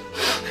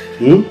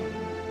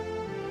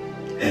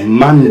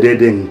 Mande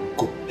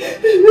denko.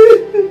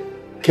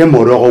 Ke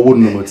moro go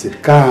wonu motse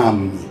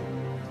kami.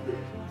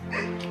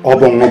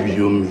 Obongo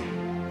biyomi.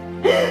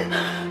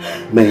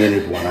 Menyene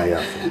bwana ya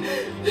fo.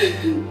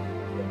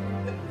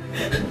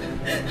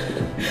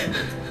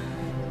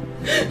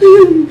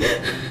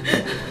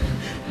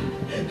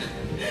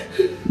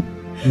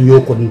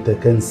 Nyoko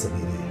ntekense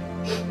biri.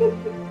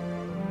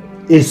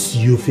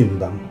 Esiyo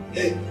fimbam.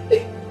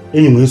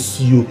 Et nous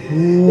sommes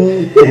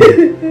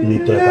ni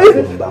to ka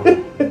fimbam.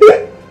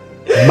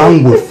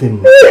 Mango fim.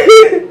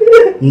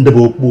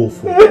 Ndebo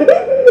kpofo.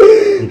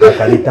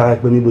 Nkakali ta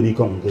pe mi bodi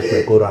kon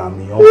ke ko ra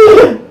mi o.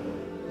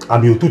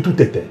 Ami o tutu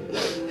tete.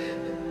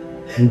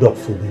 Ndok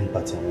fo bin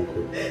pati anko.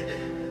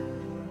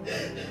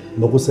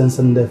 Moko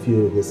sensen da fi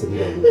o ke se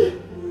nda wo.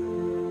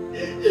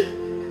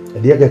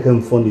 Adia ka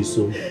kan fondi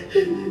so.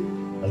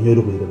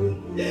 Ayoro ko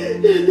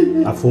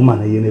ide. Afoma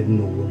na yene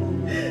no wo no.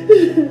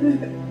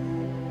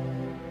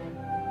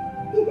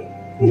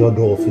 Your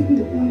door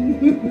finte.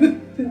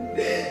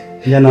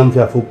 Yanam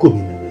fia fo kobi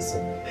na wese.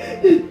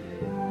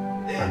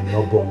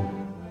 Ano bon.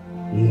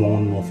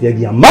 Non fia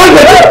gi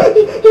amande.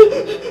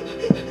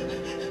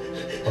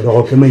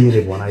 Oro ko me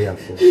yele bona ya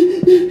fo.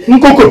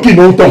 Nkoko ki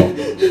no ton.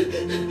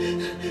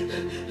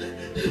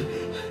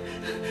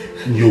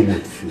 You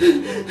would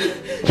feel.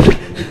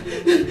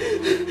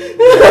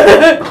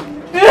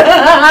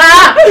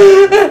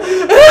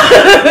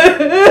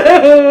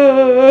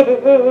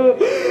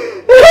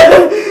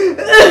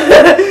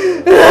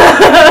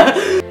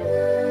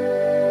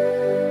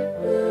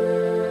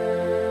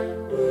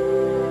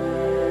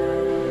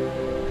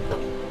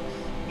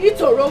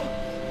 Itoro.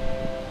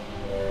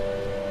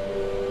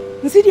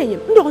 Nsidi enyem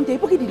ndo konte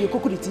ipoki didi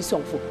kokuri ti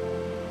songfo.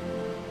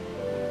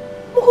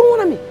 Mukuru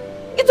wana mi.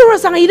 Itoro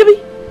sanga yidebi.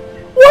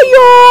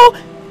 Woyo!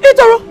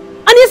 Itoro,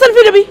 ani san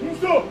fi debi.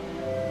 Nso.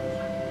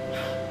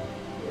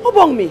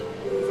 Obong mi.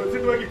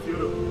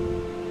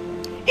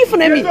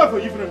 Ifune mi.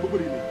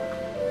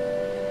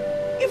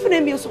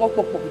 Ifune mi so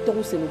pokpok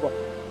to senu bo.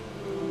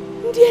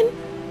 Ndien.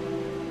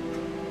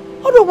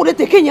 Odo wo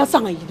de Kenya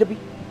sanga yidebi.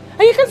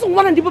 Ayi kan song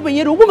wana ndi baba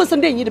yero wo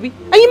masande yidebi.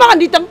 Ayi ma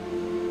andi tang.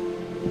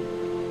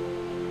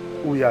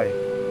 Uyai.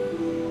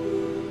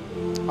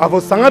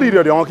 Avo sangari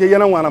rio de onke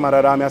yana wana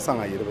marara me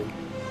sanga yidebi.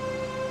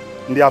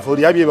 Ndi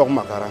afori abi ba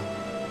kumakara.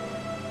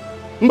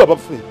 Mbaba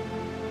fu.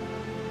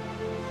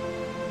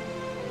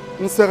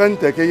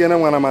 Nsegante ke yana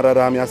wana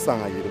marara me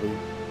sanga yidebi.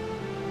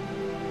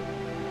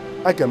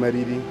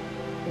 Akamariri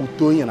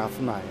uto yana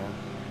funa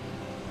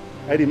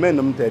ya. Eri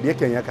menum te de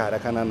Kenya kara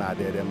kana na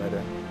de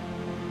mere.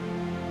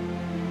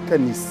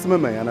 Kan ni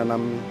smema yana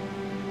nam.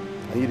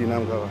 Ayiri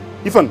nam ka.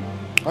 Ifan.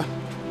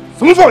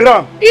 Sumu fo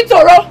ira.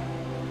 Itoro.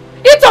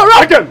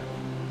 Itoro. Again.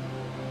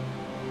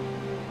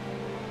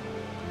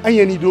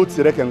 anya ni do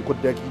tire kan ko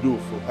da kido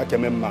fo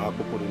akeme ma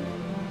akokoro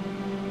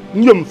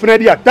ni nyom fene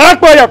dia ta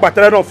pa ya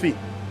patara no fi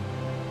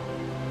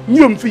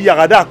nyom fi ya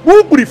gada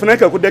ku kuri fene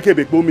ka ko da ke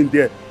be ko min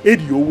de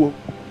edi owo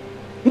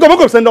ngom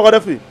ko sen do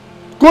gada fi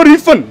ko ri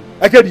fun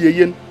akedi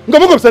yen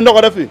ngom ko sen do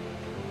gada fi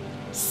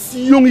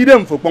siong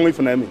idem fo pon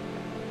ifna mi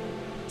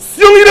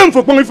siong idem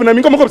fo pon ifna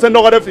mi ngom ko sen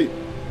do gada fi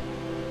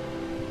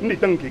ndi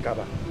tanki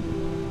kaba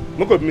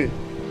moko mi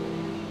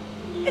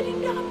edi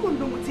ndaka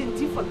mondo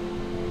mutenti fon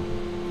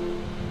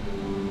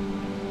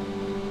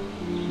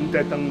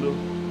ntetangdo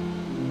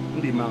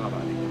ndi manga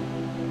bali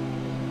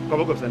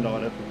komo ko senda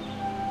wala fu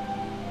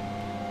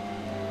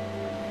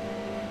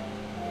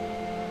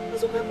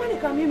nzuko mane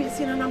ka mi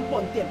sina na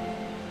mpontem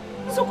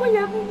nzuko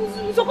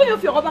ya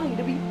fiyo ba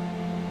ngidebi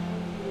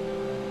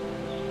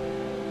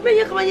me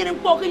ye kama yere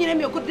mpoke nyere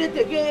mi ko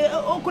dete ke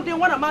o ko de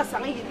wana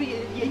masanga ngidebi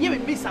ye yebe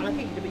mi sanga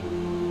ke ngidebi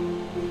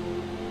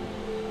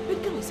be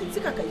kan se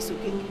tsika ka iso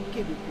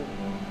ke be ko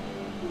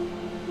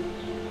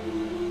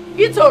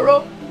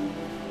Itoro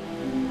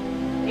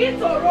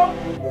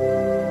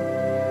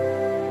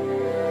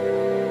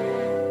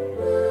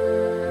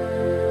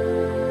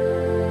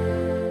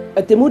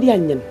Atemudi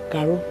anyan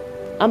karo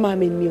ama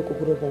men mi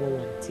okokoro bongo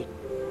wanti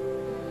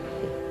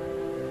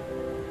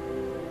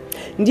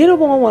ndiro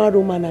bongo wana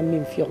do mana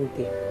min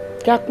fionte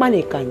kak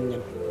mane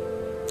kanyan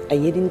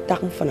ayedin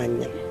tak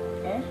fananyan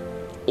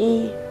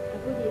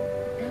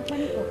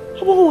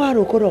bongo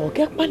wana ko ro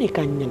kak mane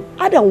kanyan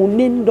ada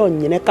unen don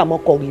nyene kama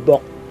ko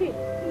gibo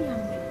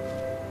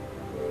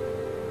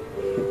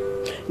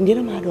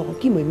ndina ma do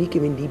ki mami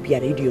ke men di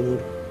biare di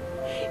ngoro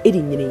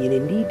edi nyene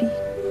ndidi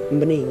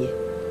mbnenye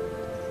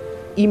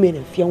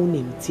imena fia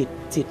unem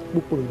tit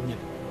bupulunya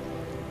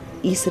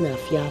isena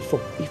fia fo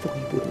ifo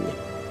ibunya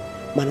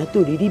mana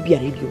to di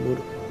biare di ngoro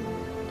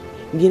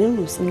ndina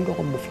no sin do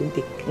ko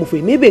mufinte mufu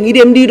me be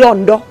ngidem di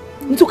dondo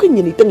ntuke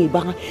nyene tangi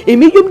banga e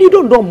me yom di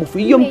dondo mufu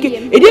yom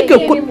ke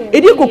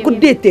edi ko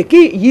dete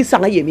ke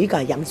yisanga yemi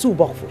ka yang su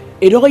bofo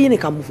e do ko yene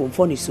ka mufu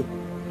foni so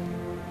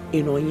e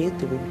no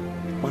yeto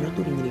mana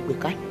to ni nyine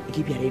kweka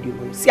ikibi radio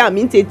mo si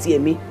ami nteti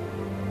emi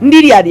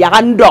ndiri adi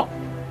aka ndo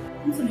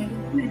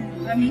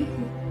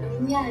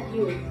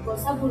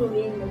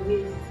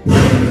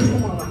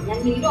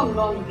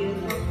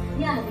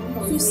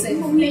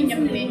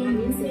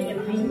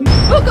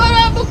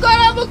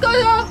Bukara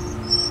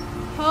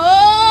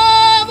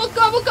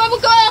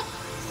buka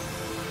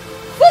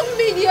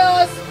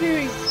familiar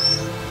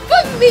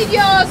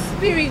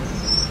spirit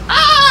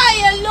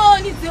I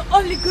alone is the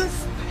Holy Ghost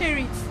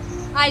spirit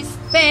I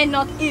spare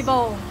not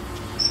evil.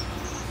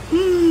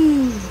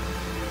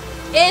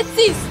 It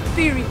is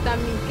spirit,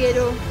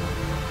 Amikero.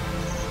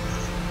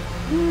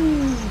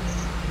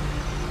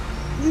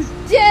 You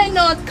dare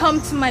not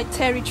come to my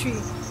territory.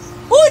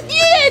 Who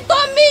dare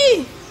to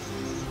me?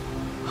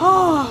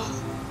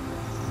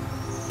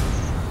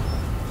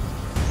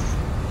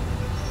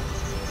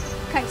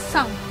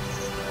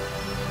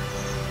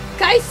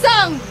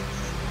 Kaisang.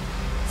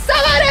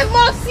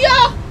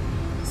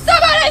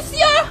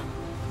 Savaresio.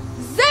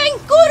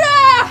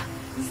 Zenkura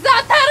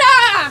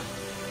Zatara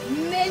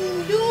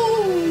Mendu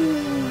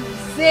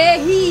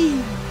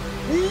Zehi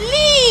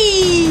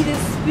lead the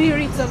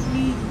spirits of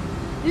me.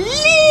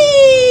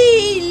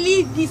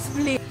 Lead this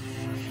place.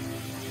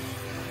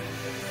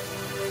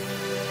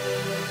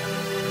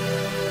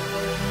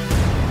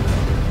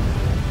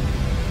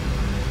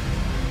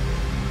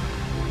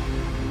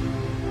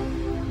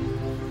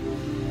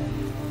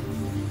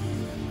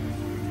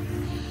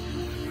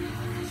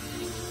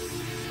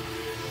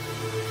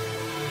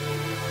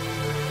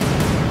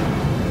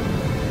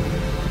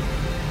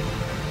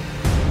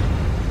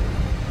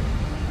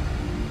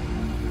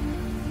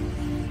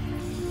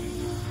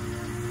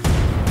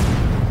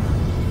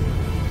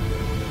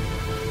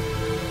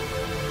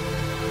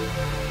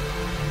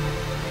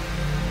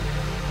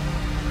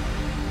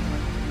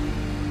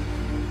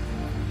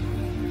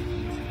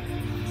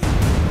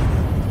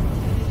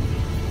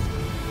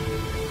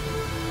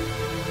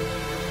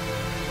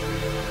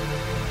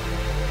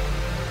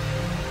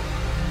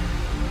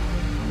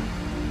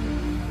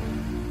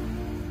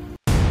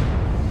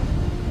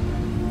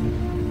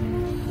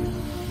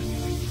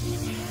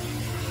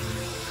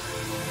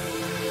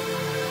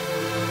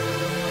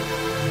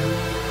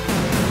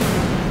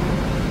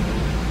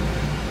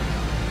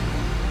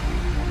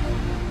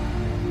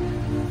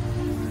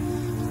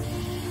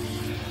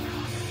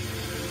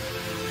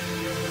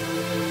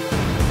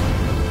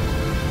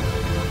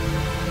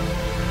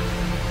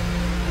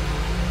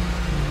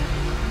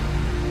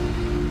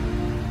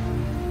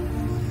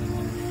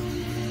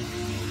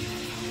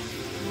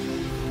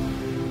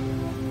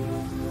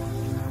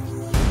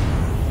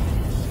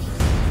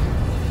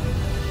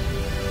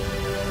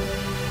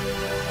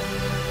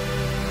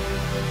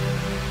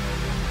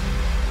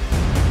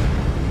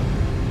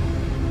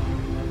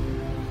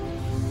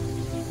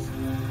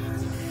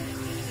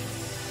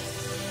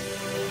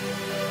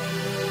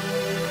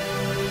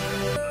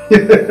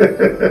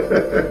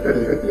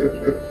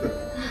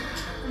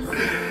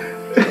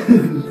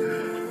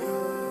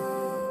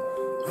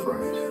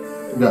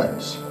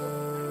 Guys,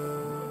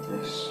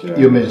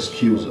 You may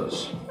excuse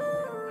us.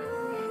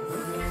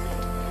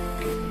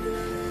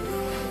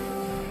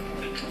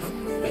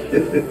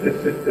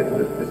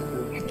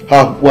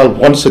 Well,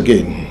 once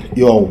again,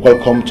 you are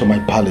welcome to my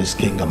palace,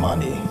 King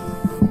Amani.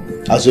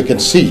 As you can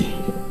see,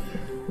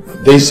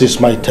 this is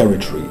my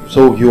territory,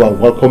 so you are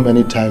welcome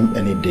anytime,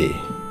 any day.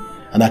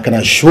 And I can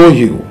assure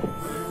you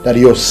that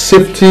your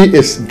safety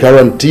is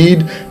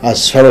guaranteed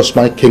as far as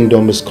my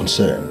kingdom is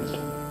concerned.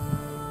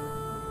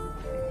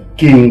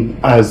 King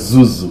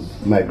Azuzu,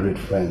 my great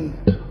friend,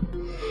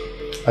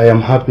 I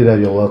am happy that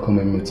you're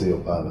welcoming me to your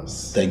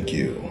palace. Thank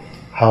you.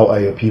 How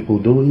are your people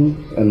doing?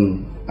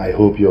 And I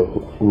hope you're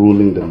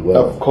ruling them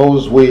well. Of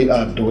course, we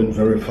are doing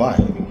very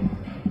fine.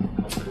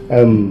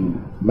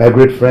 My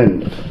great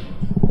friend,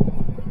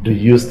 do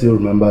you still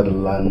remember the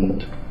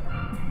land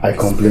I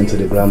complained to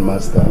the Grand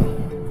Master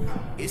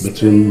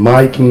between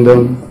my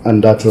kingdom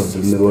and that of the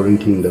neighboring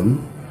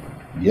kingdom?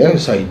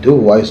 Yes, I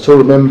do. I still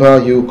remember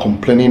you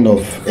complaining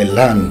of a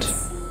land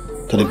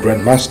to the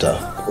Grand Master.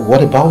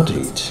 What about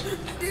it?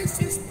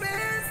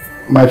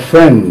 My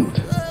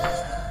friend,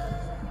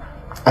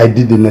 I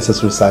did the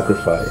necessary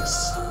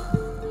sacrifice.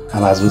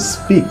 And as we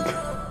speak,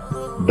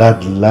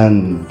 that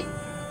land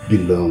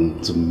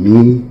belongs to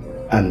me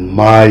and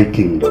my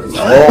kingdom.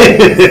 Oh,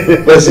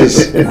 this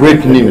is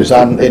great news,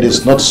 and it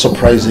is not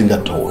surprising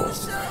at all.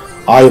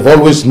 I've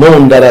always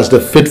known that as the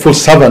faithful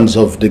servants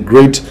of the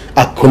great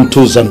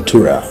Akuntu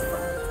Zantura,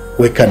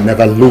 we can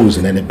never lose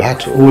in any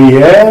battle. Oh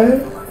yeah?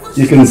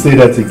 You can say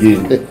that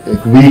again.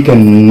 We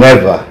can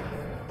never,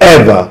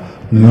 ever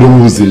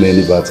lose in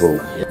any battle.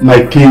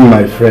 My king,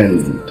 my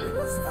friend,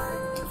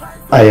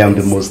 I am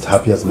the most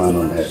happiest man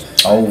on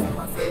earth. Oh.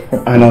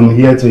 And I'm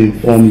here to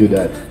inform you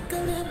that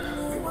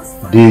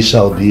there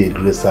shall be a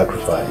great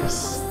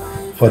sacrifice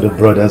for the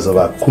brothers of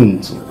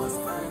Akuntu,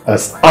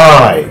 as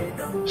I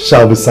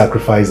shall be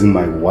sacrificing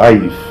my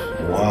wife,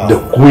 the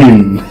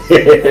queen.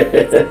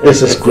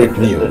 This is great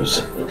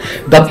news.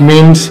 That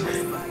means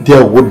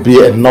there would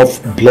be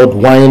enough blood,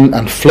 wine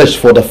and flesh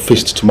for the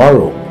feast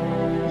tomorrow.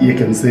 You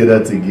can say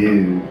that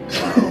again.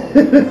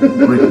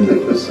 Great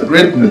news.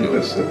 Great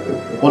news.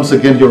 Once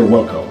again, you're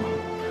welcome.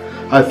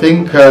 I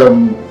think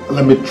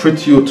let me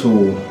treat you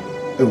to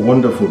a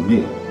wonderful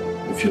meal,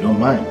 if you don't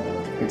mind.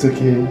 It's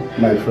okay,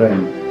 my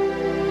friend.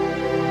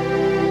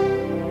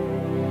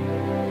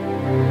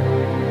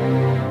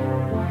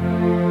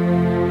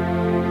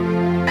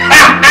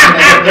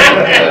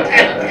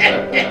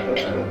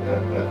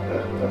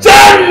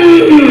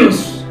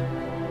 Sons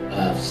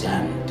of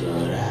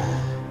Santora.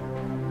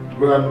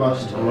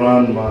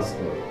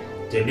 Grandmaster.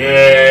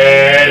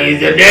 Today is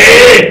the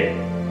day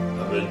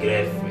of a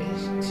great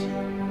feast.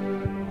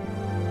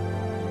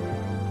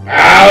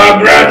 Our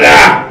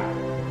brother,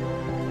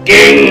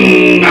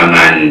 King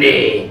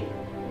Amandi,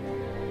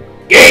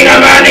 King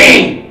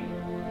Amani,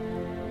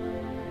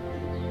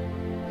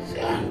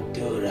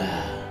 Santora,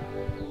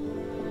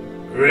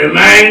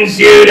 reminds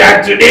you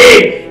that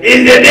today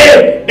is the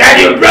day that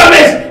you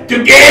promised to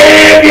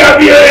give your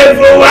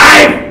beautiful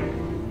wife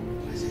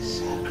as a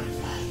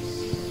sacrifice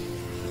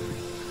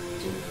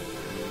to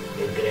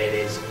the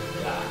greatest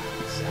God.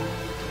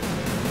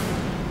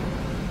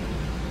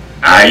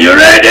 Are you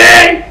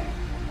ready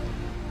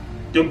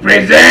to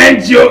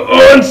present your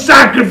own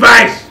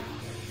sacrifice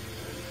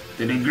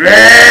to the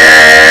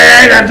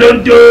great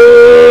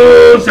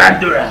Akuntu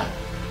Zantura?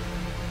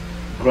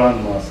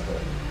 Grandmaster,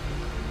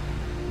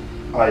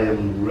 I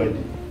am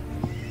ready.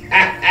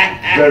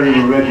 Very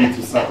ready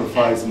to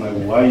sacrifice my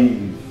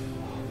wife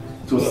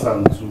to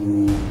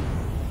Santu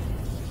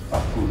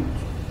Akuntu.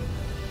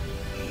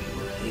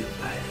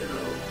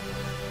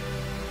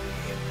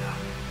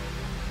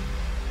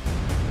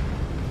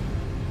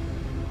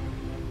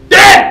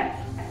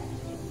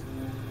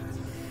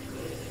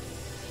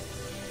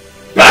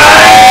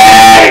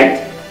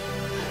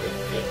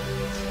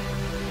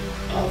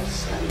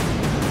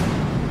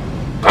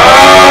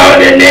 Call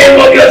the name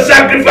of your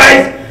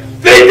sacrifice,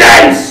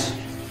 vengeance!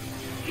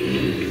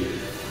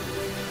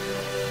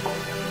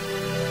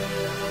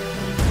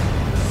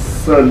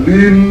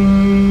 Salim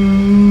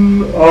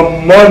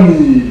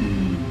Amani.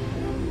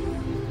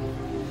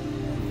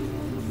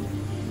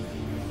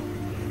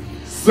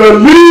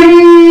 Salim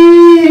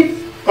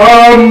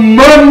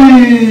Amani.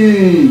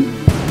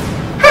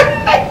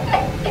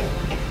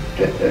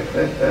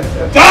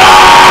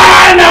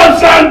 Son of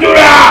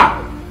Santura!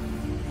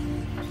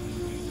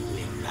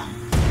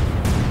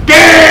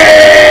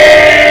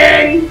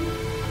 King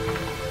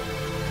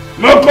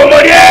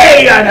Mokomode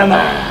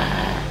Yanama!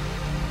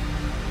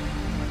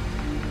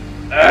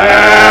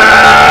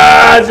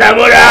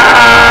 Zamora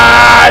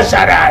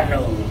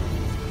Sarano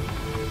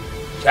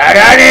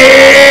Sarani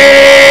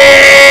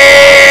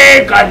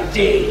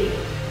Kanti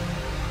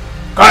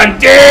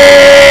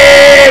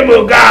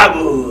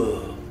Mugabu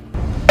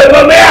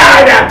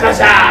Meada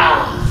Kasa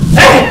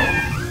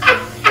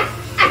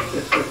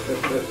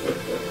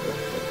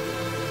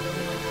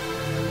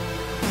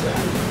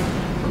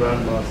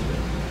Grandmaster,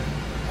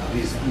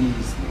 this is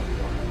my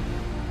wife.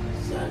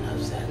 Son of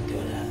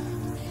Santora.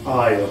 I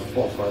have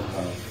offered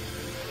her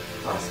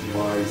as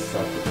my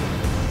sacrifice.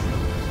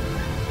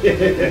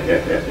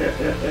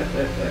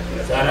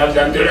 Son of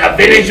Zantura,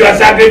 finish your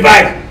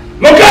sacrifice!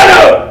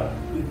 Mokano!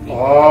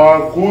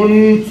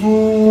 Akuntu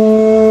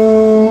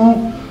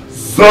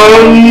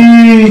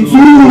Zantura!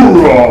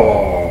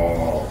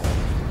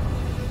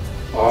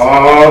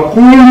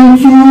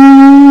 Akuntu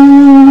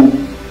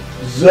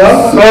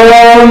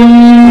Zantura!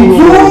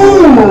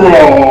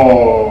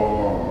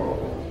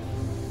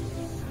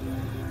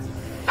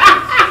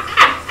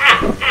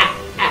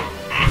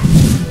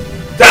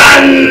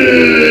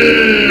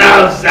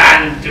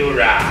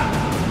 Zantura!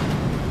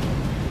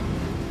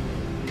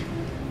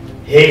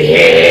 Hey,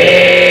 hey!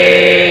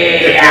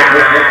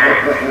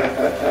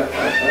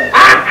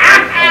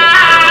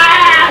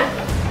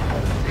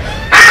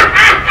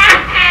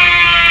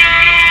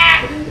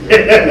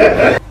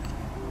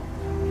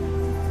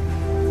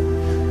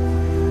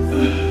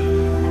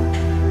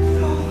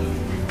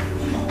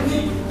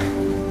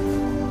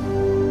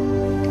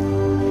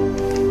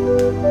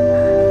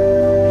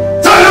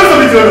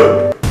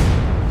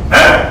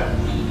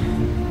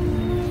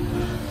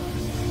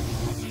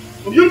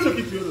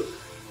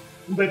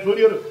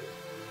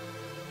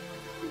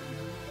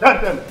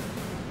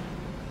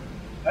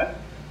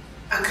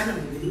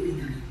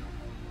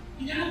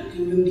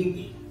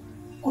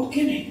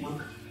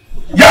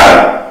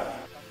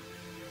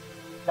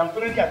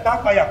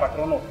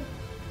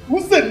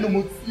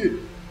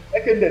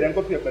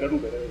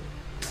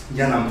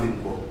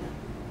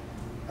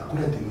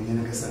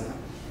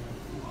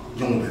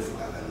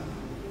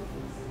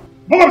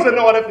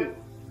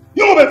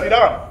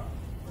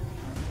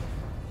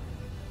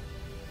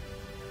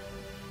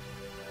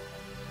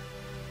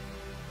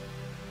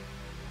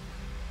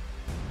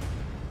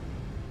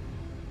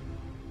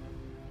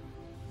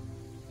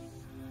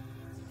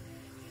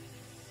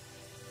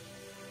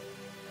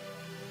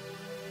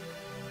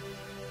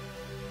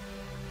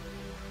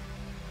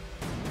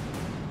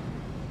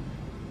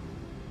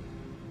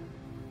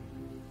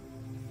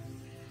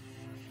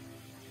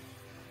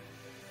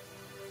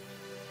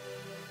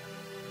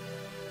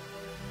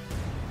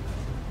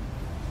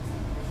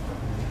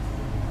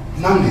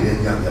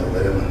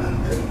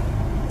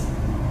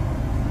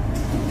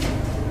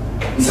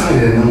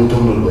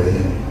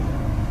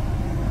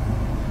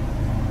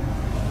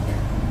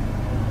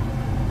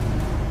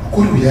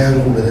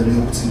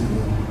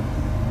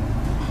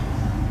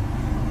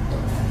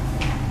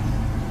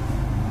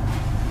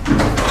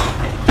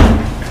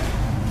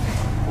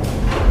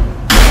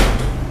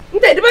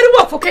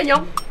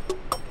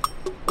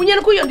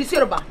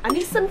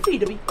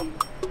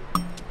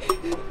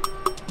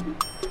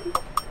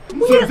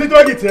 C'est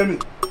toi qui t'aimes.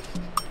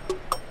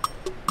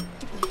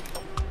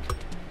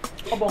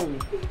 Obong.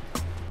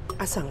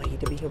 Asanga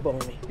yidabi obong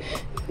me.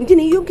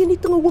 Ndine yongeni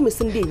tongo wo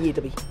mesende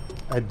yidabi.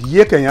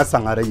 Adie kan ya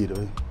sangara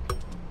yidabi.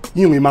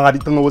 Yimi mangadi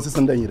tongo wo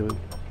sesende yidabi.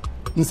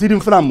 Nsiri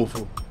mfna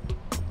mofo.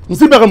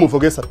 Nsibere mofo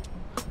gesa.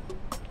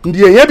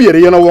 Ndiye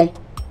yebiere yena won.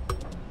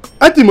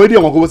 Ati mo di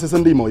ngo wo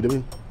sesende mo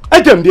yidabi.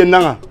 Atem die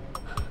nanga.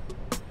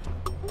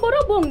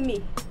 Boro bong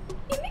mi.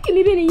 Imiki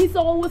mi bene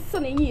yiso wo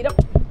sene yida.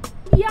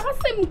 Ya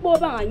gasem bo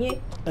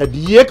banye.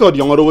 Adie ka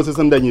di ngo wo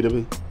sesende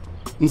yidabi.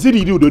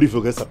 Nsiri di udori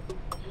fo gesa.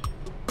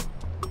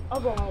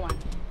 Obong wan.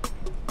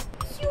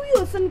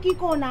 Siyo san ki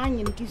ko na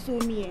anyin ki so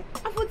mi e.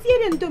 Afotie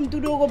den tom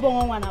tudo go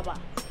bong wan aba.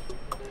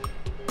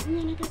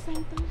 Nyana ka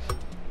santa.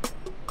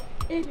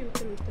 Eri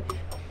utemto.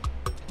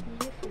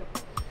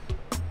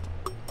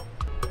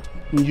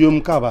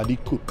 Nyom ka ba di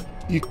ko.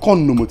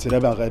 Ikon no motere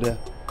ba gada.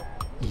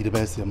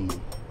 Yirba sem.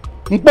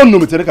 Nkpon no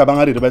motere ka ba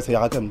ngari reba se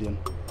ya kam den.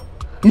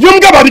 Nyom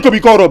ka ba di ko bi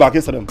ko ro ba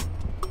ke sedem.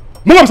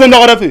 Mo ngam sen da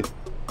gada fe.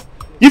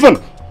 Ifan.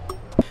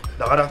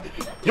 Da gada.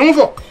 Nyom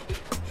fo.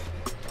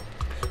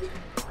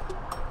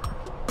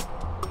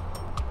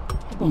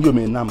 Yo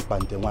me nam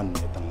pante wan ne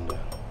tanga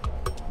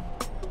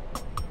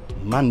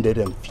mande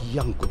dem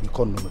fiang ko bi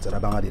kon no tara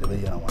banga de be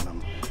yana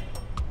wanam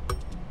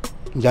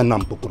ya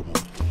nam pokur mo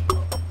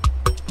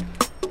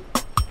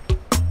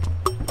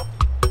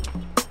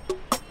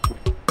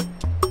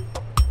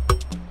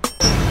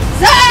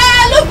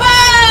Zaluba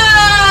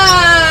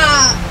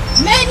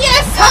menye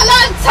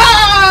salanta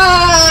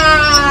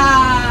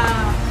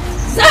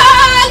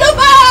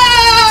Zaluba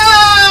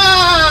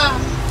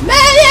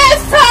menye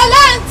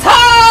salanta.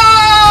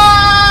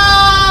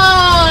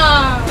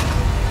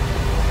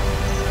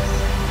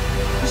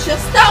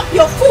 Stamp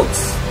your foot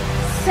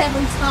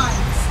 7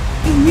 times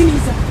in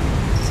unison.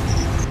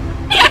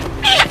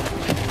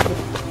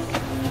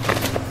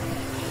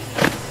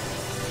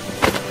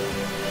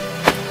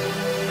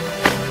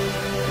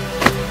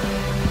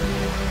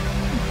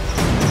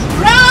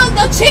 Round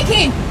the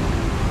chicken.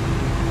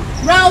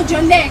 Round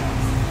your neck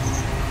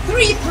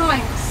 3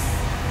 times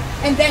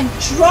and then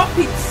drop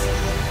it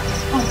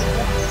on the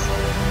ground.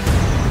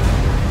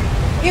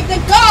 If the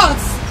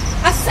gods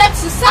accept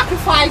the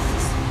sacrifices,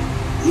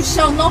 you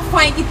shall not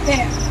find it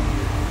there.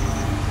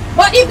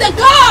 But if the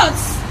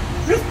gods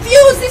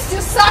refuses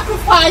your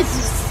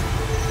sacrifices,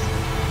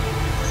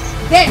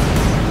 then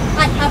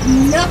I have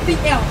nothing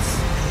else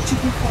to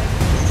do for you.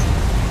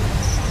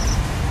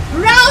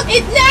 Round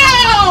it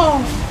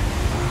now!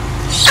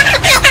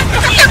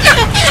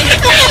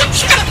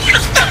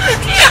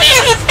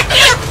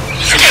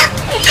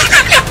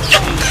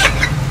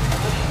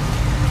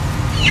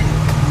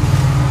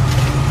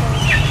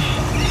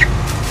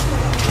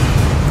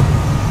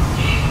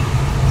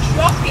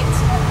 Drop it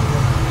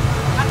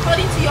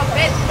according to your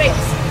bed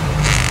rate.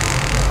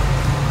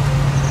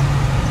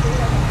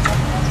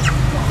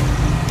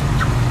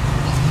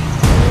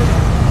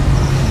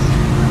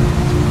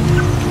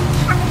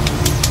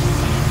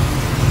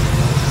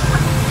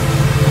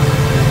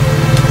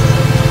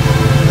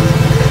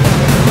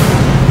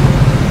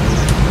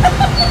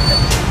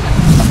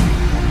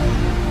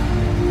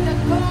 The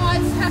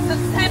gods have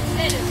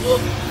accepted.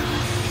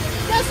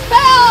 The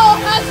spell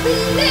has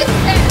been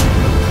lifted.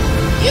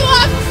 You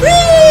are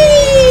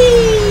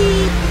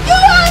free! You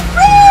are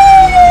free!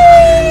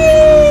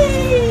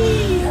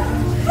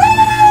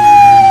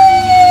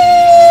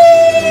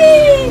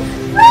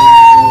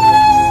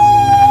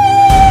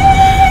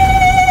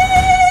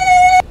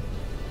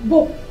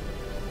 Bon.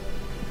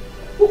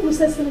 Où que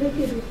ça s'en est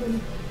fait de quoi?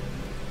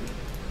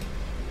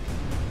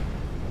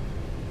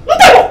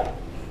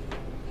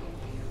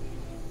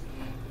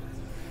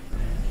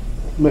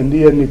 Mendi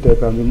ni te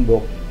kami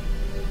mbok.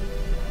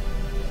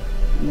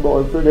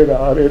 Mbok fele na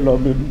are no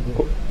mi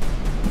mbok.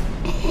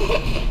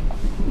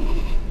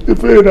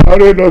 Fele na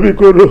are no mi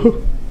koro.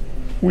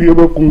 Uye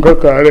bo kunga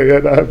kare ya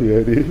na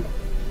bieri.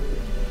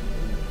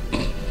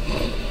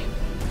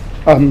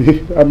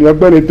 Ami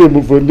agbere te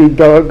mu fondi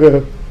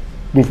tawaga.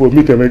 Mu fo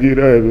mi keme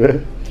gira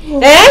ebe.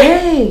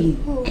 Hey!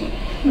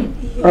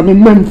 Ami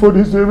men fo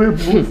di sebe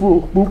mu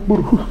fo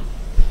bukburu.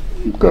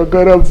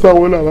 Kakara fa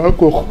wala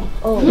wako.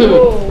 Oh.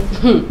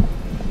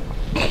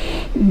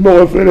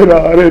 Mbok fele na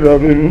are no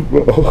mi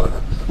mbok.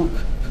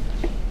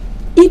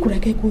 Ikura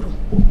ke kuro.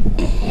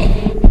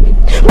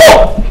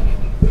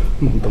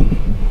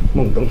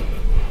 Montong.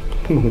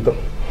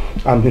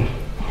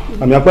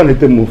 Ami apa ni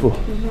te mu fo.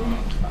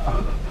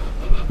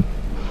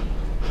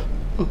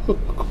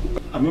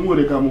 Ami mo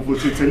de ka mu fo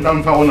se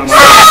ndam fa ona ma.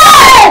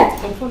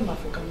 Enfant ma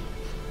fo kam.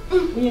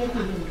 Miye ku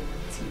ni.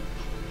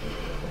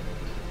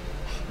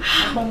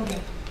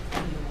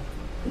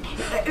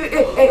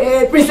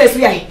 Princess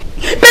Yai.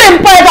 Pere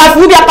mpa ba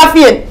fu bia pa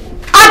fien.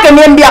 Ake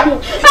mi mbia.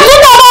 Aku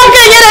na ba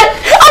ke nyere.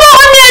 Aba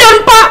ko ni don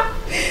pa.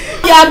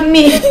 Ya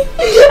mi.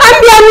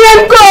 Ambia mi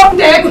enko.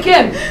 De ku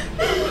ken.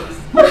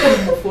 Mo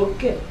ko fo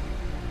ken.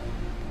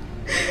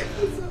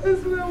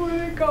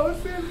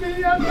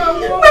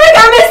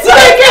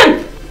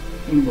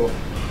 Mbo.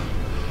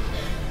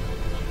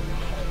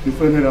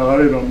 Ifene na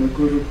are no me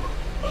koro.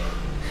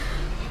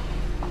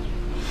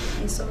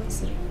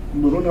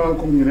 Mbo na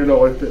ko nyere la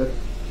wate.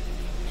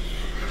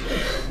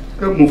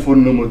 Ka mo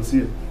fon no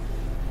moti.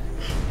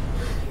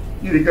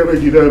 Iri ka be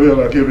gira be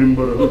ba ke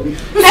bimboro.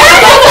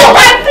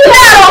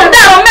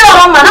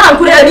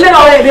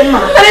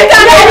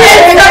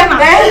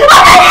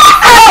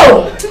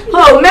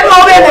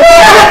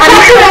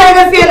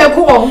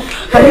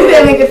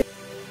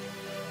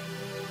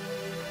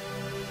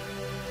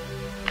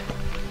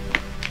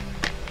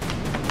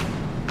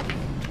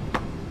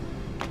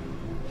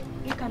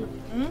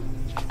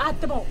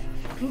 Atebo,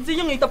 nzi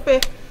yung itape.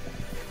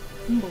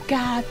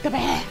 Mboga tape.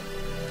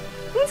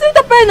 Nzi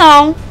tape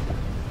now.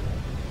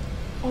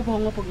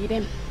 Obong obong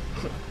idem.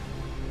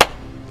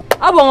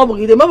 Abong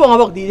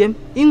idem.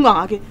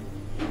 Ingwa ake.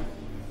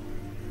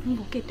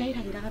 Mboke tay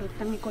ra ra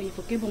tangi ko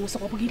yefo ke bong so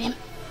obong idem.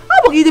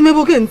 Abong idem e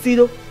boke nzi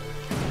do.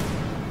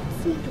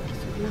 Sinto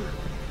kisuna.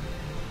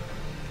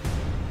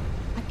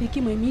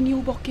 Ateki mo mini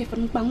uboke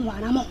fan bang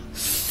wana mo.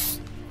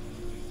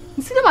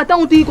 Nzi na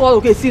matang uti ko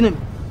ke sinem.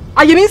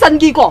 Ayemi san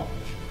ki ko.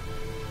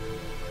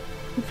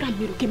 Fram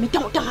miro ke me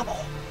tang tang abo.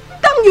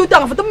 Tang yu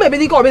tang fa tme be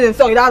ni ko be den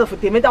so ira do fa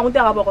te me tang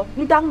tang abo.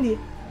 Ni tang ni.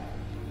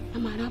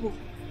 Amana bo.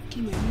 Ki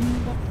me ni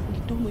bo ni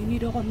to me ni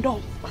do rondong.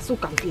 Pasu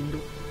kang fin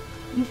do.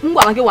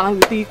 Ngwa ke wana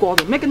yu ti ko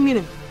do. Me ken ni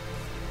ne.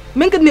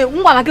 Men ken ne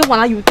ngwa ke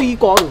wana yu ti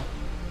ko do.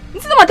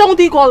 Ni si ma tang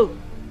ti ko do.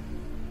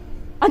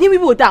 Ani mi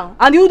bo tang,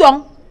 ani u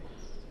dong.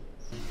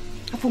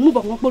 Afu mu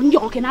bo ngok bo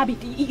nyo ke na bi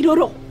ti i do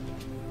do.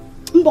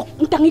 Mbok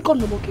ntangi kon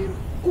no mo ke.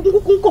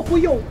 Kung ko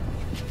yo.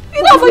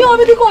 Ina fa yo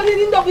bi ko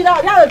ni ndo bi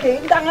da ya ke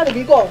ndang ga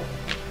bi ko.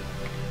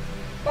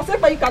 Kasi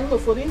pa ikan mo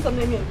fo din sa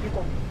ne mi bi ko.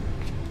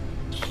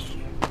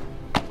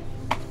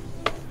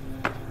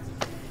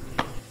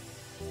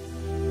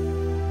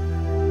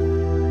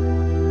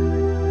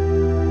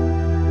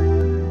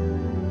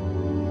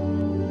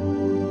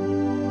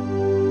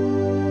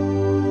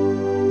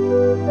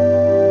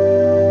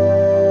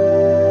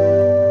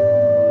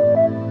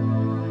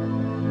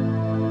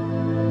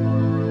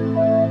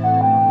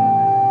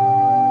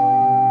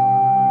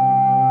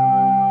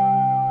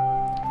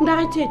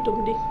 Ndare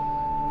tum de.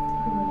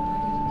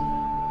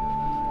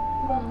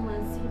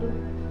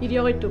 Il y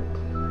aurait tout.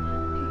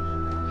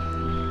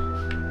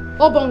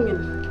 Obongin.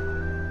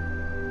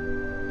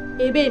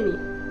 Ebemi.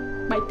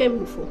 By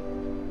Temufo.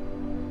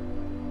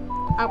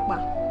 Apa.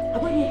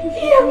 Apa ni?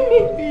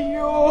 Yami.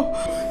 Yo.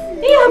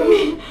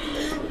 Yami.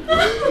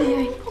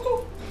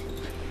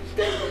 See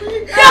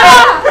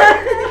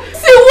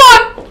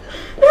what?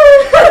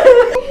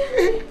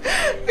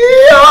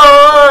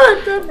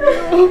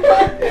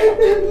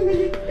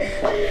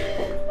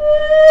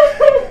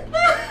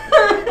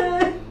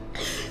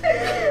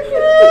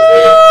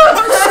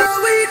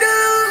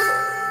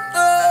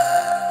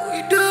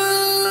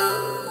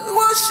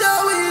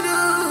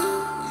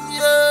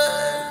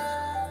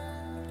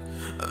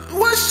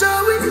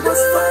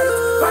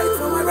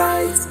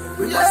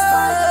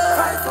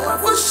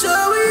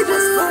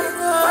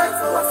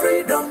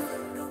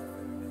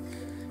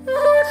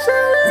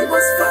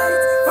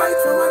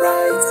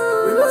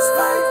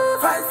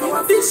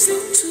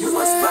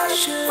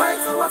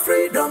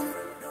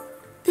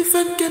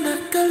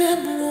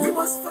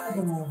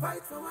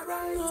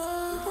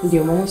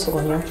 Dio mo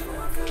sogno.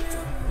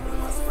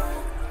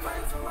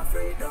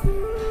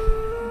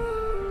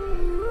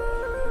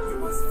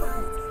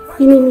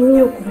 Ini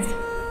mimi okure.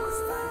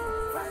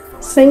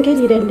 Senke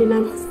di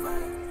rendinam.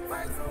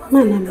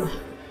 Mana ma.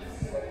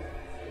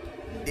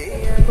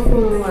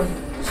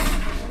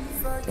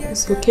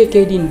 So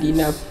keke din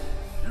dinam.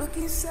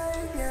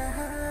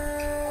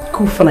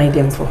 Ku fana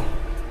idem fo.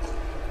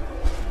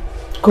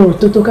 Ko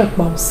tutu ka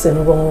pa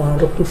seno bon wan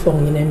ro ku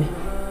fon yinemi.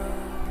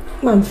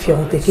 Mam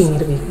fion te ke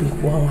ngire bi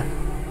wan.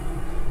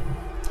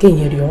 Ke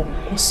ngire yo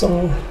so.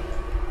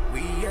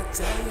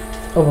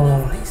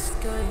 Obong.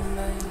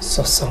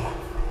 So.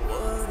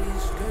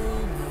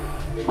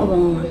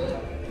 Obong.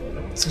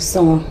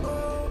 So.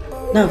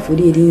 Na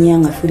furi di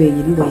nyanga furi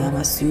yi bo ya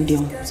ba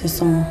studio.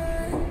 So.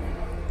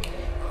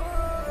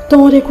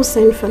 Tore ku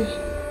senfan.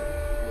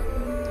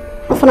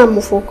 Afana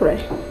mo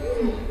fokre.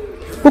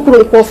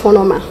 Pukuru ko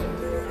fono ma.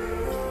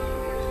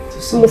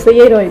 Mo fe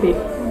yero ibe.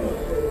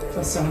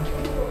 So.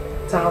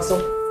 Taso.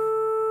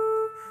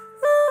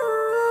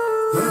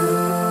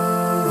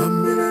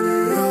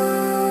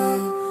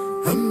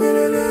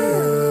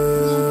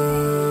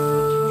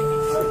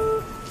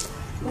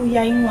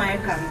 Uya inwa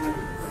ka.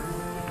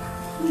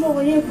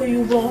 Mbo ye ko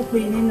yu bo ko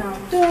ni na.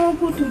 To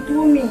ko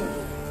tutu mi.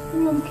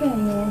 Nyom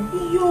kenye.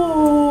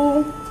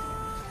 Yo.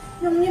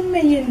 Nyom nyemme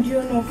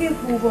yenjo no ke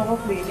ko bo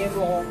ko ni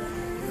bo.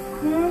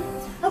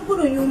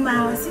 Apuro yu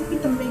ma si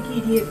pitam be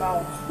ki die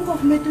ba. Ko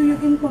me to yu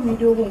kin ko mi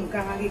do gon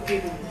ka ga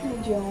ke do.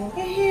 Jo.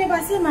 Ba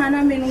se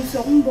mana me no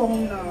so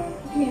mbong na.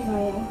 Ni ba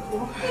ya.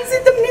 Si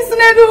tum ni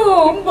sna do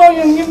mbong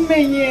nyom nyemme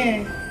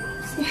ye.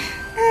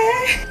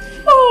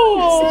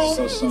 Oh.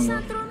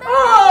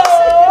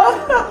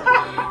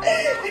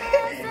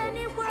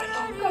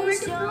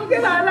 Que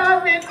la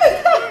laven.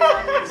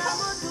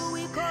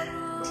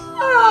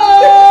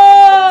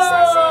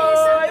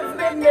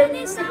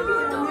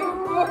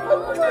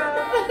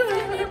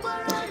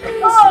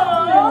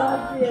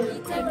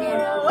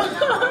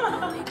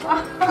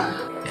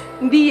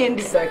 Ndi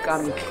yendi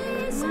sakami.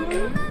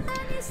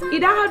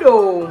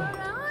 Idado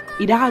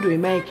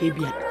emaye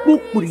kebia.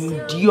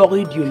 Kukuri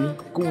diori dioni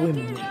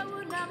kuwemni.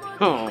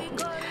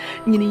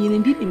 Nyini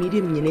ndi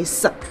mide mnyene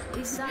sa.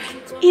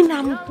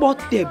 Ina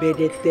mpote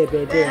bede.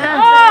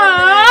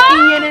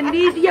 Nyini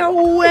ndi dia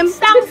uwem.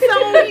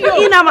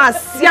 Ina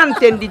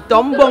masiante ndi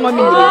tombongo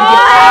mini.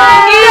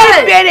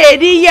 Bede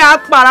di ya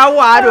para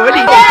waro di.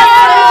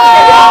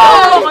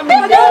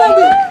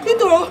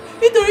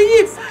 Itoro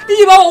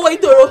yi ba wo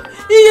itoro.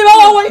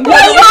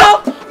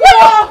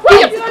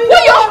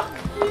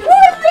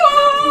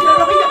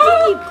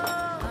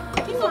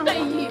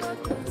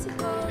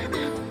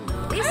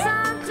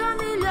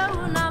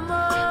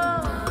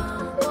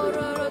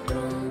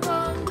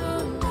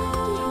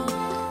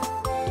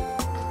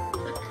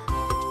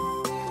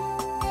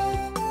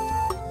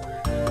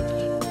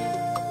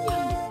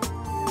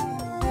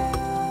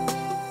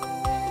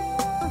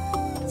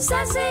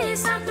 Sasi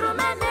santro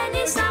me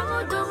beni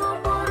samudu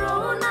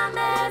mupuru na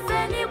me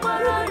veni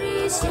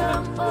borori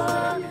siambo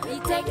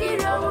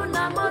itekiro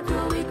na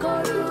modu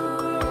ikoru.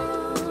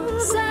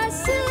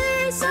 Sasi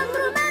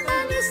santro me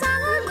beni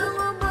samudu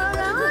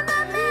mupuru na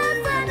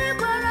me veni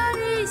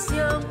borori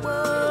siambo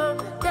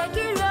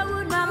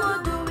tekiro na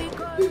modu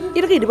ikoru.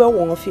 Ira ke ba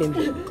wongo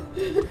fiembi.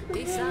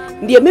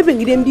 Ndiye mebe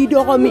ngidem di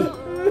dogo mi.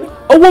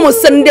 Owo mo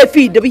sende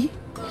fi debi.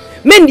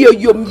 Men dio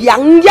yom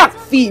yang yak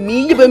fi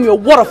mi yebe mi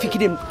woro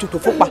fikidem tutu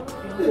fukba.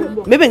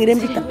 Mebe ngidem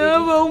bita.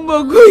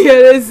 Magu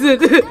yeresu.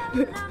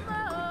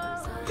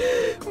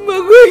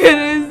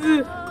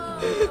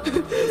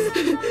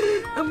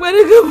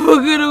 Amane ka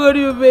fogero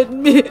gori bet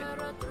mi.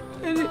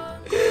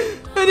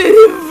 Ane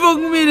ni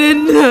fog mi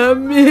na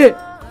mi.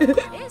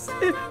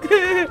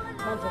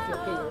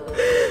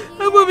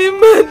 Amo mi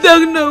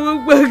matang na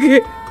magbage.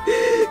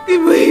 Ki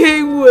mo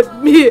yeng wot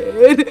mi.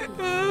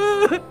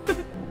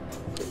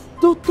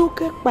 Toto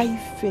ke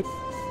paifet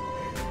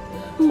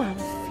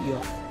manfio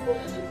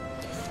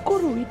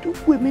koro itu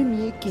kwe me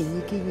mi ekenye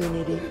ke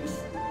yenere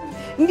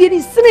ngiri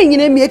sene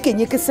nyine mi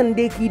ekenye ke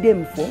sende ki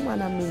dem fo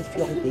mana mi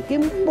fio te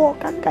ke mpo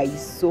ka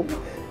kaiso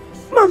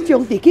man fio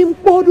te ke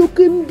mpo do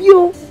ke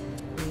mbio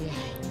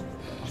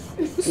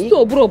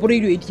sto bro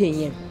ido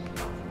edienye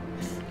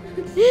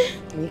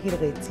ni ki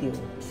retio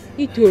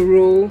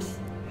itoro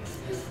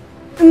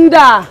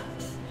nda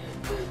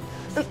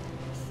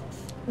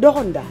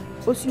Doronda,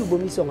 aussi au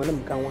bomi son madame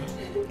Kawa.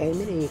 Elle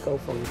m'a dit qu'au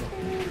fond.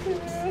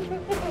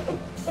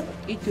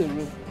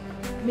 Itoro.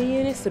 Mais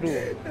il est trop.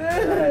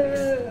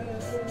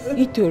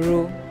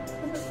 Itoro.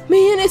 Mais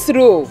il est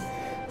trop.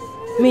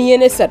 Mais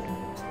il est trop.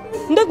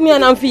 Ndok mi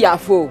anam fi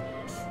yafo.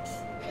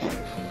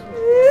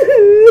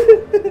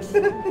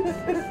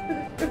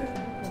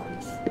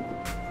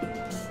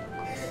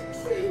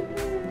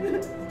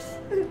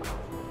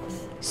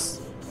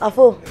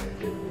 Afo,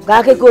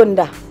 gake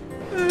konda.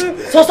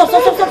 Stop.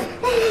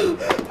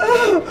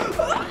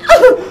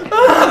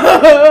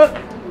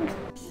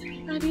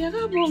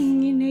 Adiaga bom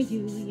ine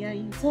yu ya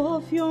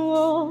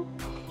intofio.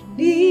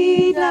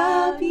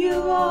 Dida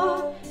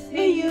pio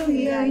e yu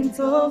ya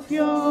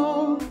intofio.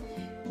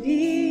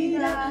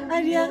 Dida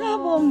adiaga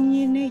bom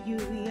ine yu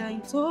ya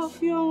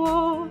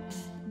intofio.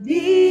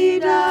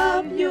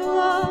 Dida pio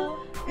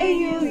e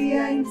yu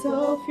ya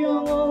intofio.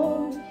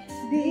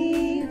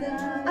 Dida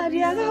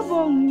adiaga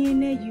bom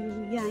ine yu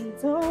ya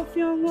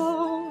intofio.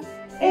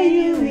 E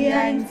yu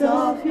ya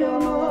intofio.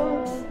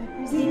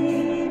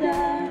 Dida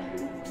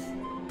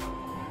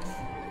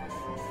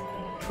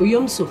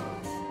Uyomso.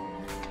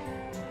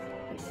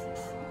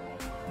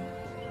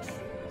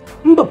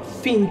 Mba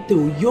finte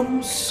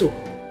uyomso.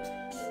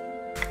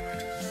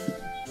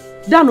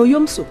 Dan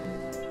uyomso.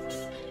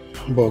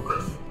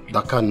 Mbok,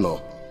 dakano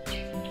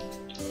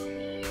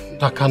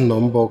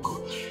mbok.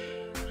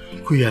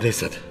 Kuya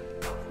reset.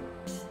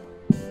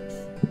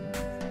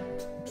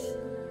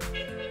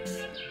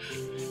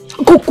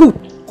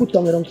 Ku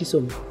tongeron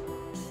kisomi.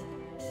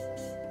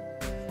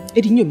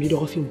 Edi nyomi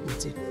do film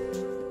pote.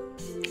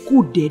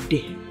 Ku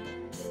dede.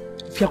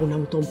 Fiako na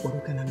mutom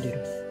poro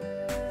kanandero.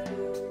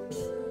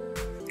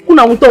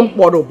 Kuna mutom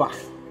poro ba.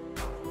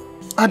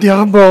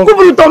 Adia bon. Ku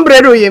bulu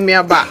tombredo yemi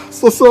aba.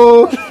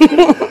 So.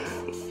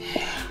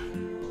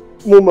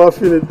 Mama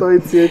fine to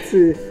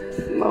iti.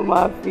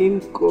 Mama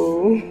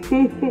finko.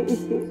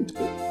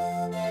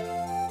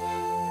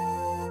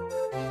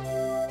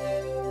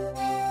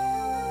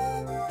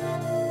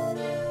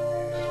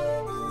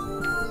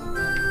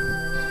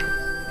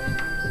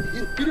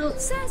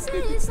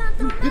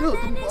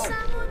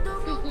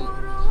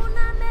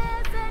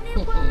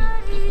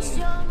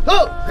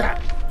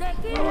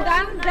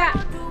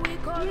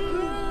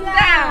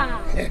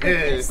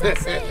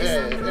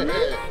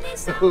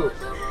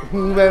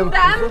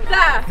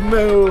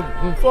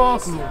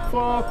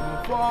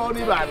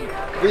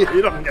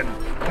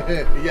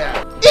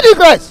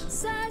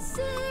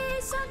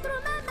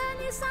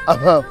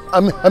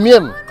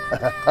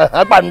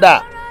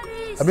 Panda.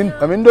 I'm in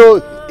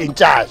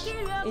charge.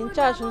 In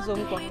charge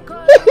nzomko.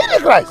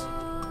 Christ.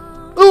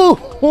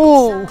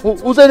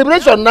 Who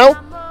celebration now?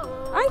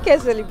 Anke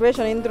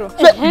celebration indro.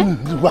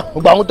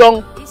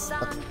 Bangutong.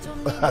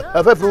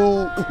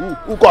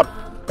 Who got?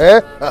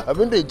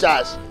 I'm in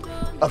charge.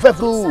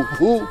 Who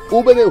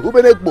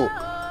benekbo.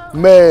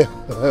 Me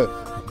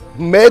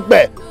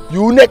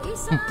unique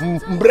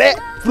bre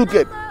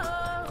fruit.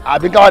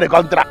 I've been got a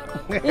contract.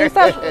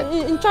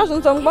 In charge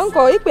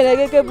nzomko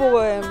ikpenegeke bu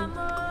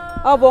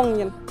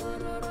obong.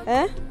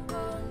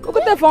 Look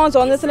at the phones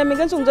on this and I'm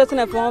going to just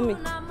for me.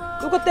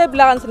 Look at the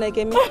blacks and I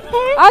came.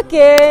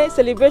 Okay,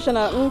 celebration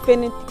of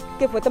infinite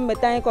for the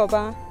metallic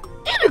over.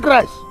 In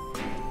Christ.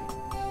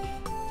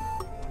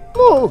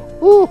 Who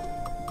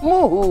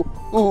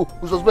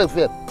suspect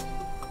fear?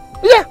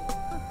 Yeah,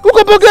 who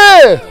can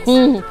forget?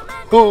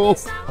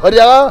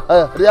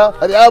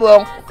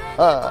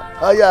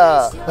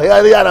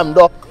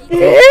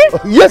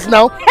 Yes,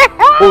 now.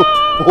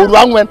 Who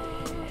wrong when?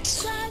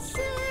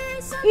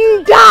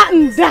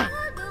 Nda.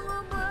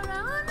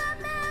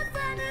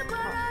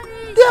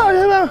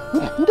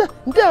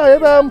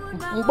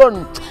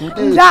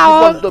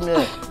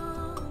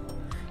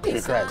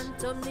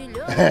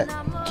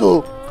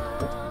 So,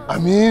 I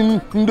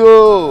mean,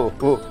 no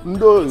in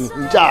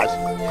charge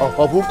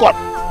of who got?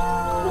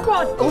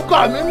 Who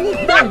got? I mean,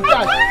 in charge.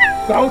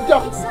 I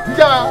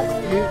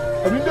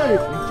mean, in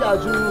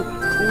charge who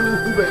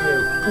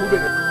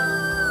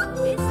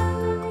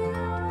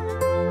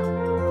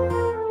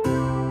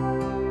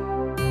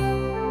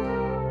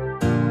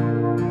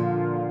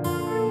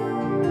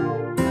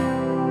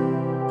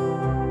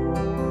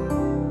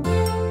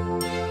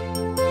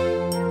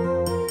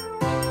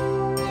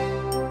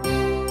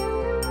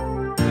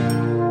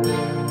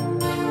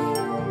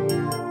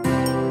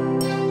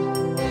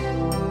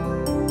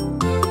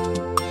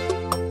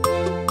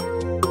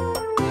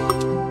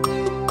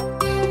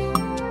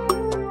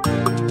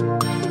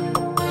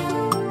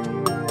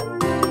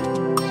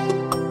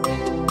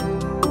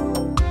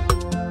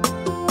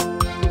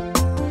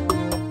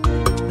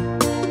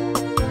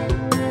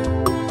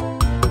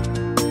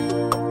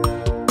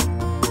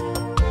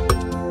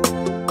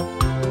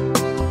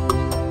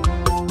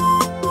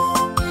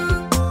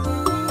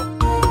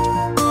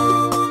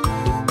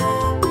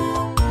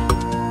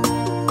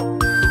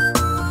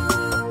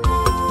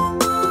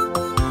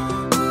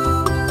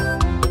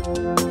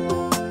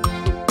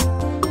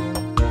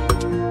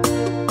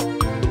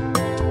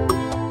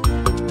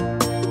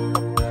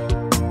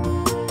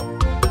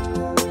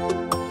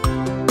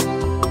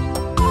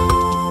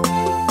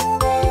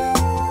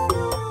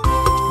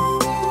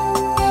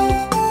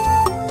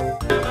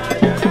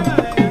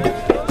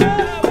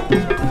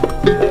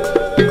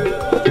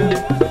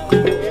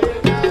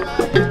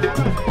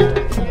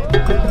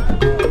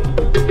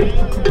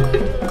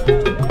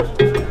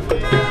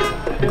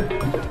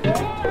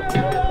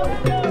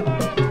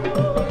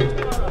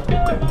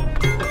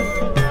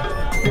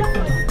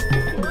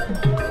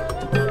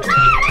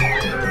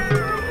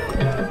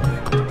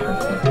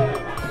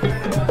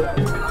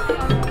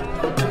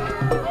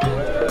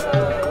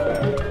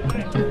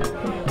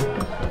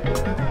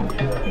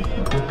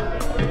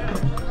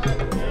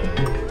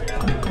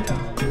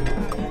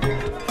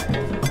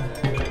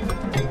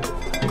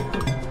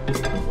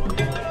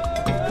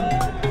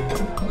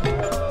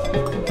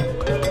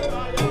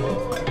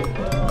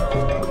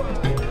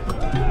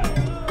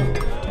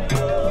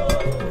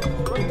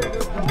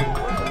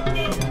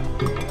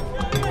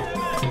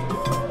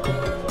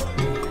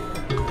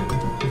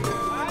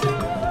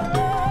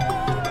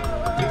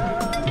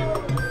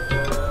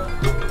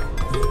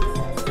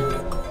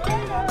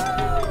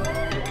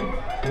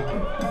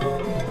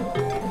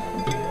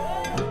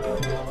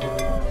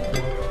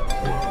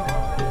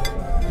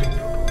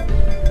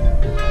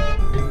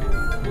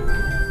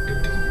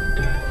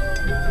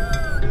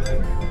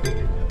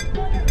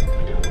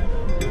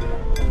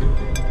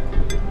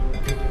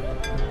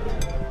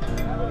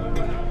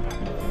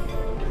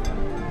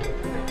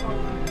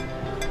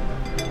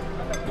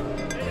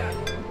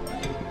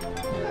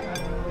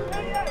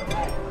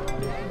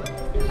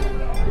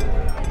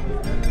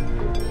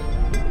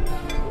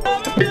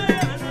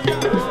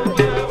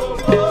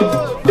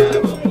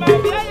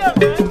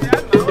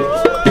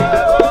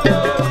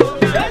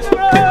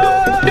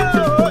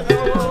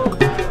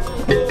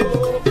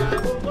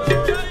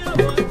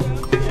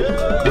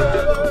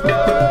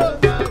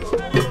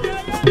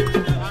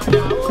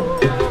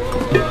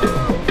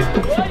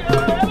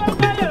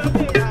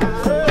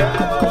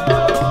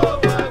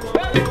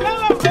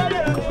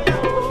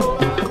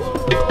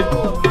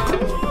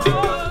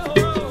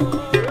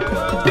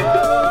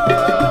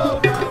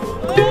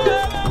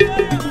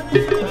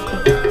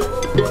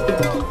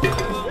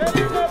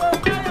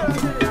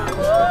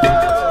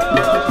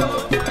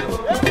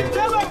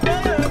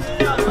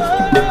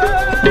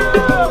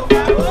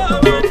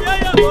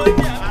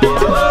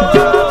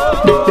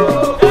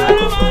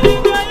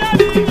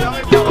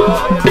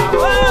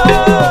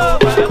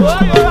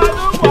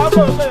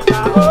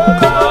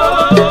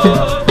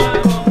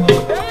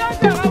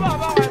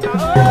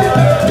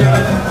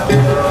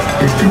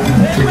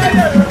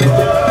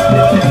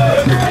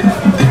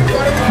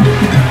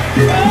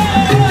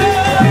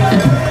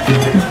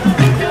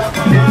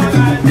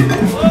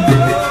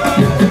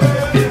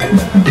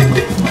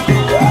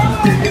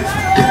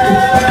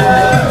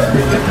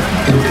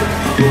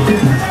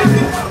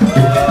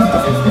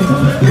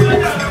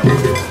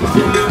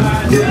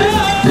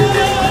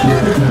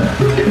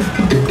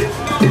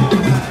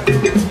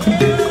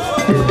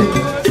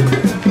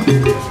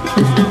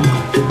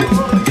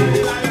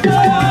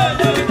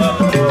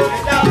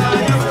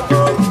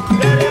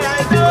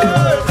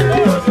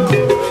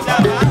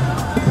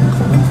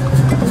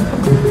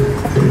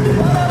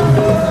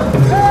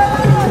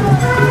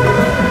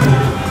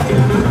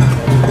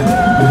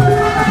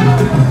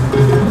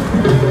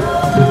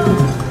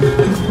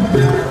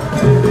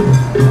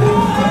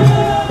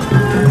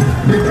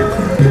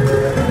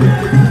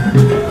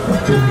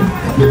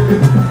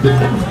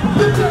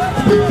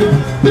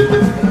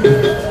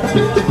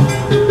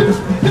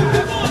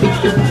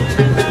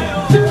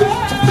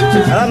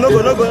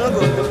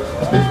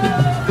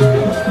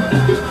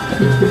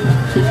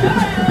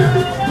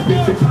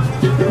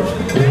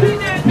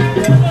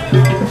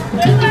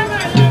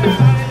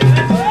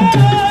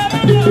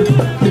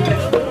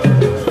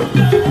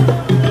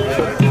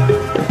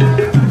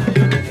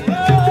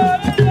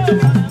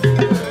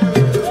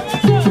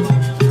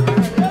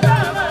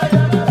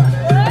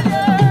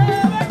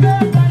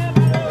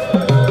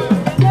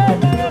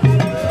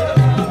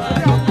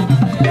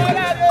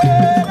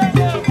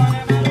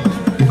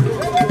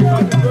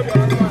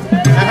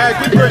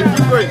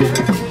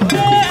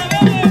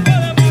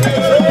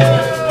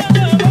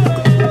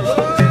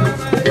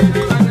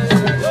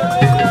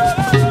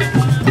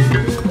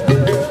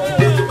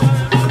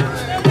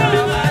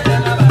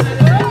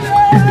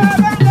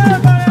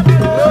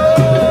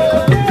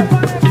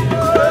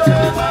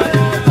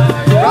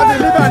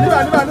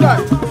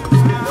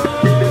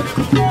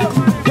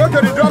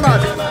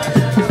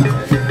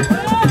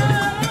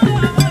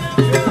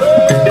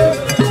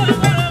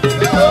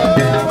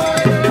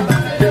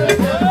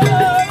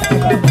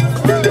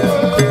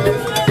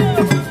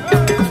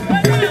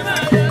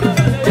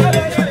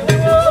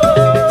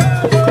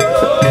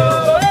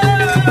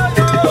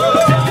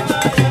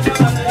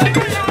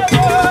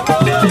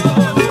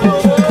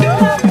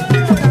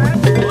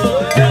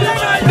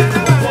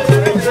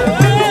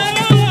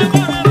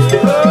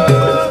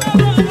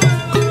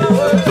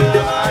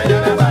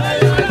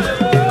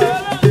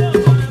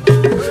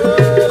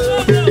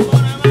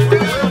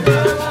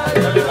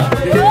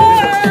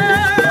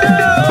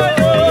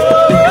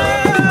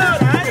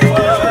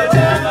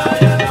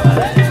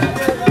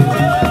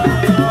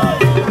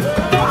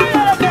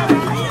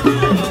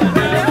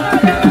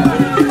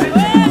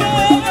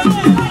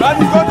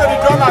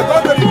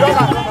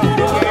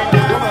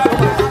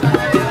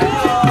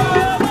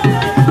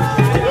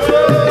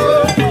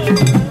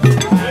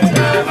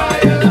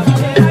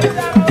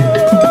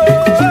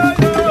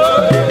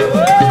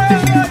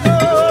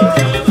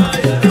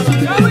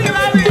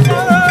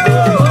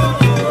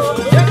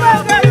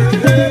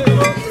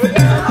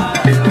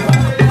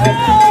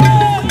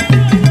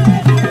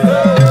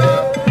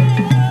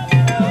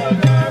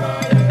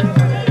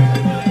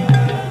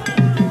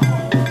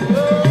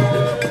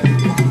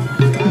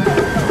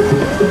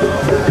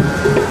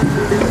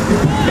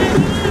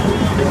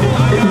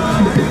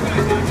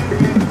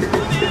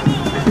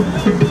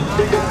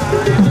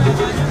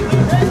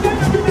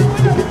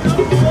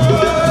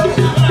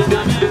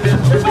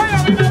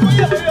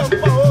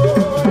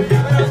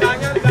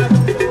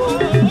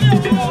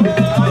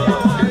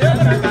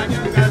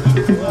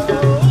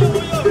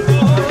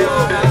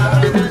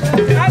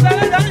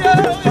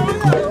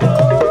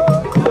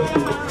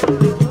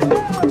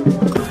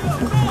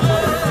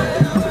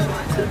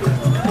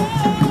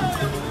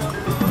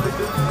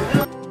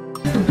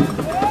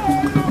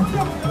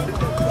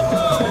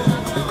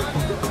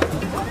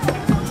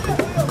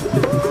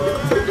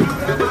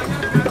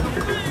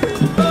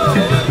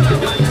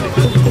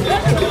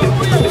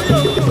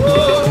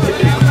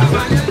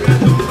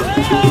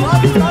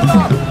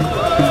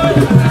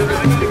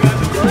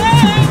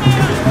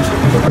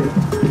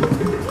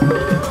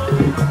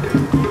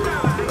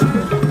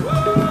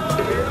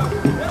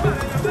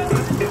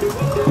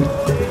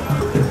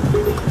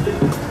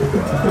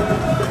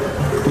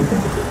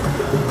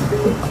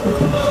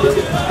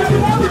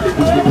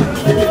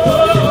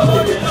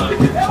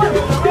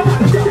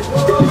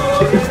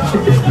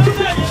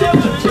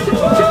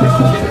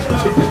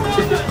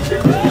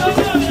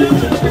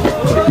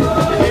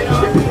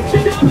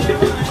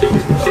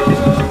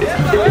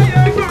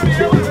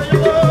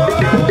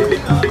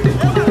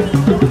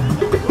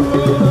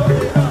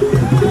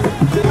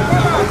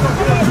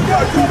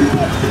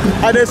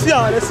They see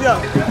her.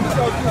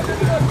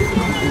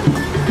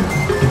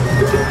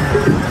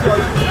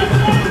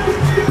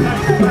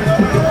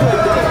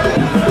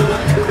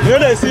 You know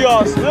they see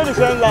us. You know the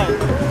same line.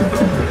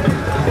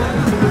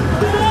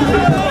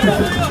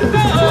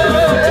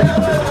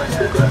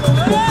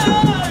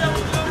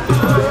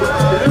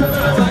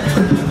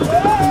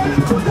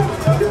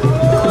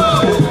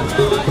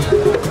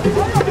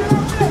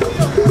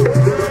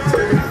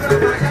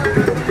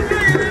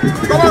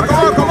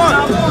 Come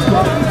on.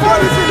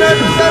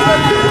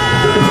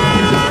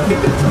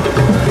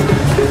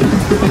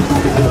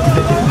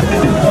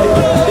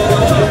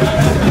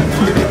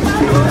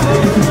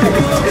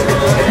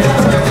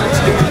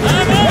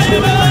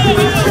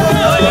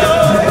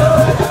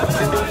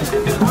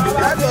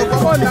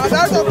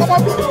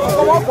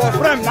 Come on for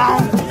frame now.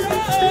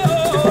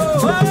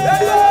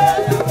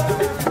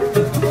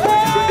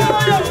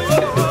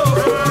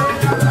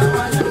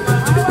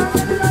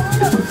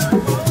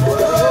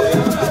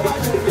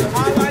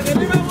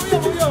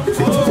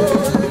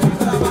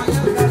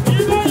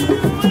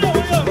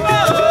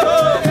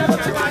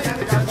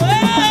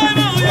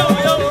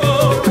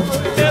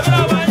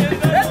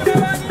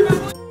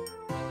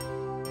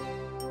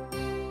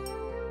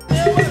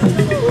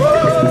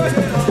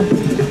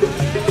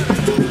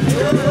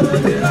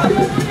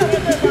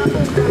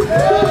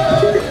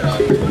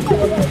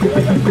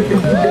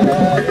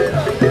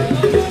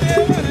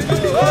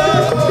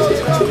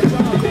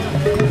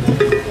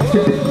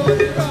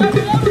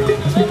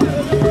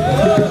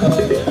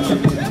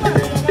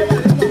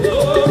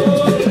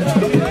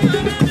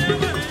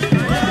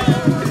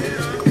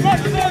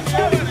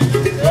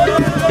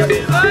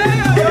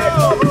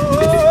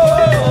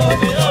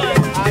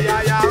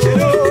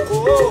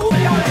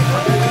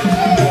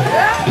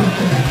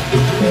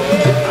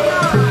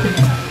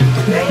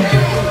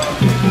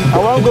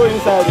 Go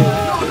inside.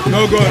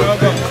 No go.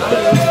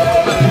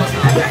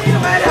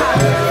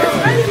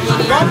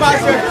 Come back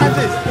here,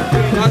 practice.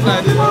 That's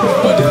like this. No,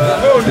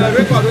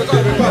 record.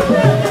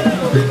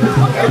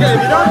 Okay,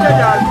 if you don't take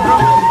that.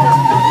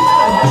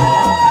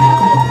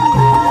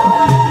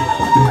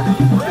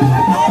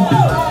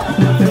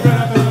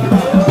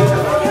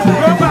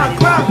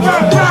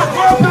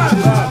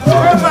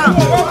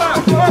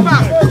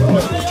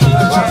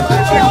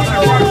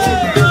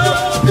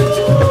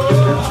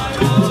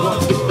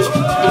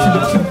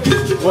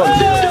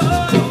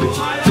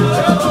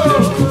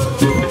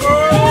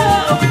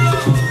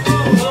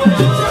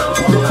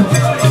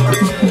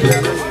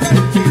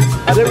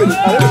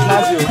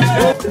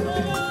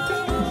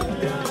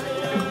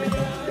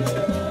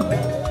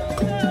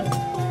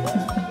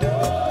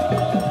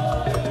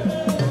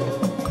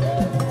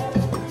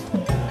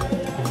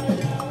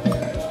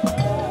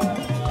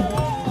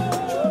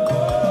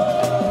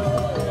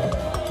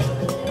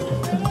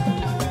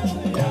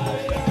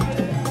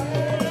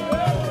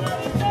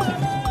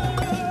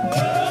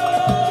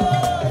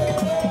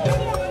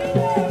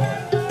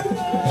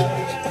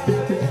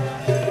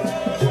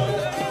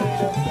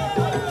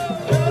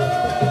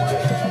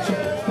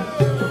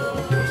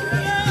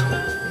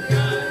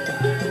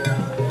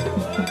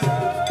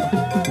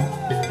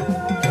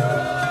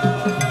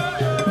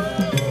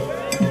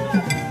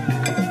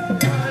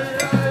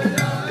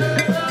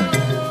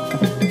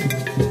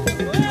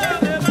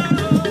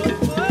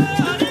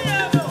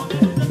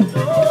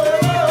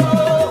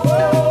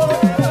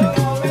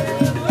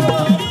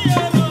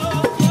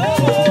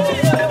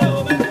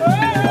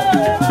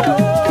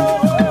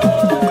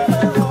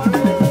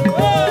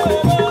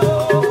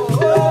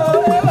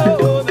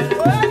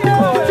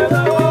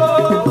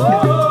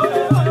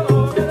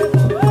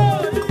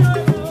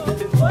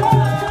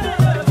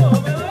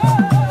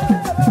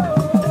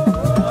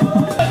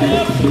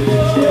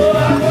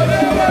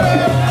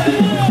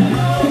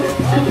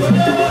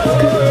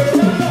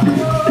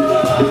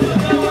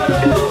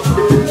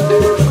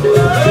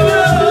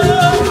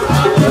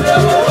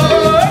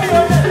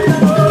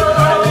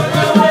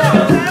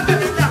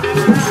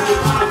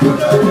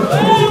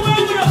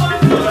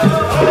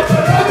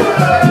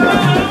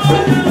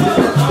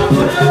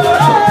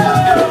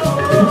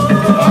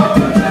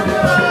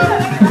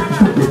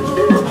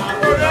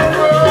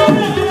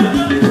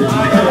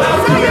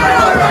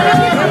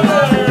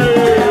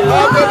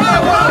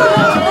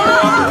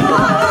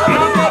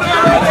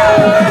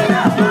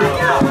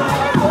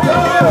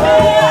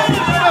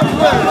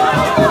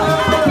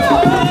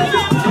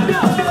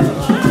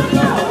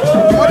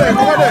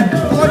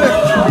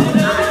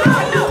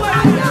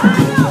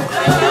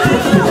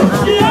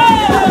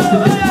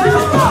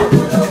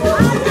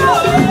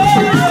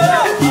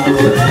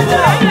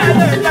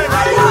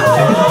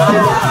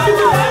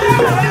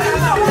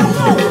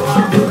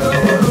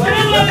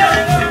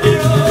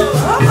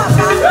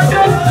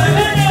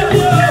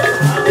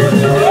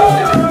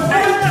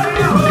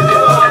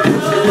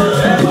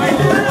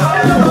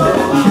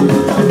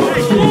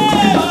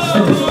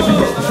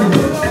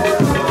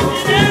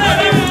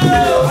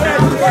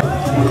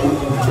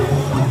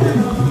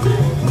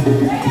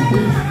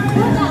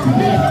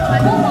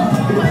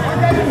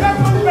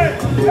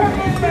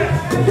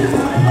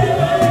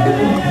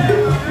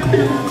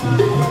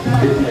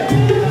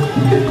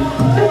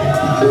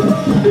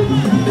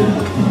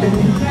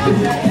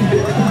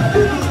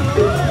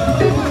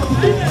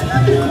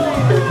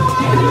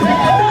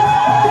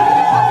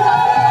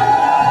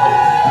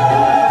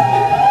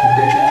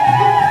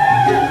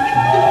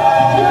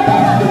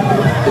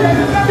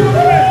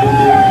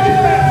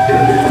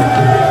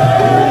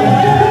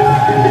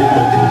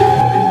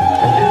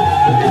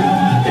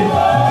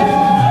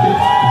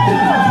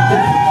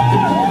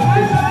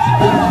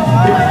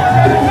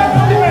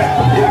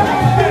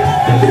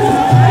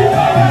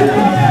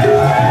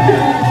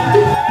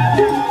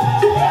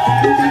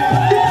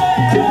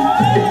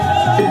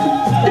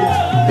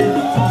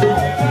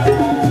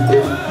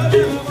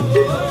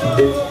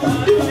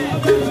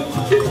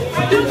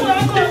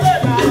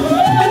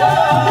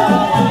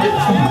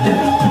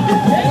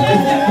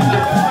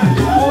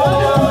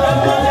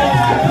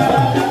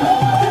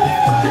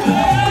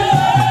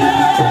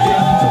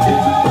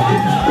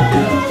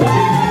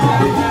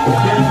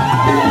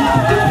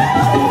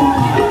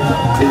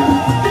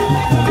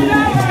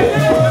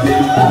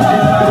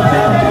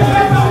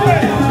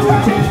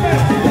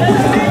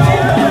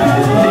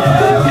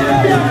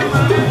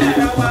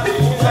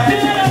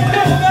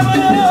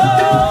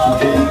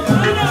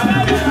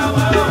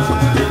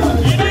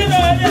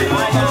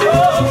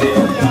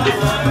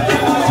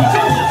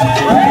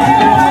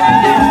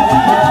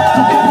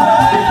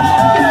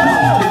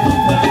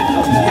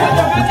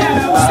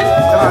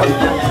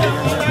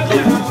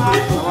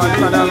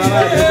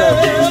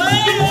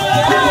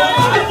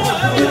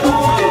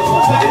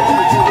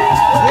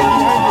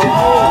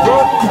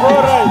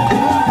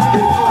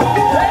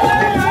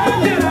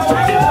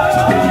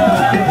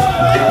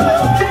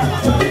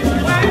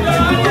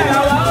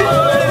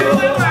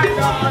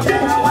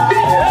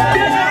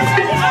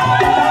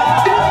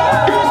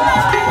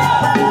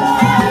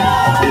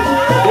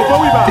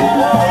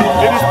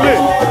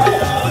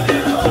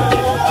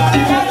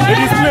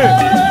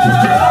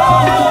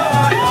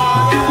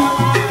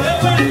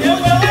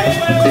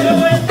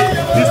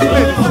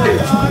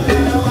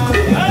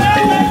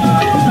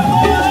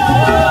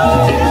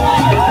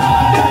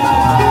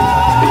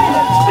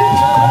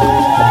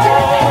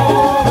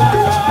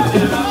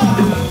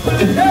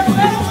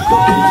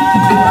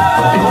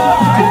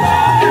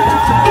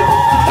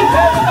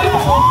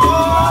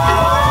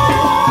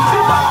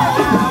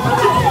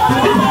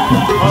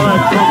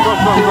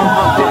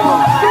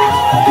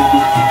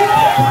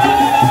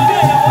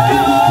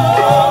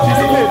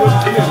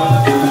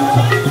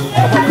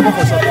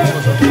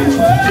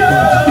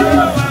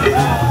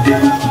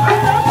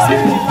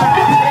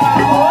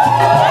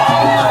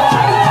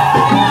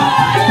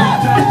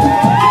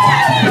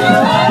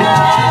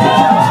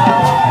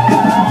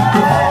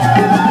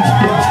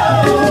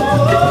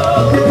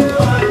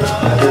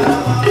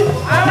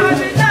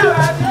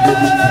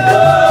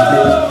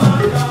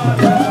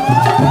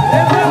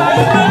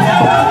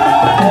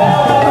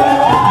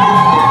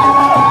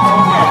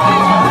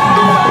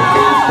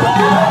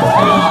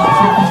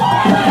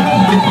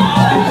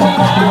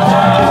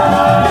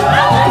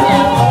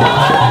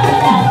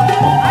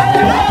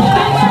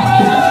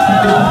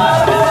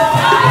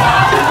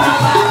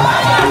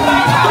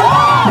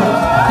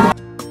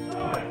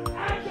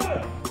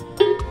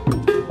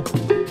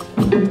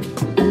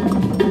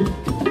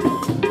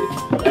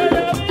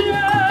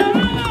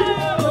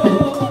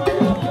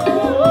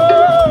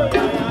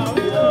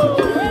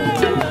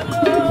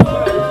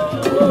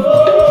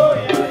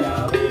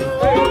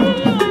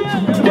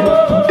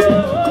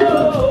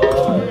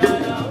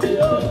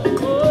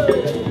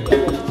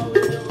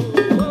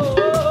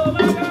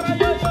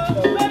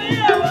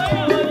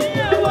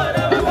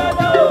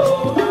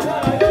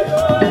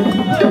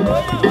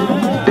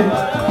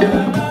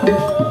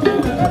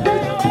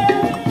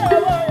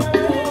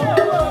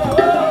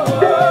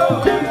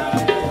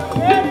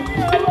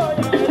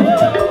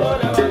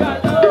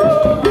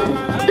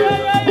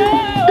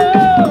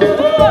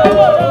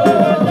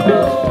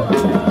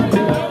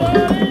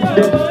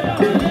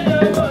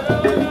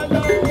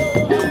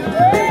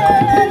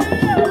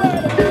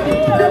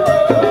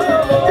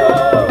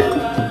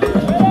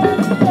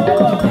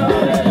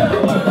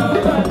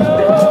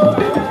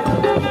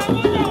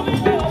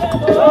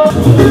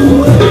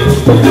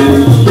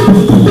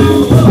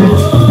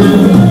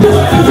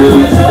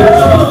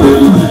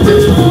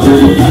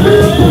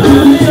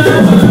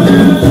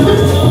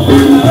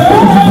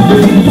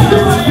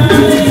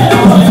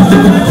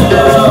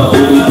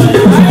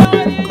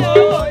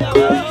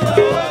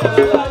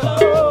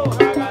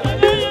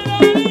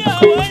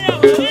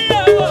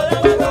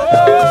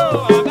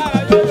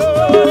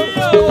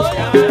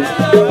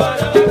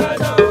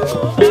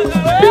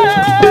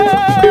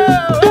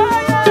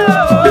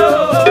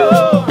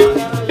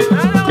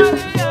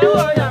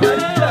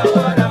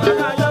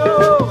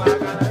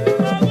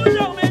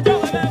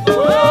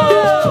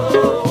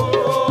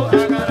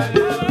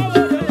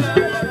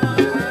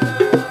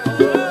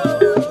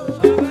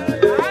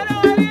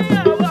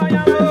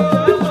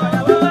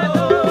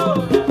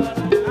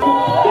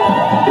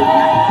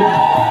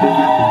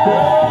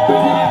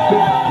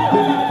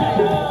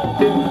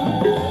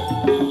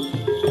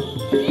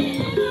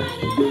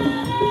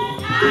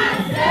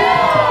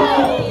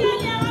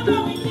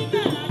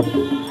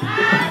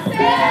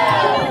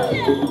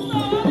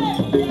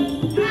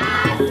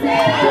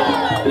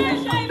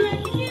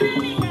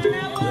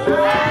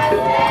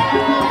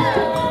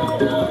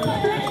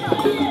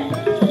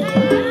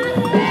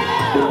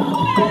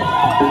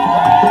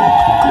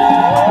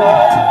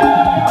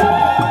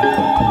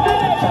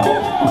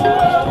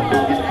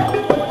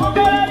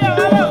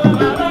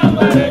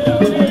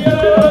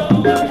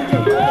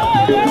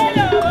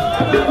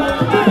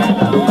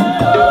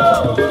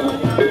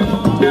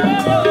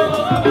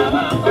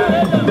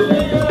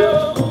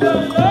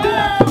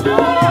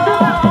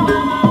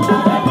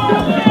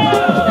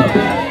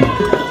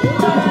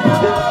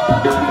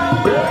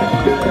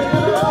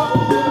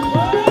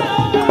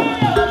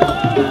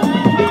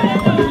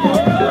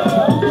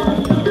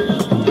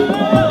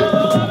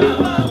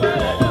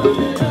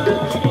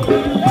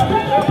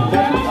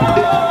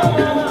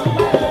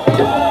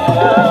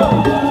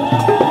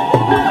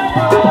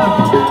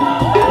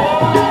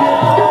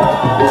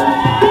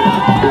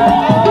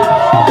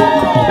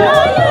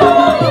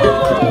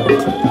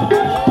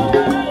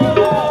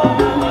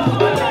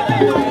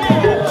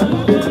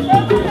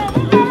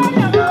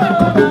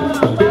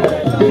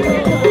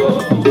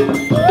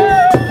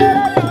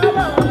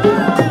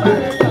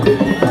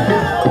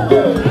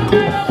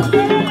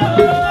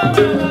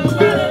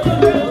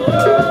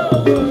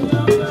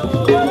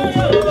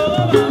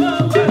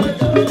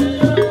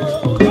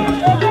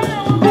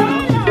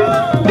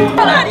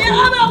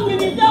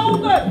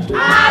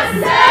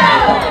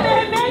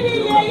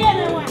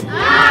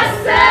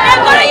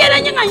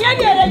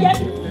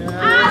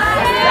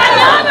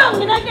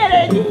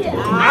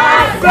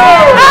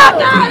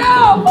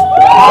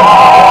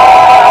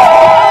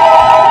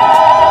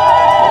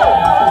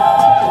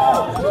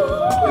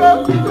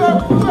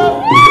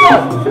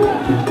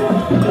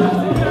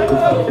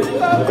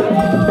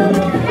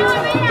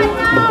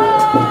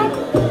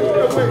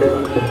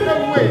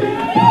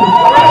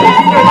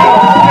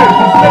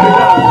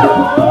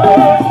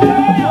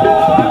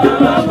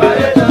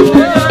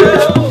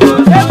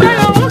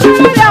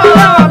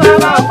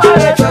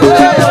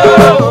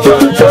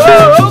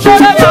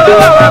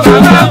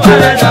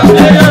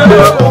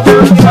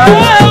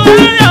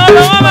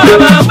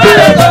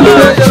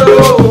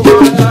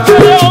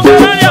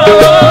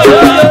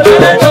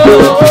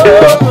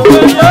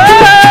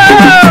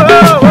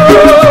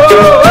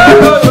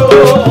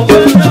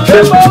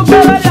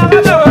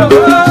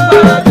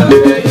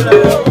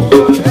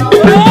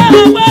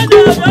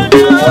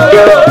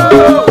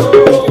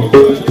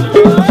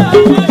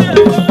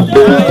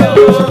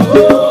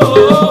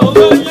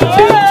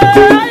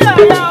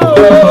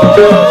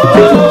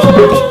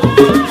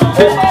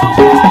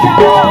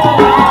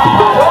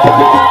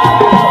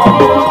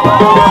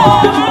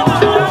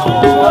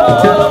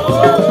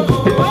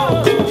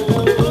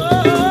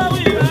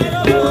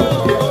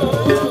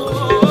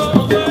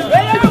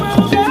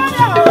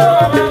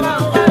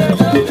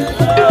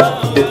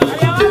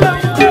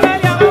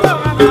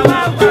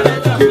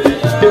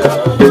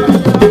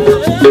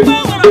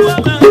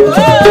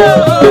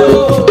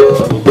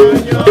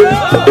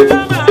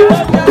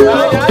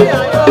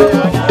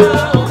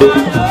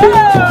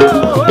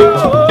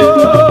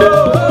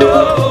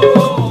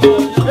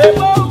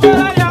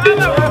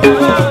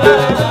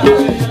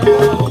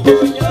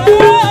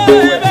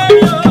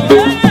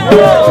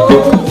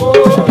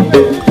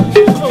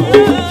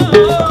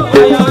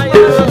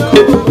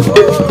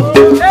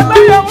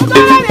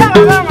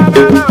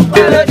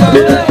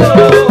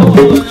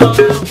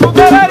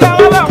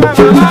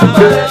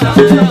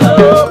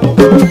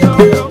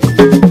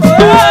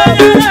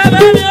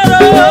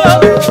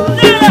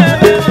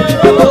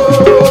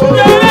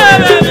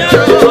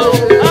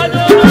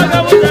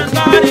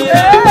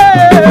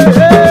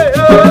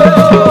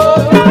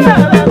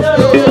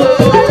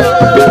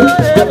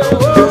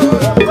 Oh,